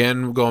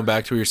 Again, going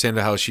back to what you're saying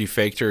about how she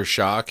faked her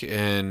shock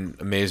and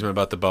amazement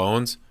about the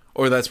bones,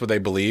 or that's what they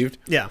believed.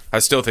 Yeah. I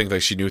still think that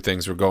she knew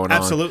things were going on.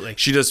 Absolutely.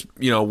 She just,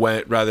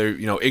 went rather,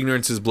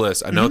 ignorance is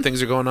bliss. I know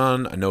things are going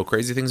on. I know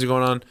crazy things are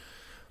going on,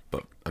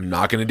 but I'm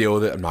not going to deal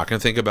with it. I'm not going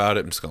to think about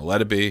it. I'm just going to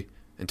let it be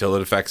until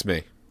it affects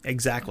me.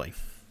 Exactly.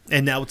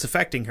 And now it's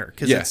affecting her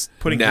because it's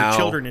putting her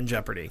children in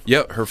jeopardy.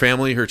 Yep, her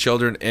family, her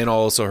children, and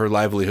also her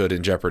livelihood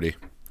in jeopardy.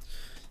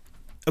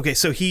 Okay,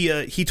 so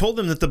he told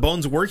them that the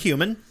bones were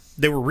human,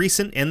 they were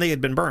recent, and they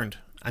had been burned.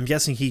 I'm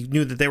guessing he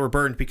knew that they were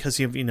burned because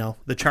of,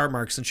 the char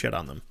marks and shit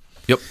on them.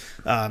 Yep.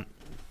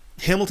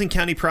 Hamilton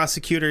County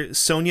Prosecutor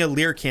Sonia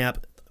Learcamp.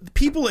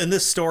 People in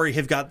this story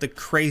have got the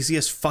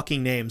craziest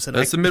fucking names. And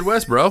that's the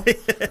Midwest, bro.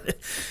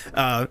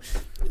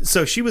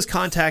 So she was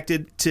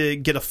contacted to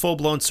get a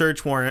full-blown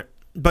search warrant.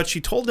 But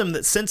she told them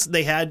that since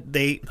they had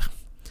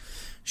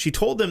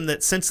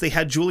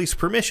Julie's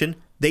permission,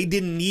 they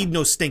didn't need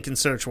no stinking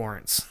search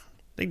warrants.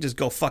 They can just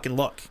go fucking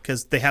look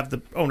because they have the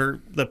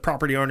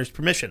property owner's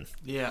permission.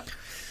 Yeah.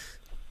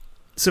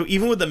 So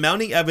even with the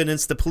mounting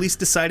evidence, the police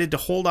decided to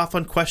hold off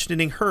on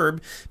questioning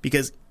Herb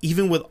because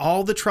even with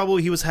all the trouble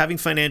he was having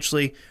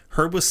financially,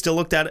 Herb was still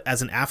looked at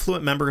as an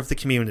affluent member of the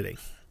community.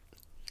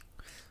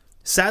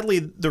 Sadly,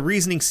 the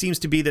reasoning seems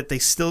to be that they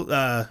still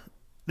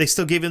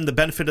gave him the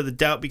benefit of the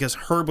doubt because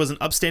Herb was an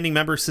upstanding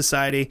member of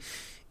society,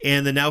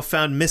 and the now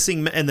found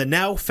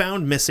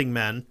missing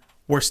men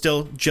were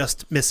still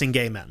just missing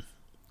gay men.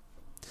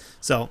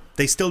 So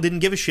they still didn't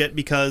give a shit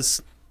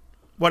because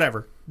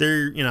whatever.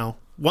 They're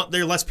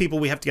less people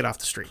we have to get off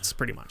the streets,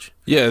 pretty much.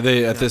 Yeah,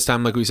 at this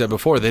time, like we said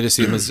before, they just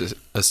see him as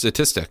a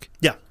statistic.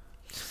 Yeah.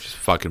 Just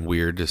fucking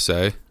weird to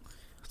say.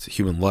 It's a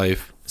human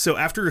life. So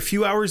after a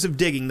few hours of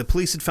digging, the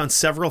police had found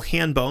several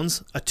hand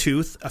bones, a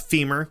tooth, a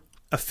femur,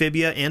 a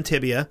fibia, and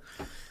tibia.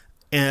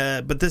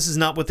 But this is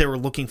not what they were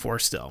looking for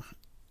still.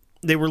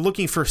 They were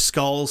looking for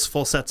skulls,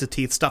 full sets of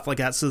teeth, stuff like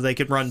that, so they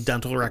could run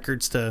dental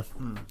records to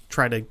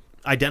try to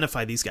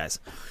identify these guys.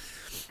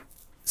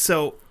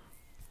 So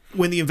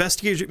when the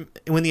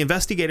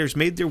investigators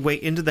made their way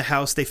into the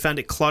house, they found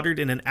it cluttered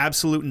and an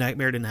absolute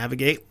nightmare to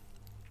navigate.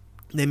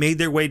 They made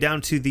their way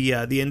down to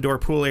the indoor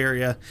pool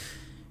area,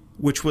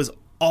 which was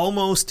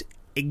almost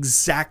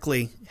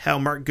exactly how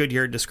Mark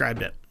Goodyear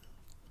described it.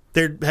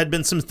 There had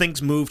been some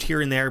things moved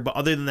here and there, but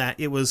other than that,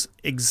 it was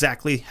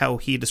exactly how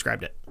he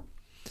described it.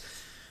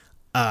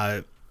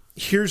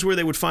 Here's where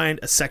they would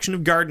find a section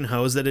of garden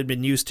hose that had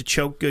been used to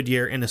choke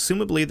Goodyear and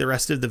assumably the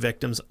rest of the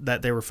victims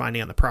that they were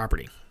finding on the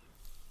property.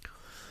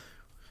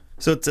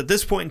 So it's at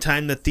this point in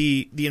time that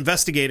the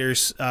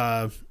investigators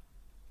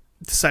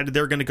decided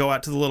they were going to go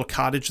out to the little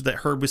cottage that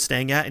Herb was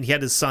staying at, and he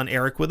had his son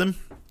Eric with him.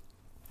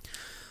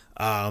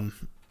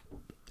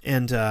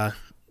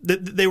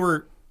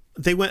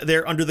 They went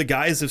there under the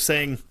guise of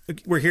saying,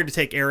 we're here to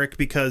take Eric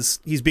because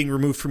he's being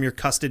removed from your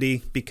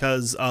custody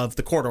because of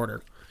the court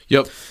order.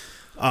 Yep.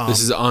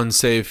 This is an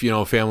unsafe,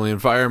 family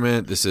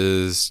environment. This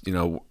is,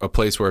 a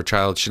place where a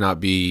child should not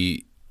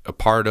be a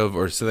part of,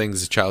 or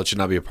things a child should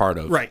not be a part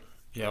of. Right.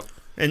 Yep.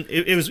 And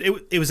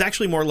it was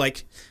actually more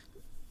like,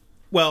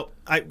 well,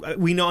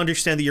 we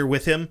understand that you're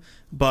with him,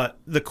 but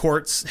the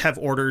courts have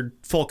ordered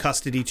full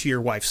custody to your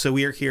wife, so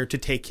we are here to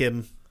take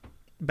him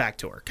back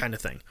to her, kind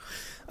of thing.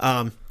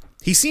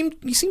 He seemed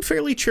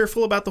fairly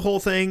cheerful about the whole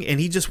thing,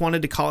 and he just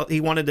wanted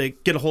to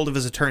get a hold of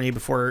his attorney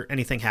before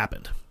anything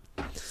happened.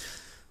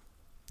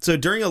 So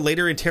during a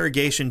later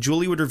interrogation,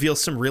 Julie would reveal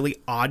some really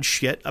odd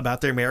shit about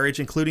their marriage,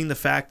 including the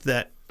fact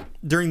that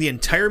during the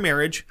entire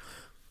marriage,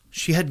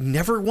 she had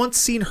never once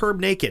seen Herb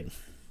naked.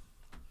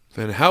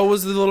 And how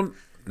was the little...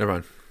 Never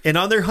mind. And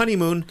on their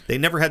honeymoon, they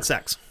never had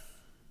sex.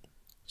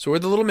 So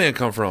where'd the little man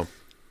come from?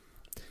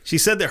 She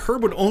said that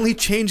Herb would only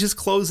change his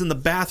clothes in the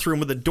bathroom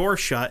with the door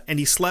shut, and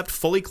he slept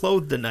fully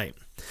clothed at night.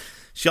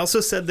 She also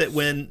said that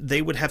when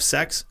they would have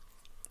sex,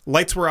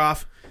 lights were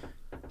off,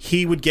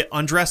 he would get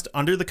undressed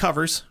under the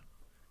covers.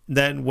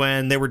 Then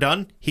when they were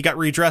done, he got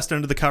redressed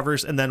under the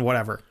covers, and then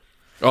whatever.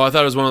 Oh, I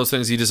thought it was one of those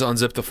things he just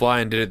unzipped the fly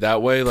and did it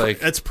that way. Like,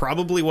 that's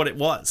probably what it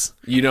was.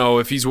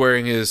 If he's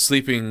wearing his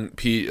sleeping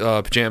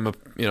pajama,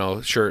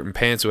 shirt and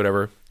pants or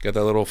whatever, got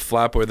that little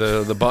flap with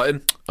the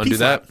button, undo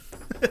that.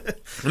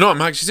 No,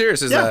 I'm actually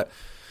serious. Is that?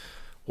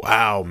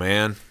 Wow,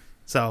 man.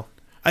 So,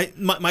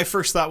 my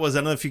first thought was, I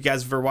don't know if you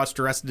guys have ever watched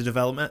Arrested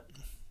Development.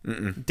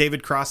 Mm-mm.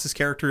 David Cross's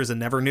character is a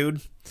never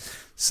nude.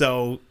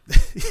 So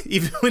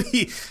even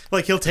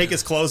when he'll take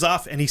his clothes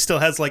off and he still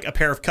has like a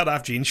pair of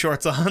cutoff jean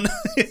shorts on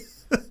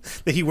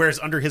that he wears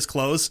under his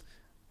clothes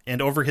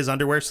and over his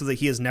underwear so that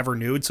he is never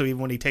nude. So even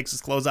when he takes his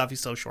clothes off,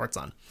 he's still shorts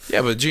on.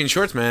 Yeah, but jean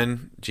shorts,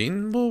 man.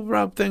 Jean will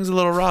rub things a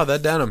little raw.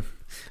 That denim.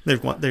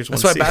 There's one. That's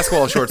why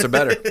basketball shorts are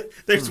better.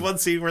 There's one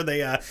scene where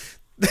they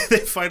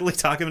finally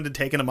talk him into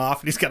taking them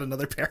off, and he's got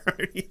another pair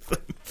underneath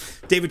them.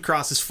 David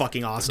Cross is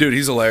fucking awesome. Dude,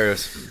 he's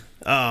hilarious.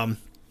 I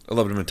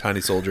loved him in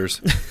Tiny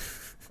Soldiers.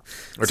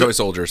 Or Toy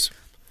Soldiers.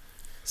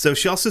 So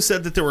she also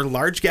said that there were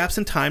large gaps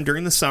in time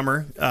during the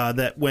summer,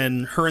 that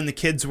when her and the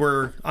kids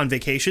were on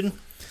vacation,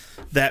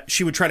 that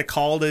she would try to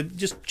call to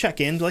just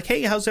check in, like,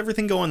 hey, how's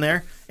everything going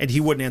there? And he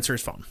wouldn't answer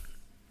his phone.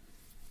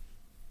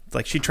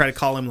 Like, she'd try to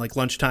call him like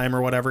lunchtime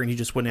or whatever, and he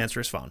just wouldn't answer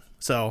his phone.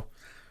 So,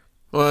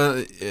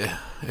 well,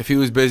 if he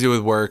was busy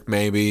with work,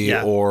 maybe,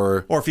 yeah.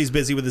 or if he's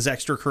busy with his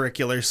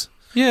extracurriculars.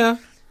 Yeah.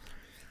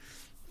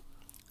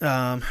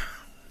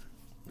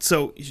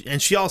 So,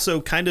 and she also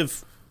kind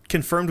of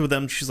confirmed with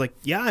them, she's like,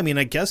 yeah, I mean,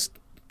 I guess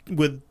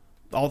with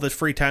all the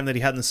free time that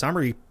he had in the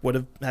summer, he would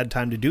have had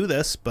time to do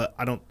this, but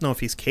I don't know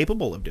if he's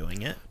capable of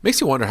doing it.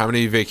 Makes you wonder how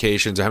many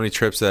vacations or how many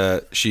trips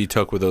that she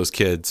took with those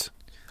kids.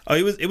 Oh,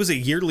 it was a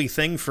yearly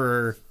thing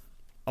for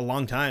a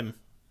long time.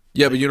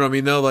 Yeah, but you know what I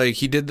mean, though? Like,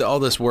 he did all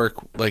this work,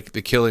 like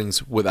the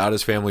killings, without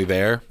his family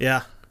there.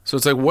 Yeah. So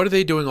it's like, what are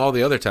they doing all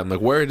the other time? Like,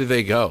 where did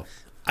they go?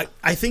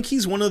 I think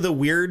he's one of the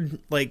weird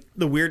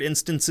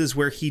instances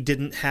where he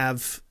didn't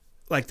have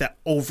like that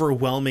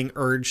overwhelming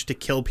urge to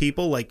kill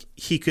people. Like,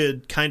 he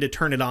could kind of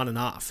turn it on and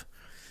off,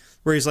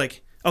 where he's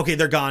like, okay,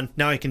 they're gone,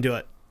 now I can do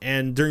it,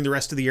 and during the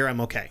rest of the year I'm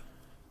okay.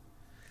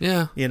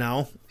 Yeah.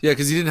 Yeah,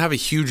 because he didn't have a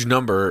huge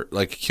number,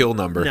 like kill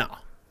number. No.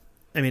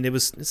 I mean,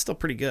 it's still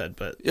pretty good,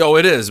 but... Oh,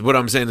 it is. What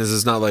I'm saying is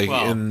it's not like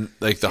in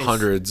like the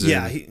hundreds.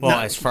 Yeah.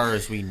 As far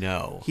as we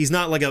know. He's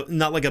not like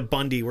a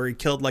Bundy where he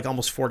killed like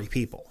almost 40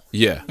 people.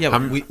 Yeah. Yeah,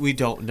 but we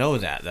don't know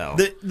that, though.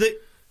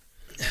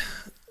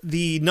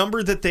 The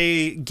number that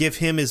they give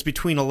him is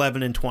between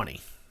 11 and 20.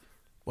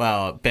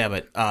 Well, yeah,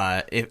 but...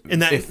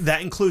 that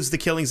includes the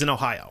killings in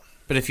Ohio.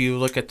 But if you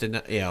look at the,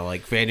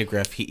 like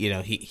Vandegrift,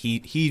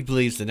 he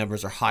believes the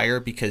numbers are higher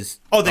because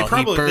they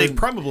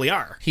probably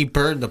are. He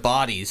burned the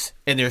bodies,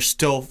 and they're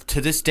still, to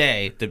this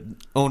day, the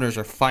owners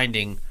are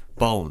finding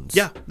bones.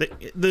 Yeah,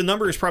 the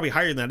number is probably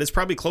higher than that. It's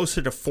probably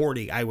closer to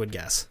 40, I would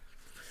guess.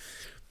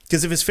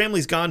 Because if his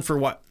family's gone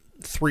for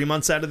 3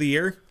 months out of the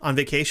year on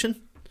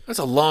vacation, that's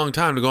a long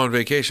time to go on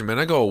vacation, man.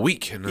 I go a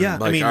week, and I'm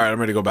like, all right, I'm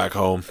ready to go back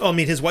home. Oh, I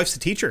mean, his wife's a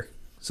teacher,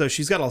 so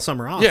she's got all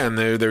summer off. Yeah, and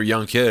they're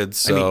young kids.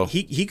 So I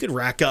mean, he could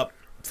rack up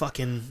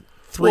fucking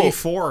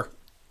 3-4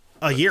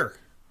 a year.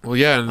 Well,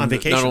 yeah, and on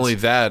vacations. Not only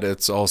that,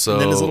 it's also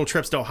and then his little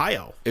trips to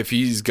Ohio. If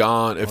he's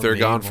gone, if they're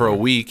gone for a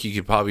week, he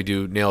could probably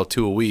nail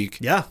 2 a week.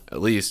 Yeah,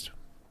 at least.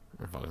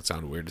 That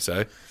sounded weird to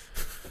say.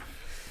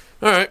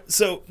 All right.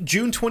 So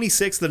June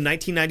 26th of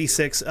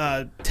 1996,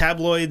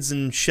 tabloids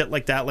and shit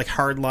like that, like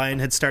Hardline,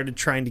 had started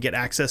trying to get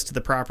access to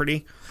the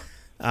property,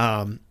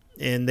 and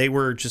they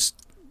were just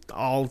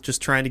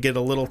trying to get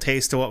a little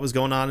taste of what was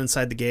going on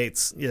inside the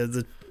gates.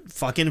 The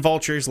fucking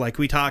vultures, like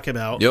we talk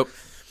about. Yep.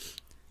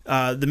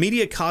 The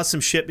media caused some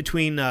shit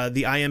between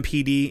the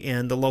IMPD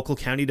and the local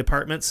county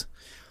departments.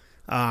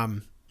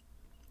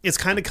 It's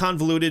kind of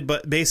convoluted,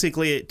 but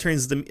basically it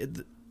turns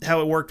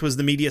how it worked was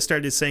the media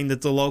started saying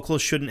that the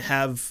locals shouldn't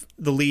have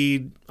the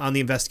lead on the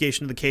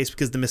investigation of the case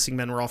because the missing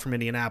men were all from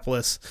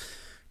Indianapolis,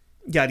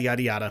 yada,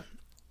 yada, yada.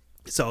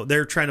 So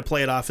they're trying to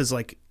play it off as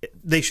like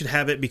they should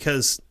have it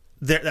because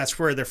that's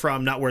where they're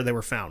from, not where they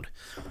were found,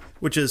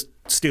 which is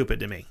stupid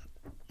to me.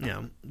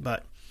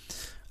 But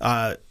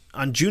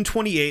on June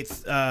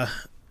 28th,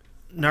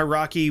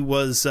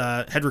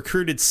 Naraki had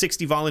recruited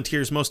 60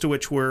 volunteers, most of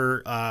which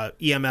were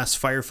EMS,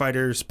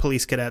 firefighters,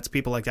 police cadets,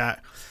 people like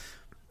that.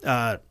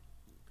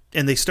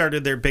 And they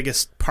started their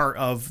biggest part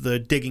of the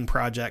digging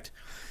project.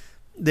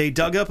 They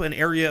dug up an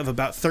area of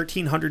about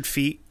 1,300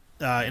 feet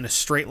in a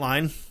straight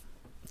line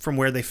from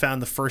where they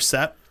found the first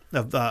set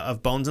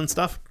of bones and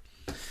stuff.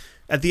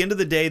 At the end of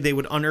the day, they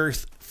would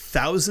unearth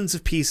thousands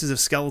of pieces of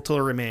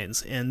skeletal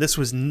remains, and this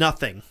was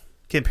nothing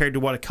compared to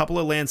what a couple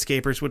of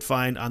landscapers would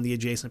find on the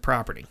adjacent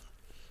property.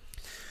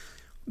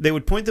 They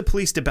would point the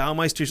police to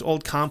Baumeister's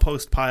old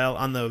compost pile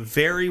on the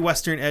very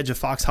western edge of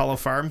Fox Hollow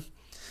Farm.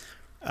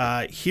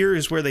 Here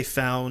is where they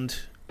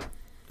found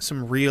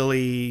some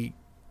really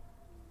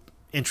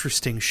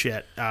interesting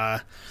shit.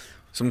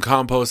 Some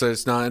compost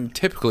that's not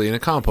typically in a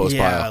compost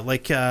pile.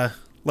 Like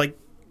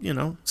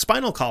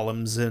spinal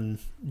columns and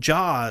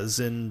jaws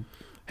and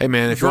hey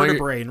man, if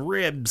vertebrae and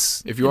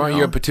ribs. If you want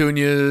your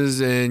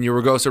petunias and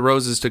your rugosa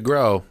roses to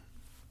grow,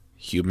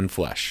 human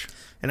flesh.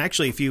 And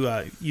actually, if you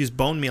use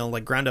bone meal,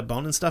 like ground up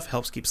bone and stuff,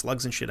 helps keep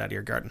slugs and shit out of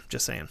your garden.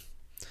 Just saying.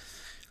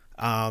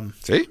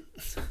 See?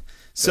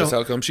 So that's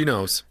how come she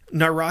knows.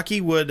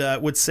 Naraki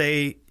would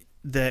say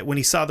that when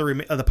he saw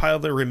the pile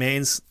of the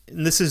remains,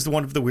 and this is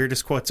one of the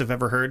weirdest quotes I've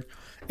ever heard,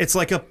 it's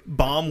like a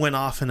bomb went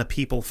off in a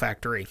people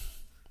factory.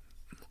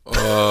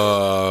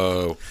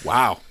 Wow.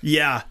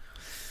 Yeah.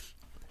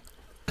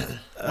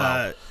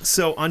 Wow.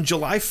 So on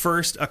July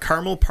 1st, a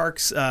Carmel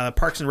Parks and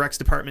Recs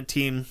department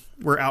team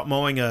were out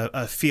mowing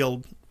a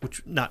field,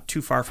 which not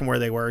too far from where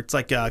they were. It's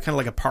like kind of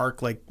like a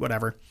park, like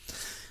whatever.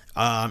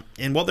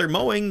 And while they're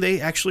mowing,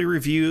 they actually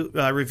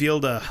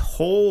revealed a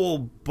whole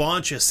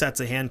bunch of sets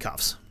of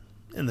handcuffs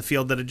in the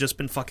field that had just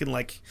been fucking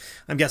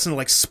I'm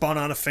guessing spun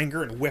on a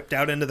finger and whipped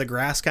out into the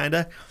grass, kind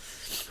of.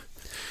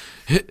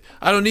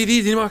 I don't need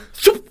these anymore.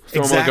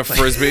 Throw them like a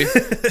frisbee.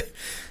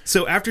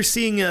 So after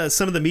seeing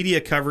some of the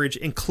media coverage,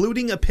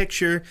 including a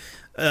picture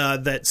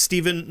that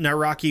Stephen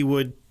Naraki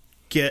would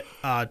get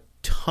a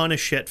ton of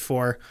shit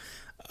for,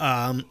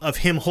 of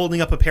him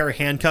holding up a pair of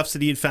handcuffs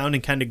that he had found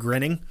and kind of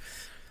grinning.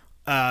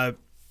 The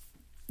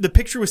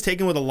picture was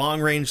taken with a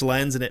long-range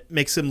lens, and it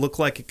makes him look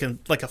like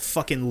a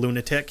fucking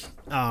lunatic.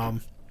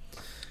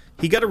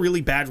 He got a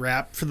really bad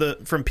rap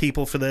from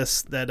people for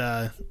this.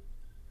 That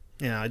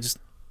they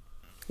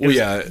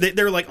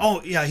were like,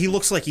 oh yeah, he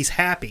looks like he's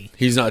happy.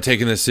 He's not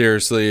taking this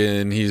seriously,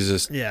 and he's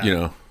just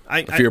a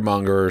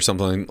fearmonger or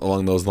something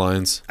along those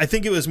lines. I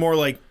think it was more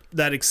like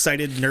that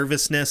excited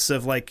nervousness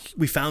of like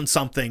we found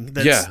something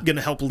that's going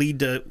to help lead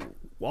to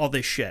all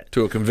this shit,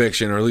 to a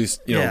conviction, or at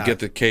least get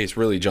the case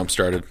really jump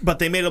started. But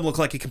they made him look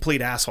like a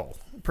complete asshole,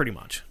 pretty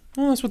much.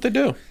 Well, that's what they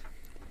do.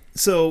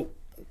 So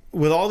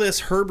with all this,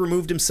 Herb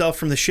removed himself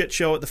from the shit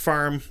show at the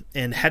farm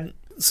and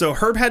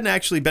Herb hadn't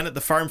actually been at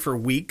the farm for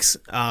weeks.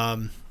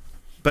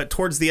 But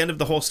towards the end of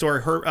the whole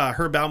story,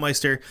 Herb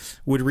Baumeister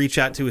would reach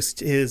out to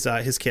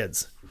his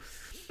kids.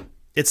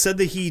 It said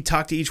that he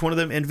talked to each one of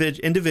them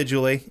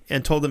individually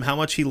and told them how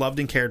much he loved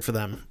and cared for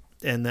them.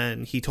 And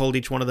then he told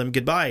each one of them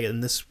goodbye,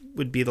 and this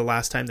would be the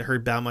last time that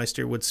Herb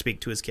Baumeister would speak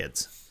to his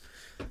kids.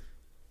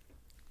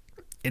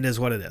 It is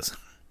what it is.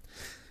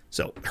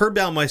 So Herb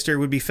Baumeister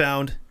would be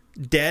found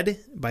dead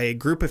by a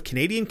group of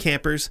Canadian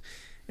campers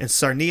in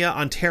Sarnia,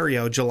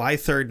 Ontario, July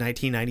 3rd,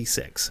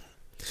 1996.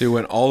 So he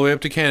went all the way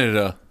up to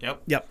Canada.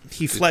 Yep.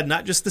 He fled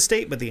not just the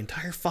state, but the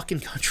entire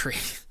fucking country.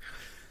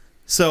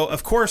 So,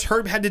 of course,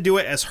 Herb had to do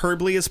it as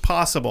herbly as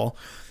possible.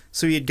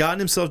 So he had gotten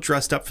himself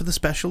dressed up for the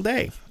special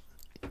day.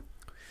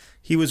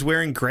 He was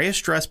wearing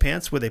grayish dress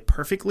pants with a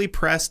perfectly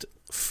pressed,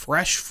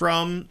 fresh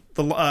from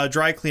the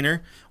dry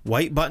cleaner,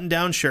 white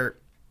button-down shirt.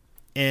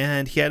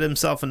 And he had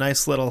himself a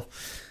nice little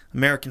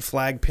American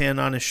flag pin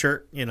on his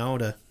shirt,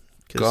 God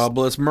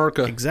bless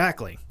Merca.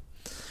 Exactly.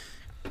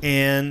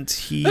 And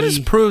that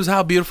just proves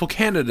how beautiful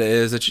Canada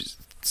is. That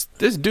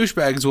this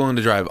douchebag is willing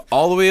to drive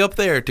all the way up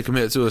there to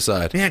commit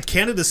suicide. Man,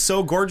 Canada's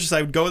so gorgeous,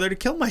 I would go there to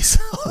kill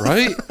myself.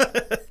 Right?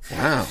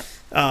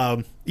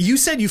 Wow. You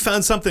said you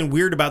found something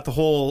weird about the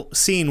whole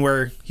scene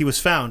where he was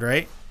found,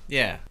 right?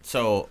 Yeah.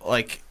 So,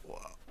 I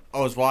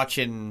was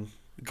watching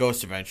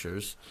Ghost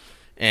Adventures,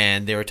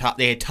 and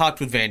they had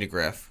talked with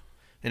Vandegrift,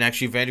 and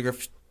actually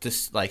Vandegrift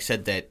just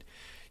said that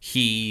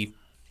he'd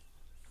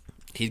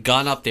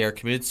gone up there,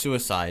 committed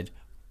suicide.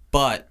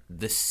 But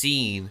the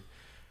scene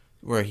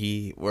when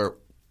the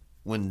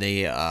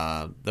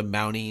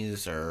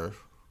Mounties or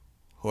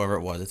whoever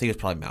it was, I think it was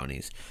probably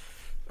Mounties,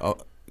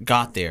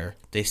 got there,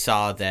 they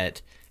saw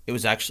that it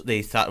was actually,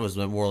 they thought it was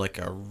more like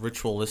a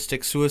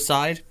ritualistic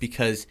suicide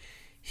because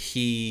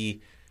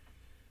he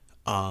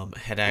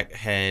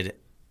had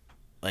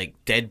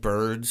dead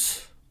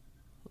birds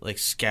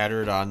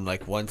scattered on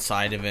one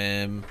side of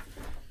him,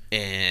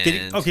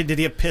 And did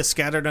he have piss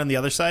scattered on the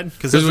other side?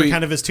 Because those were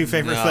kind of his two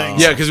favorite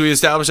things. Yeah, because we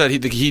established that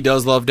he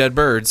does love dead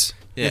birds.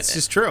 Yeah. It's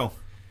just true.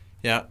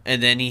 Yeah,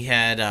 and then he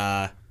had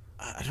I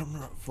don't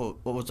know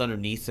what was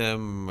underneath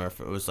him, or if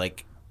it was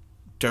like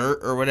dirt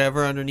or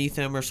whatever underneath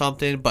him or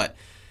something.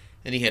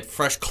 And he had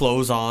fresh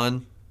clothes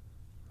on,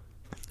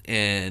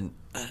 and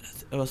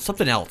it was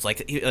something else,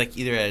 like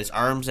either had his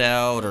arms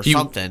out or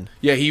something.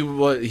 Yeah, he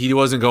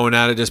wasn't going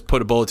at it. Just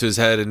put a bullet to his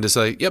head and just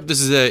like, yep, this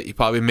is it. He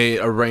probably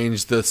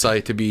arranged the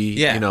site to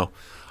be,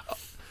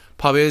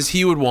 probably as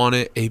he would want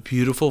it, a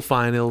beautiful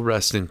final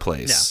resting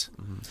place.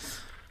 Yeah. Mm-hmm.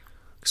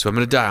 So I'm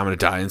gonna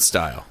die in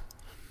style.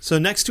 So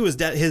next to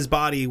his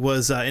body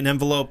was an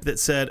envelope that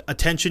said,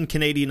 "Attention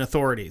Canadian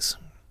authorities."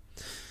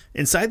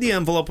 Inside the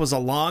envelope was a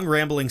long,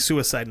 rambling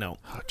suicide note.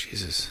 Oh,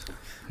 Jesus.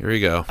 Here we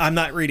go. I'm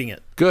not reading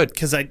it. Good.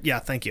 Because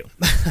thank you.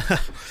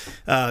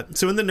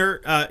 So in the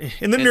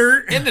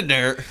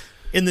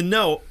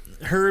note,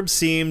 Herb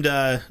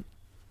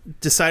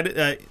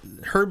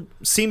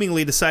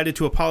seemingly decided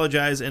to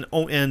apologize and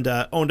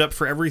owned up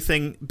for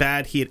everything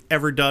bad he had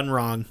ever done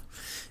wrong,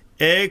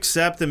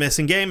 except the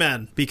missing gay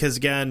men. Because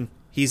again,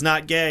 he's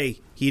not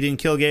gay. He didn't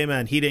kill gay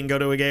men. He didn't go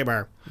to a gay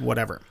bar.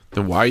 Whatever.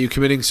 Then why are you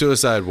committing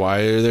suicide? Why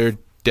are there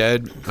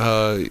dead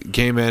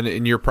gay men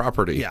in your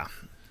property? Yeah.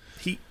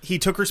 He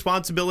took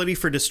responsibility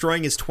for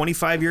destroying his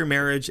 25-year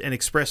marriage and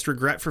expressed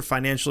regret for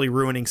financially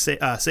ruining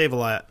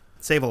Save-A-Lot.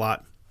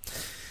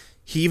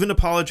 He even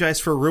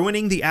apologized for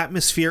ruining the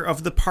atmosphere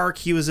of the park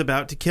he was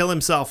about to kill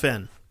himself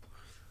in.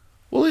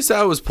 Well, at least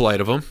that was polite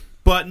of him.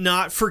 But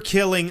not for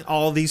killing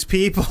all these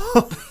people.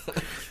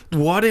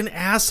 What an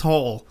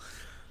asshole.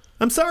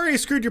 I'm sorry I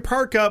screwed your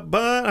park up,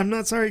 but I'm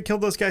not sorry I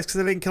killed those guys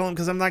because I didn't kill them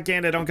because I'm not gay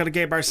and I don't go to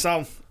gay bars,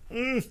 so...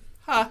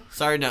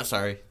 Sorry, not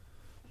sorry.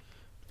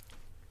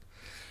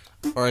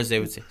 Or as they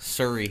would say,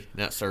 sorry,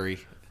 not sorry.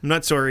 I'm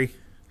not sorry.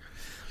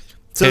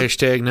 So,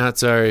 Hashtag not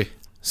sorry.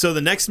 So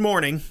the next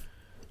morning,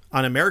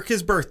 on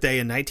America's birthday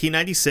in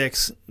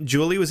 1996,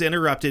 Julie was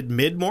interrupted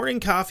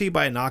mid-morning coffee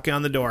by a knock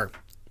on the door.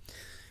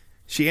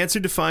 She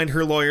answered to find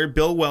her lawyer,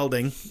 Bill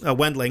Wendling.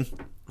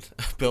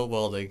 Bill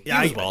Welding.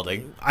 Yeah, he was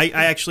Welding. I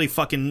actually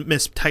fucking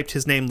mistyped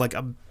his name like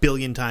a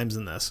billion times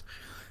in this.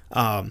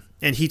 And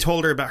he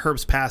told her about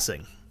Herb's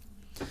passing.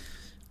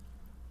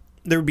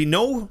 There would be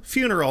no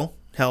funeral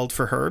held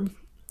for Herb,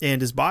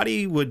 and his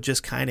body would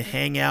just kind of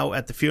hang out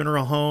at the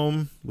funeral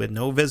home with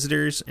no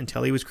visitors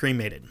until he was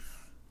cremated.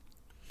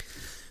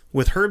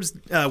 With Herb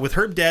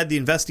dead, the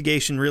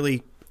investigation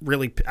really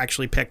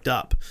actually picked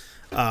up.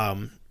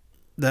 The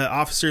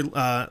officer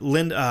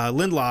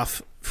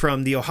Lindloff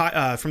from the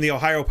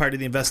Ohio part of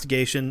the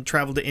investigation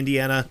traveled to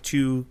Indiana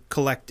to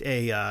collect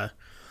a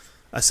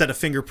set of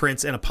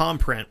fingerprints and a palm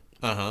print.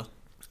 The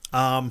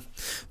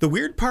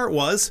weird part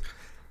was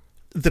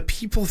the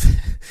people.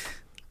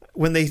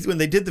 When they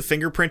did the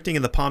fingerprinting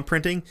and the palm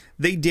printing,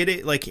 they did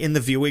it like in the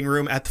viewing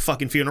room at the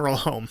fucking funeral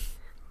home.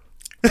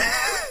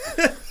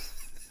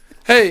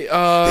 Hey,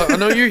 I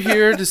know you're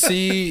here to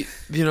see,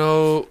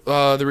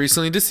 the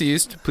recently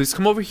deceased. Please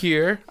come over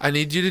here. I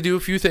need you to do a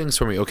few things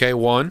for me, okay?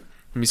 1,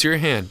 let me see your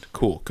hand.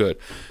 Cool, good.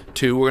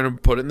 2, we're going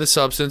to put it in the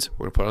substance.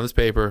 We're going to put it on this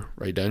paper.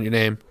 Write down your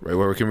name, right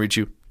where we can reach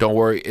you. Don't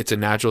worry, it's a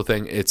natural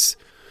thing. It's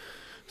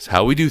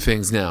how we do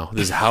things now.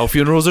 This is how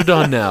funerals are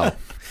done now.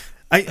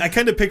 I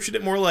kind of pictured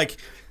it more like,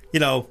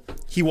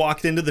 he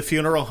walked into the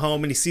funeral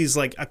home and he sees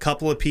like a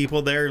couple of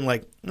people there and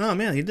like, oh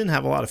man, he didn't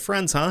have a lot of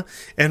friends, huh?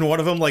 And one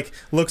of them like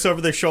looks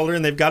over their shoulder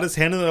and they've got his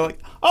hand and they're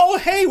like, oh,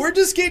 hey, we're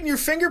just getting your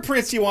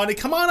fingerprints you wanted.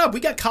 Come on up. We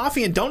got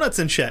coffee and donuts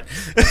and shit.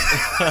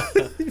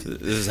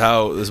 This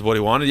is what he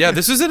wanted. Yeah,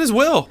 this was in his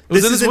will.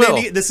 This is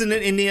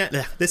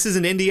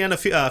an Indiana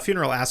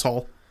funeral,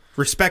 asshole.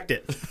 Respect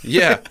it.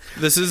 Yeah,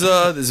 this is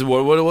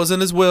what it was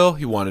in his will.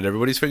 He wanted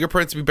everybody's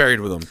fingerprints to be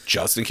buried with him,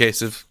 just in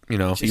case if he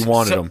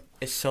wanted them.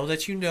 It's so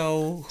that you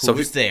know who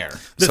was there.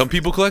 Some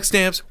people collect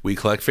stamps. We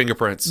collect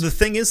fingerprints. The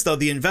thing is, though,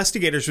 the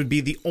investigators would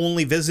be the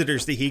only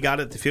visitors that he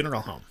got at the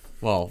funeral home.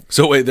 Well,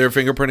 so wait, they're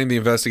fingerprinting the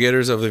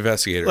investigators of the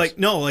investigators.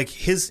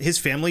 His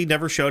family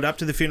never showed up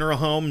to the funeral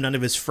home. None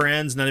of his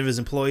friends, none of his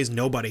employees,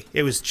 nobody.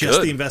 It was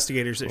just the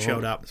investigators that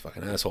showed up. This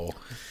fucking asshole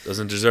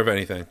doesn't deserve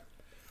anything.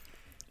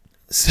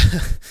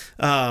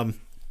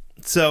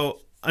 So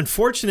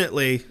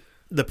unfortunately,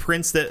 the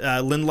prints that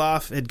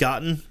Lindloff had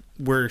gotten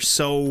were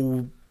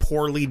so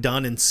poorly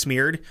done and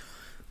smeared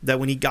that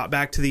when he got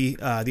back to the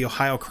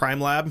Ohio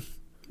crime lab,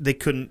 they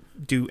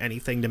couldn't do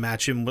anything to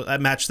match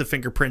the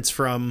fingerprints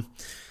from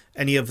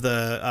any of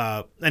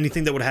the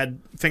anything that would have had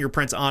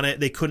fingerprints on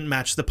it. They couldn't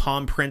match the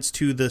palm prints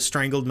to the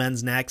strangled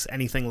men's necks,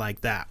 anything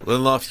like that.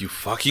 Lindloff, you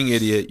fucking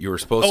idiot! You were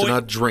supposed to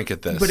not drink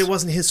at this. But it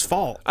wasn't his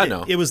fault. I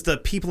know. It was the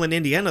people in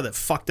Indiana that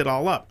fucked it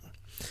all up.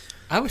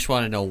 I just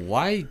want to know,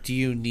 why do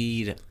you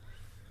need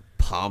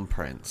palm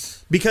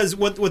prints? Because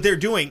what they're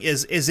doing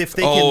is if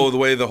they the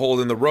way they're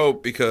holding the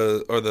rope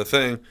because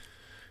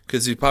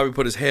he probably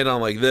put his hand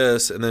on like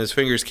this and then his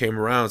fingers came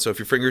around. So if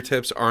your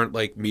fingertips aren't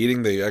like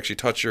meeting, they actually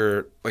touch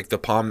your like the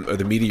palm or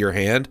the meat of your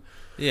hand.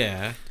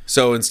 Yeah.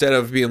 So instead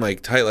of being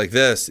like tight like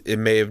this, it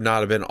may have not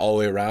have been all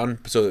the way around.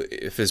 So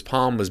if his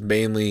palm was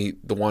mainly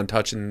the one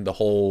touching the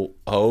whole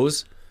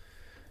hose,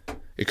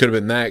 it could have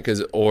been that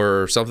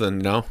or something,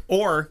 no?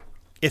 Or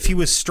if he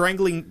was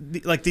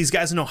strangling, like these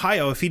guys in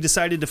Ohio, if he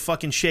decided to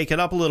fucking shake it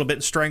up a little bit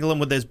and strangle him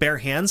with his bare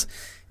hands,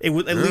 it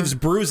leaves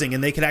bruising,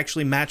 and they could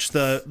actually match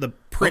the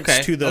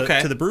prints to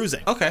the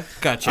bruising. Okay,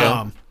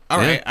 gotcha. All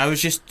right, I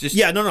was just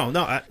yeah, no,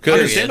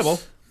 understandable.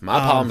 My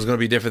palm is going to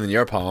be different than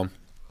your palm.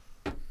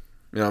 You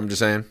know what I'm just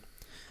saying?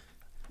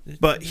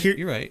 But here,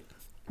 you're right.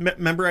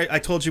 Remember, I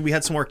told you we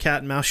had some more cat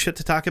and mouse shit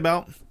to talk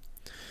about?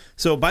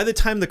 So by the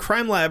time the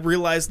crime lab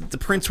realized that the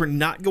prints were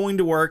not going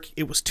to work,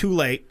 it was too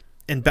late,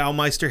 and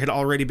Baumeister had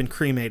already been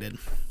cremated.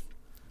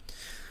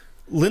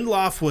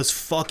 Lindlof was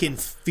fucking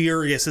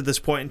furious at this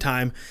point in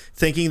time,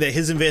 thinking that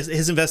his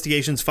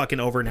investigation's fucking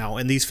over now,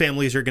 and these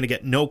families are going to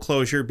get no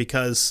closure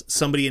because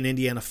somebody in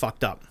Indiana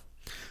fucked up.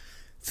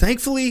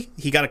 Thankfully,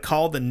 he got a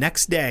call the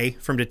next day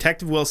from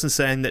Detective Wilson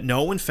saying that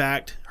no, in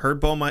fact,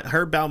 Herb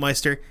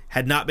Baumeister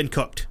had not been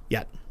cooked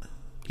yet.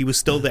 He was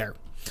still there.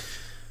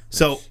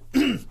 So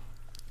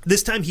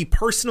this time he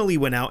personally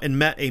went out and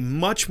met a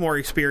much more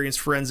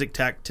experienced forensic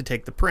tech to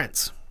take the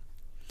prints.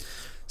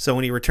 So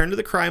when he returned to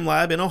the crime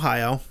lab in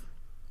Ohio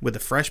with the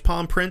fresh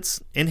palm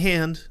prints in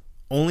hand,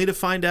 only to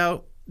find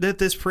out that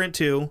this print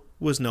too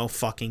was no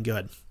fucking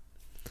good.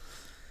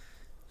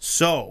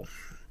 So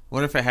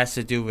what if it has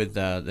to do with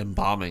the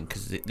embalming?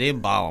 Because they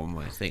embalm,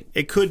 I think.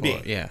 It could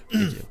be. Yeah, they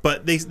do.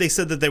 But they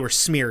said that they were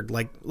smeared.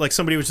 Like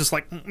somebody was just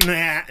like,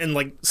 nah, and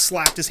like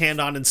slapped his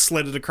hand on and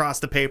slid it across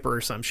the paper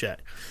or some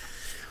shit.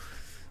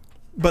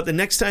 But the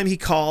next time he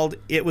called,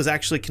 it was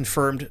actually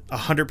confirmed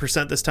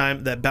 100% this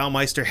time that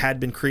Baumeister had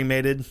been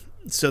cremated.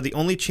 So the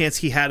only chance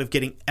he had of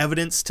getting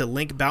evidence to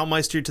link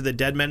Baumeister to the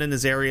dead men in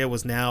his area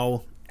was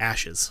now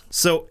ashes.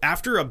 So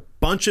after a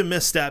bunch of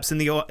missteps in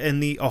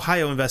the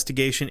Ohio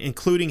investigation,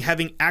 including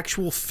having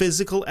actual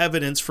physical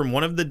evidence from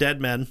one of the dead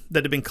men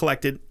that had been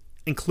collected,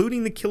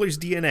 including the killer's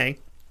DNA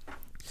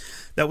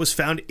that was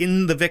found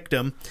in the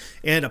victim,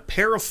 and a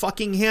pair of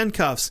fucking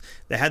handcuffs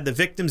that had the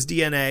victim's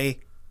DNA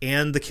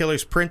and the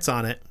killer's prints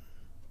on it,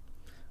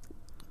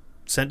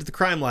 sent to the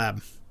crime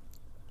lab.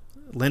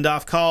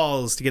 Lindlof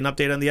calls to get an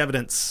update on the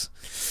evidence,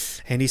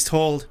 and he's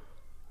told,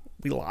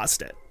 we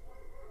lost it.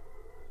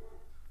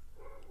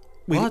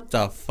 What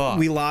the fuck?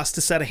 We lost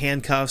a set of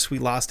handcuffs. We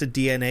lost a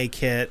DNA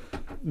kit.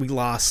 We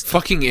lost...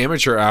 Fucking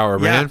amateur hour,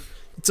 man. Yeah,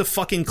 it's a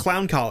fucking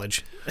clown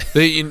college.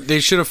 They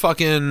should have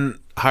fucking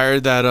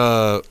hired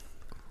that,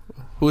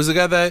 who was the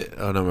guy that...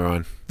 Oh, no, never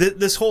mind.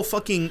 This whole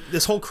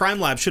crime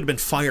lab should have been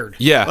fired.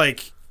 Yeah.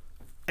 Like,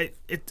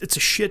 it's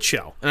a shit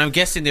show. And I'm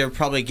guessing they were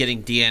probably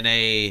getting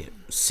DNA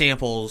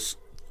samples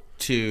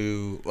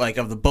to, like,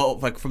 of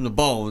the from the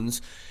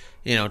bones,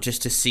 you know,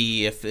 just to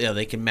see if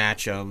they can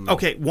match them.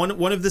 Okay, one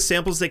of the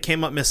samples that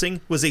came up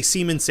missing was a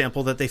semen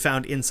sample that they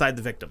found inside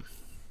the victim.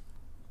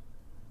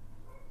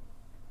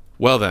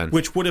 Well then.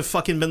 Which would have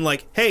fucking been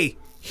like, hey,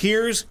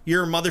 here's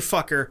your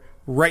motherfucker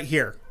right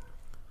here.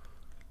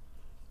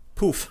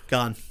 Poof,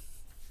 gone.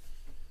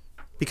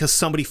 Because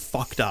somebody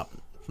fucked up.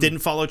 Didn't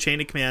follow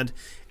chain of command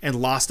and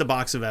lost a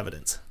box of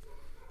evidence.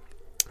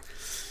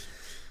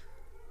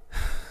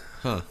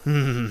 Huh.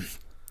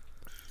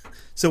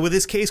 So with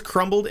his case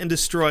crumbled and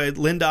destroyed,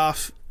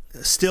 Lindlof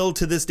still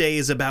to this day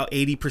is about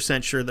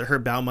 80% sure that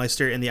Herb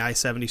Baumeister and the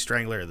I-70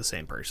 Strangler are the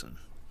same person.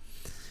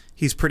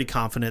 He's pretty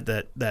confident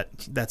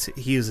that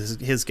he is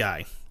his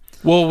guy.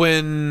 Well,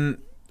 when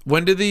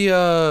did the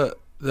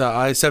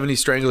I-70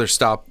 Strangler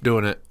stop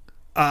doing it?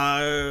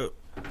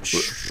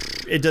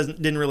 It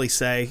didn't really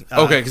say.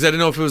 Okay, because I didn't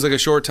know if it was like a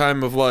short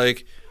time of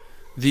like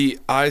the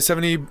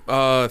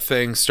I-70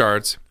 thing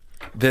starts,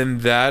 then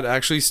that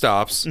actually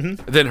stops,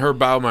 then Herb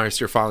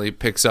Baumeister finally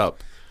picks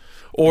up,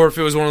 or if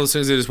it was one of those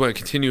things that just went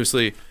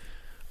continuously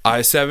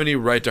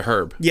I-70 right to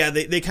Herb. Yeah,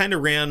 they kind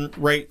of ran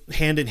right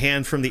hand in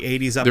hand from the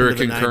 80s up they were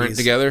into the 90s. concurrent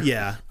together?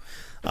 Yeah.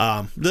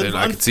 Then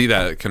I could see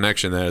that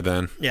connection there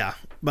then. Yeah.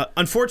 But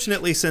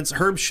unfortunately, since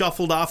Herb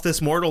shuffled off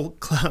this mortal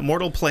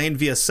plane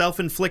via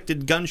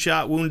self-inflicted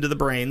gunshot wound to the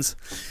brains,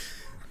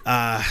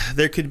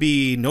 there could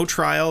be no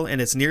trial,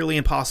 and it's nearly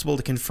impossible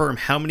to confirm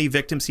how many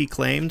victims he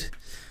claimed.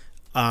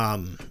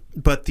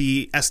 But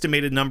the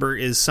estimated number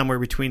is somewhere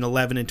between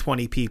 11 and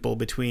 20 people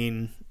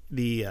between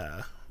the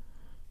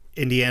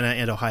Indiana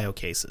and Ohio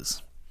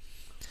cases.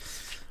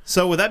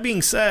 So with that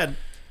being said,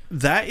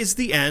 that is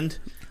the end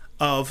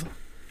of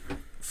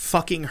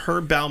fucking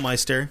Herb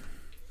Baumeister.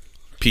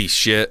 Piece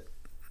shit.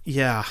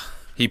 Yeah.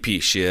 He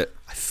piece shit.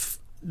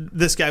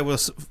 This guy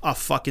was a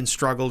fucking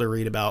struggle to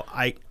read about.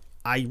 I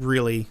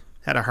really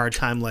had a hard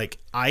time. Like,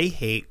 I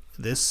hate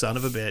this son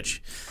of a bitch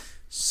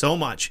so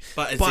much.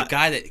 But it's a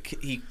guy that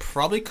he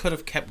probably could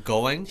have kept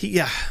going.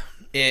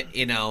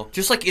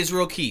 Just like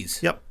Israel Keys.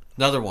 Yep.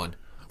 Another one.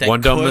 One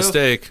dumb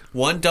mistake.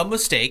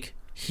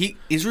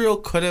 Israel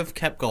could have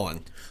kept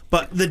going.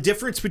 But the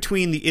difference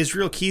between the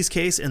Israel Keys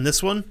case and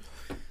this one,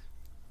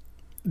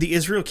 the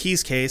Israel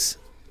Keys case,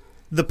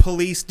 the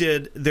police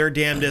did their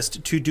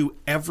damnedest to do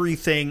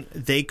everything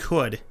they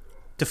could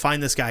to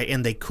find this guy,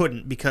 and they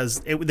couldn't because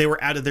they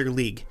were out of their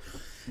league.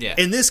 Yeah.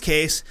 In this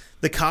case,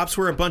 the cops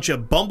were a bunch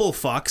of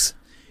bumblefucks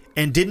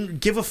and didn't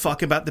give a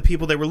fuck about the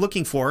people they were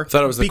looking for.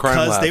 Thought it was the crime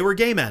because lab. they were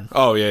gay men.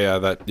 Oh,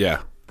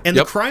 yeah. And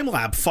the crime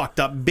lab fucked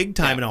up big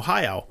time in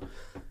Ohio.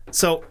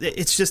 So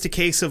it's just a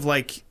case of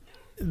like,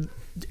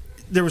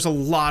 there was a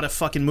lot of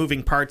fucking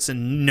moving parts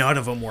and none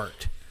of them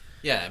worked.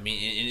 Yeah, I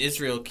mean, in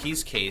Israel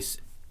Key's case,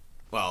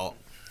 well,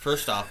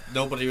 first off,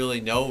 nobody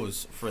really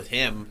knows for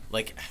him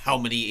like how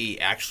many he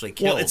actually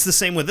killed. Well, it's the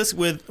same with this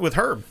with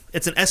Herb.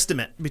 It's an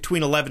estimate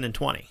between 11 and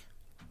 20.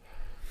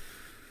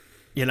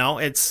 You know,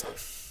 it's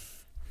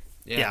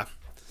yeah.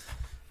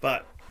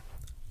 But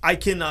I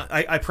can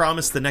I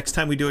promise the next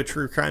time we do a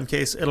true crime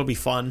case, it'll be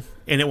fun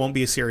and it won't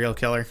be a serial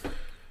killer.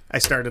 I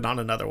started on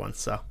another one,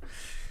 so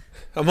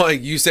I'm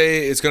like, you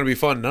say it's going to be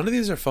fun. None of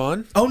these are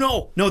fun. Oh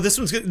no, this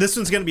one's going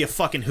to be a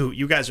fucking hoot.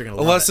 You guys are going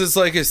to love Unless it. it's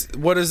like,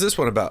 what is this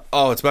one about?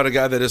 Oh, it's about a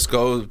guy that just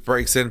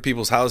breaks in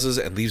people's houses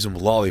and leaves them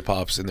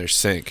lollipops in their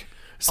sink.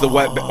 It's the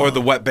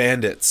wet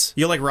bandits.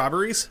 You like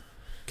robberies?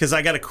 Because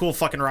I got a cool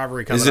fucking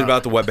robbery coming Is it up.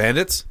 about the wet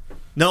bandits?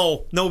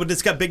 No, but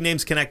it's got big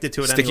names connected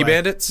to it. Sticky anyway.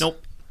 bandits?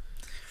 Nope.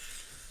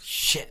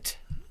 Shit.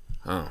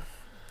 Oh.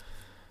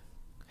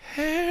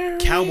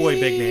 Cowboy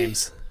big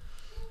names.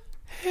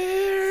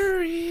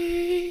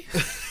 Harry.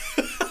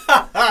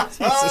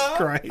 Jesus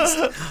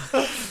Christ.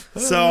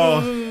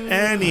 So,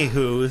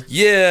 anywho.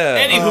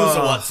 Yeah. Anywho's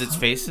the what's its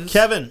faces.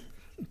 Kevin,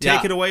 take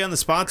Yeah. it away on the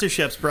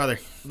sponsorships, brother.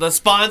 The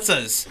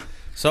sponsors.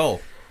 So,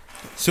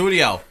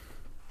 Studio.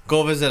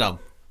 Go visit them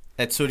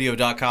at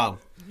studio.com.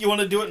 You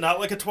want to do it not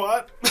like a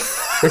twat?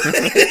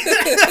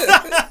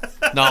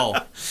 No,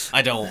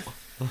 I don't.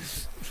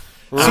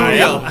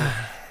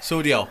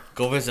 Studio.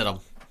 Go visit them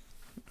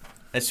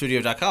at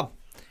studio.com.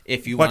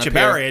 If you want But to you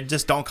bury it,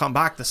 just don't come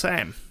back the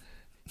same.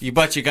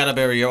 But you gotta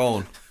bury your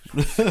own.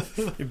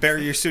 You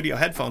bury your studio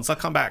headphones, they'll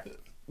come back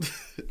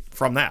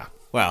from there.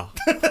 Well,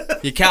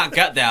 you can't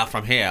get there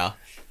from here.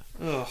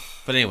 But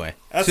anyway,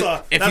 That's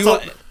a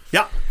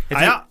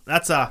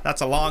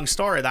long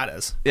story, that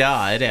is.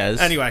 yeah, it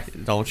is. Anyway,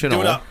 don't you do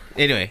know? it up.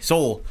 Anyway,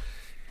 so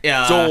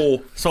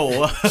Show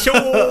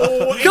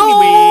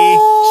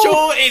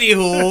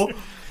anywho,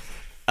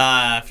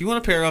 if you want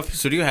a pair of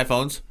studio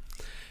headphones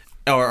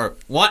or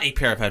want a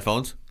pair of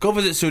headphones, go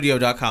visit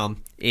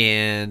studio.com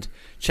and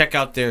check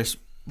out their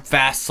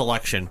vast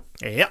selection.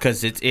 Yep.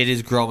 Because it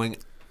is growing.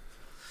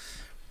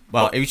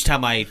 Well, each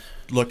time I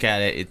look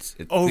at it,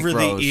 it over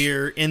grows. the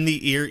ear, in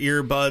the ear,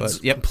 earbuds,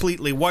 But, yep.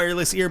 completely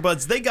wireless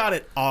earbuds. They got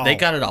it all. They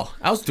got it all.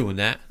 I was doing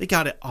that. They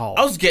got it all.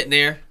 I was getting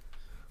there,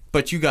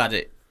 but you got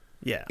it.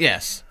 Yeah.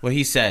 Yes, what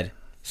he said.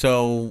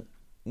 So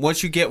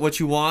once you get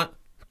what you want,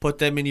 put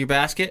them in your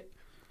basket,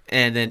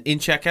 and then in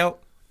checkout,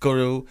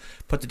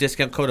 put the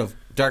discount code of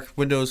Dark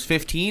Windows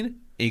 15, and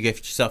you get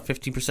yourself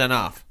 15%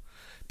 off.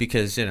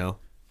 Because,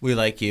 we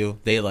like you,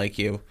 they like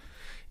you,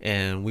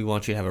 and we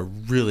want you to have a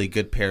really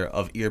good pair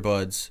of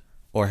earbuds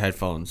or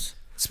headphones.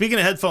 Speaking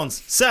of headphones,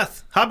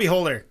 Seth, hobby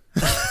holder.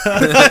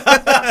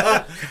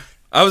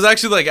 I was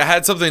actually I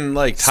had something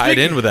tied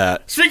in with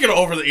that. Speaking of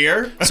over the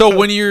ear. So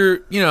when you're,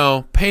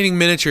 painting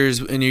miniatures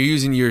and you're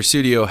using your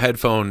studio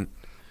headphones,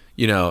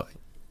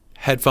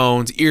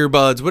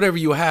 earbuds, whatever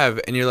you have,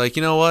 and you're like,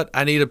 you know what?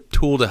 I need a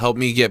tool to help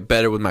me get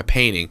better with my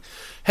painting.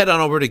 Head on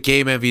over to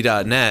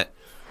GameEnvy.net,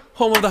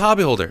 home of the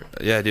hobby holder.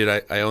 Yeah,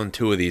 dude, I own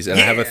 2 of these, and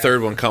I have a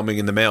third one coming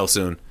in the mail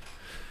soon.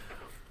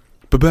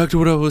 But back to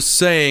what I was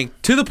saying,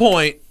 to the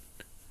point,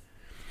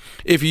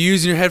 if you're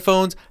using your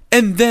headphones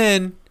and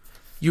then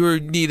you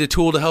need a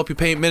tool to help you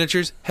paint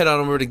miniatures, head on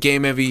over to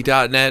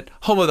GameEnvy.net,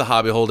 home of the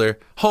hobby holder,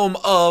 home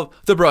of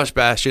the Brush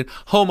Bastion,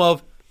 home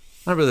of,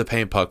 not really the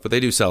Paint Puck, but they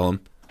do sell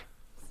them.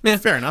 Yeah,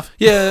 fair enough.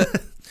 Yeah,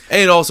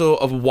 and also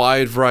a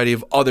wide variety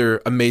of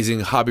other amazing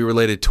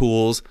hobby-related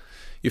tools.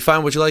 You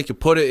find what you like, you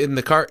put it in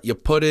the cart, you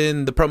put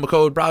in the promo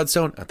code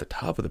Broadstone at the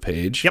top of the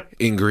page,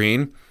 in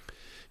green.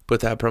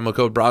 Put that promo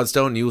code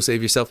Broadstone, and you will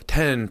save yourself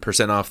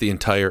 10% off the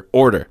entire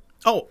order.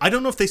 Oh, I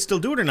don't know if they still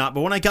do it or not,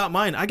 but when I got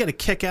mine, I got a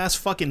kick-ass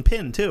fucking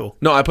pin, too.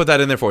 No, I put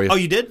that in there for you. Oh,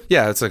 you did?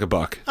 Yeah, it's like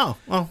 $1. Oh,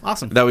 well,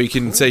 awesome. That way you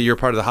can say you're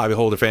part of the hobby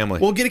holder family.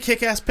 We'll get a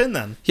kick-ass pin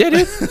then. Yeah,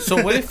 dude.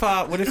 So what if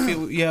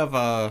you have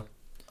a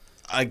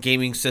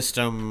gaming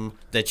system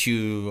that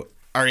you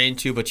are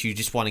into but you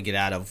just want to get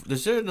out of?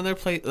 Is there another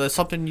place,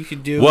 something you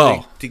can do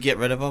to get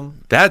rid of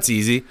them? That's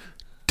easy.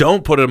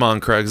 Don't put them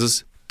on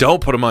Craigslist.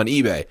 Don't put them on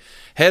eBay.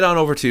 Head on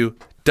over to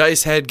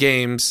Dice Head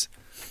Games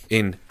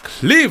in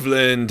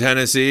Cleveland,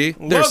 Tennessee.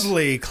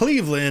 Lovely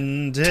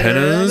Cleveland,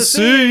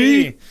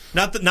 Tennessee.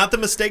 Not the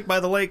mistake by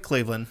the lake,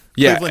 Cleveland.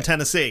 Yeah. Cleveland,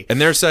 Tennessee. And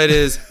their site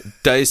is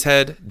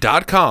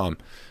dicehead.com.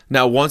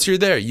 Now, once you're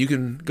there, you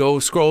can go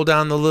scroll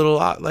down the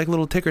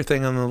little ticker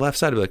thing on the left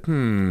side. Be like,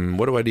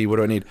 what do I need? What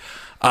do I need?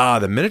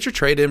 The miniature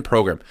trade-in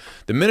program.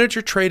 The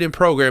miniature trade-in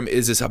program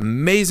is this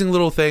amazing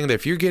little thing that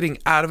if you're getting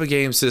out of a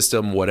game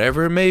system,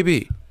 whatever it may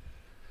be,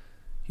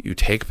 you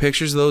take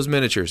pictures of those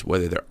miniatures,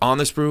 whether they're on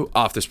the sprue,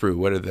 off the sprue,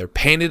 whether they're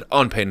painted,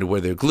 unpainted,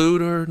 whether they're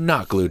glued or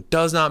not glued,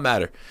 does not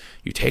matter.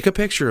 You take a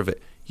picture of it,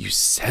 You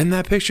send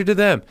that picture to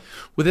them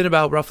within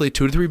about roughly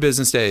 2 to 3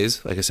 business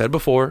days. Like I said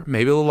before,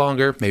 maybe a little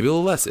longer, maybe a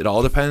little less. It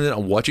all depends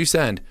on what you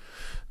send.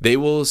 They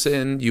will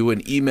send you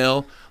an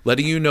email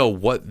letting you know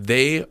what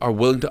they are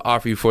willing to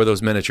offer you for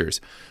those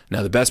miniatures.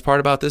 Now, the best part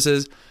about this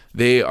is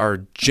they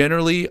are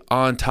generally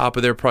on top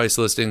of their price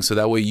listing, so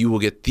that way you will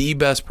get the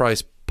best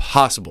price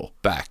possible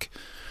back.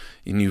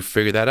 And you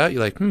figure that out.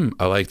 You're like,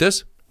 I like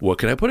this. What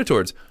can I put it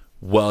towards?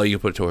 Well, you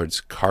can put it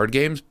towards card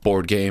games,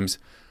 board games,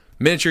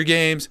 miniature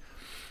games,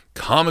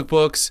 comic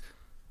books,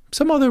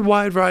 some other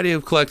wide variety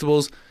of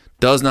collectibles.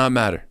 Does not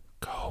matter.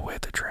 Go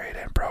with the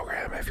trade-in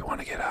program if you want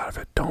to get out of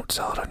it. Don't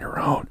sell it on your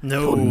own.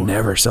 No. You'll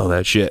never sell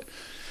that shit.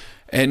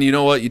 And you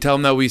know what? You tell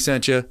them that we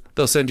sent you.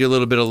 They'll send you a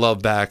little bit of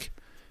love back.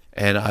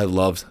 And I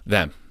love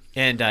them.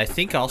 And I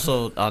think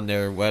also on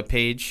their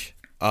webpage,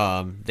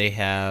 they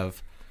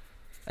have,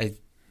 I'm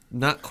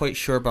not quite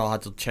sure, but I'll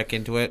have to check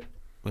into it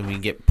when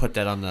we put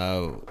that on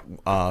the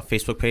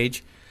Facebook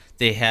page.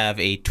 They have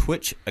a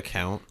Twitch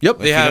account. Yep,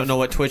 If you don't know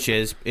what Twitch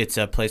is, it's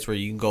a place where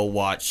you can go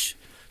watch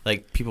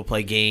like people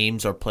play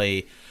games or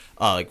play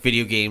like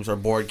video games or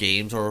board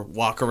games or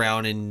walk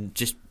around and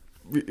just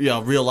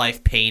real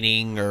life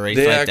painting or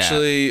anything like that. They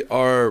actually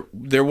are.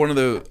 They're one of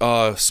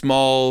the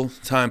small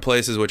time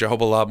places, which I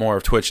hope a lot more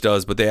of Twitch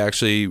does. But they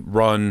actually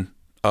run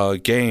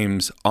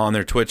games on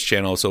their Twitch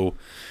channel, so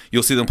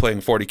you'll see them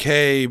playing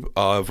 40K,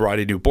 a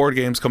variety of new board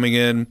games coming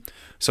in.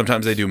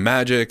 Sometimes they do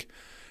Magic.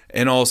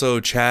 And also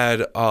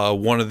Chad,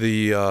 one of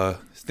the, I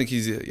think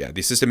he's the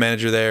assistant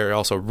manager there.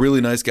 Also a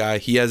really nice guy.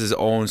 He has his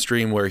own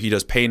stream where he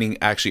does painting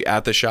actually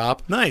at the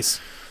shop.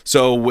 Nice.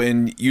 So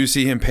when you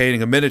see him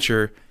painting a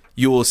miniature,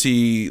 you will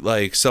see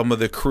like some of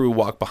the crew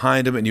walk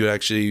behind him, and you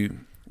actually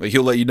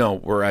he'll let you know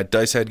we're at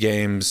Dice Head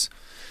Games,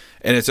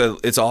 and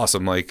it's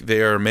awesome. Like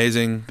they are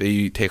amazing.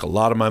 They take a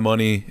lot of my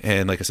money,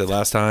 and like I said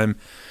last time,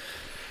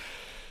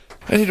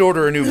 I need to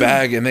order a new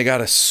bag, and they got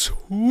a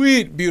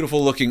sweet,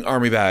 beautiful looking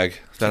army bag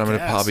that I'm going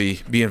to probably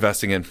be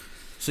investing in.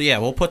 So yeah,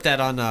 we'll put that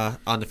on the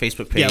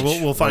Facebook page. Yeah,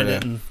 we'll find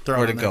it and throw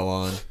where it to on go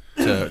on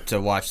to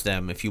watch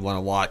them if you want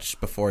to watch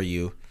before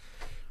you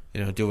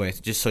do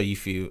anything. Just so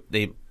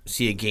they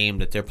see a game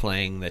that they're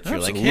playing that you're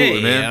Absolutely, like,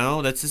 hey,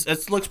 man.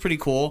 that looks pretty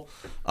cool.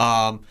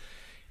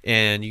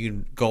 And you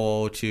can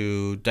go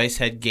to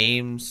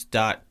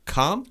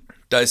diceheadgames.com.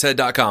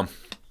 Dicehead.com.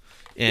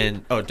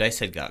 And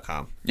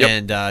dicehead.com. Yep.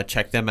 And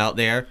check them out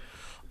there.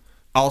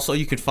 Also,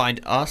 you can find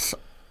us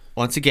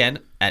once again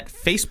at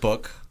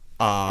Facebook.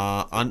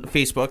 On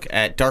Facebook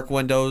at Dark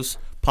Windows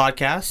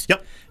Podcast.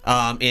 Yep.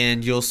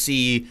 And you'll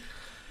see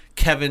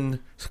Kevin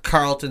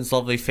Carlton's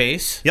lovely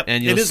face. Yep.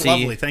 And It is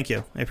lovely. Thank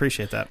you. I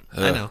appreciate that.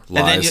 I know.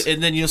 Lies.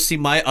 And then you'll see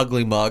my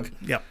ugly mug.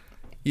 Yep.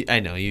 I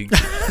know you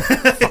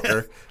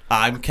fucker.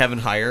 I'm Kevin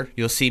Heyer.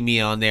 You'll see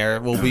me on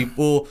there. We'll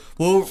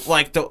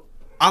like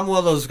I'm one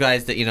of those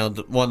guys that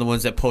one of the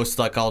ones that posts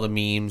like all the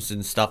memes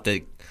and stuff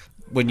that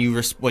when you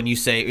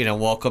say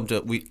welcome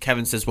to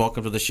Kevin says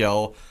welcome to the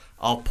show,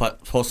 I'll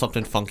post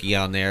something funky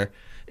on there.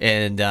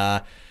 And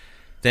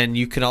then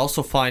you can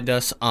also find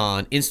us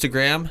on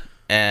Instagram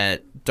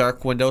at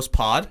Dark Windows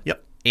Pod.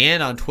 Yep.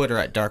 And on Twitter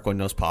at Dark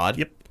Windows Pod.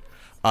 Yep.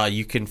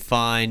 You can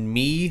find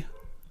me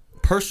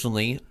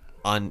personally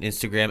on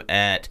Instagram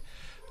at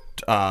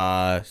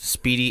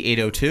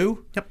Speedy802.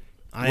 Yep.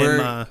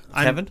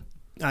 Kevin?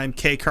 I'm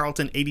K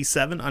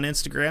Carlton87 on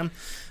Instagram.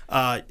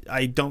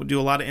 I don't do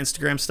a lot of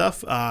Instagram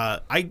stuff.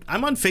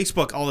 I'm on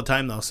Facebook all the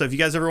time though. So if you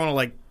guys ever want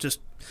to just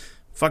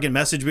fucking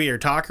message me or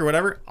talk or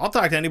whatever, I'll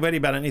talk to anybody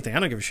about anything. I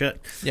don't give a shit.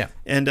 Yeah.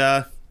 And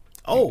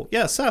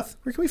Seth,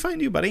 where can we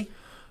find you, buddy?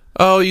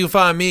 Oh, you can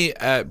find me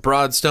at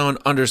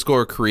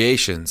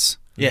Broadstone_creations.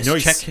 Yes,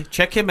 Nice.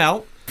 check him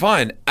out.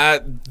 Fine.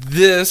 At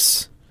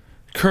this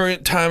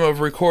current time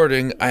of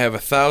recording, I have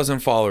 1,000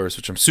 followers,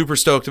 which I'm super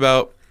stoked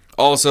about.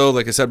 Also,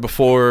 like I said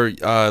before,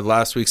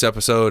 last week's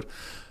episode,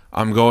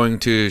 I'm going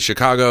to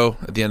Chicago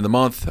at the end of the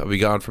month. I'll be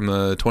gone from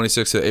the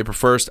 26th to April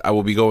 1st. I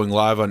will be going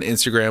live on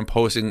Instagram,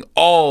 posting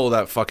all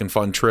that fucking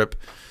fun trip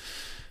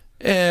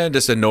and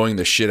just annoying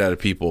the shit out of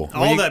people.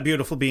 All that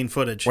beautiful bean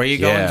footage. Where are you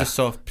going? Yeah. Just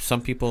so if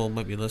some people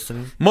might be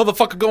listening.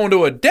 Motherfucker going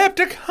to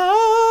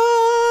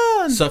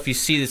Adepticon! So if you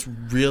see this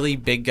really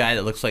big guy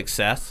that looks like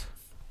Seth,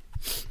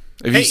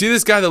 If you see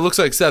this guy that looks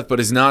like Seth but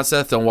is not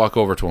Seth, don't walk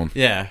over to him.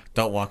 yeah,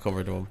 don't walk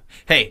over to him.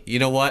 Hey, you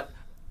know what?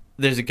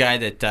 There's a guy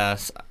that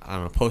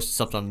posted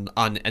something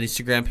on an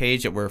Instagram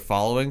page that we're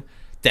following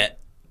that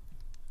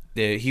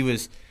he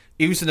was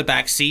in the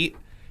back seat,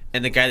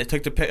 and the guy that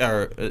took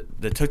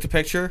the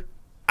picture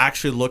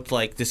actually looked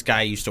like this guy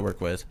I used to work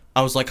with.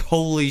 I was like,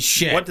 holy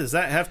shit! What does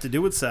that have to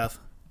do with Seth?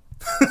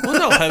 Well,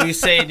 no, I was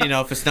saying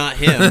if it's not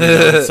him,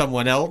 it's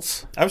someone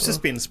else. I was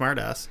just being a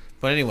smartass.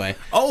 But anyway.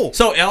 Oh.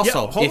 So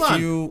also, hold if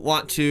on. you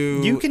want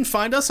to... You can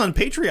find us on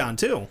Patreon,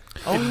 too.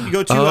 You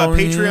go to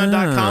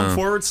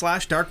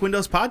patreon.com/Dark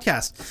Windows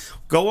Podcast.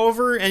 Go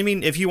over. I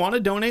mean, if you want to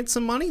donate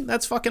some money,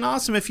 that's fucking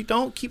awesome. If you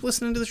don't, keep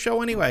listening to the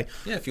show anyway.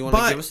 Yeah, if you want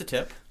to give us a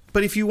tip.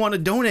 But if you want to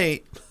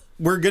donate,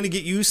 we're going to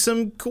get you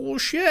some cool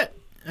shit.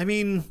 I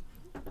mean,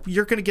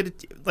 you're going to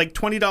get, like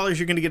 $20,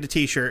 you're going to get a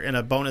t-shirt and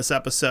a bonus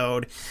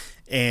episode.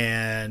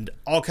 and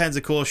all kinds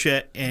of cool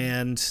shit.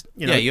 And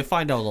you'll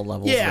find all the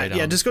levels.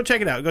 Yeah, just go check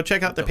it out. Go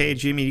check out the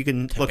page. I mean, you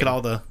can look at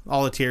all the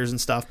tiers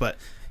and stuff. But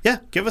yeah,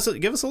 give us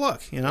a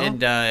look.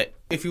 And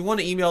if you want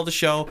to email the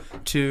show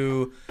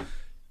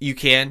you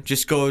can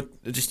just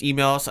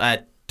email us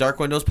at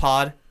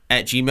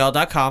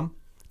darkwindowspod@gmail.com.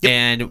 Yep.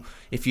 And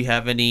if you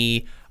have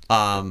any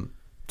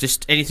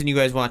just anything you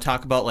guys want to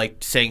talk about, like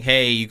saying,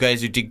 hey, you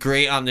guys did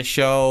great on the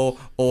show,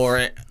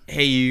 or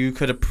hey, you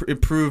could have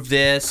improved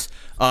this,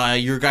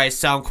 your guys'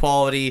 sound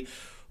quality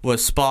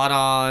was spot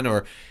on,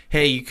 or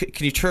hey,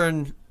 can you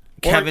turn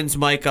Kevin's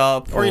mic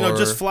up, or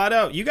just flat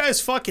out, you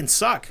guys fucking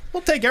suck.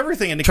 We'll take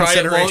everything into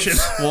consideration.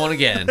 Try it once, won't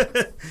again.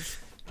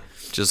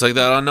 Just like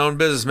that unknown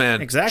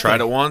businessman. Exactly. Tried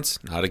it once,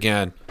 not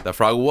again. That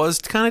frog was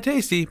kind of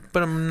tasty,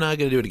 but I'm not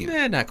going to do it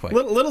again. Not quite.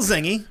 Little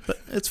zingy, but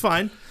it's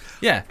fine.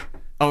 Yeah.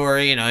 Or,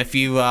 if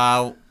you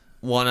want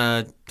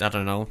to, I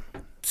don't know,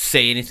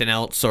 say anything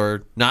else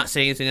or not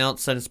say anything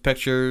else, send us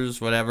pictures,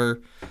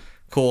 whatever.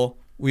 Cool.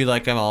 We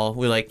like them all.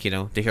 We like,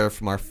 to hear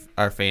from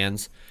our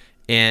fans.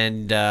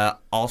 And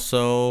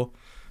also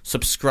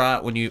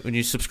subscribe. When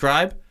you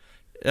subscribe,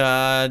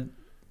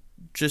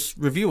 just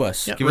review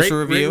us. Yeah, Give us a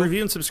review. Rate,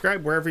 review, and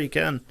subscribe wherever you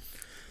can.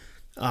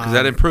 Because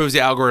that improves the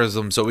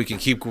algorithm so we can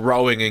keep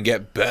growing and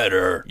get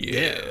better.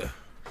 Yeah.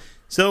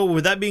 So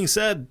with that being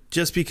said,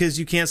 just because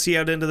you can't see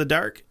out into the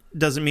dark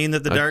doesn't mean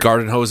that the dark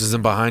garden hose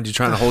isn't behind you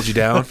trying to hold you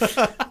down.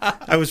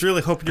 I was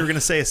really hoping you were going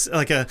to say a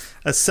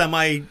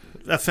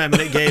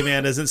semi-effeminate gay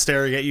man isn't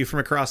staring at you from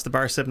across the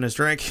bar sipping his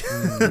drink.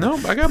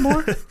 No, I got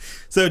more.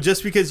 So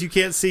just because you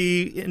can't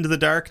see into the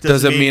dark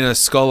doesn't mean a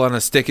skull on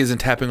a stick isn't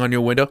tapping on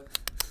your window.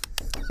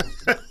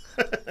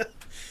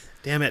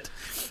 Damn it.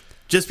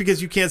 Just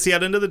because you can't see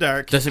out into the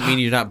dark doesn't mean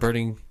you're not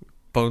burning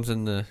bones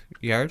in the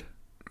yard.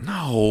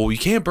 No, you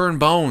can't burn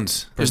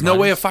bones. There's no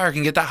way a fire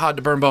can get that hot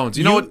to burn bones.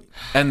 You know what?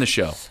 End the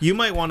show. You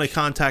might want to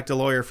contact a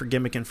lawyer for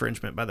gimmick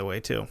infringement, by the way,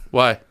 too.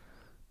 Why?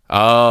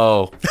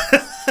 Oh.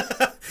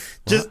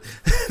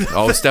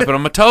 Stepping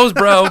on my toes,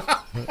 bro.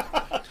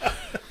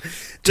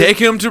 Take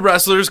him to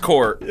wrestler's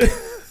court.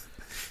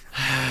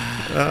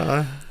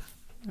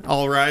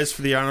 All rise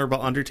for the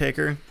Honorable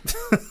Undertaker.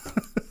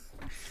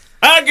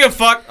 I don't give a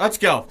fuck. Let's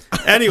go.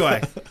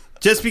 Anyway.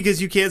 Just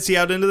because you can't see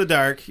out into the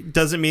dark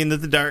doesn't mean that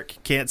the dark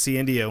can't see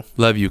into you.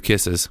 Love you.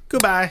 Kisses.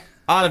 Goodbye.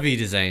 Au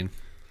revoir, Zane.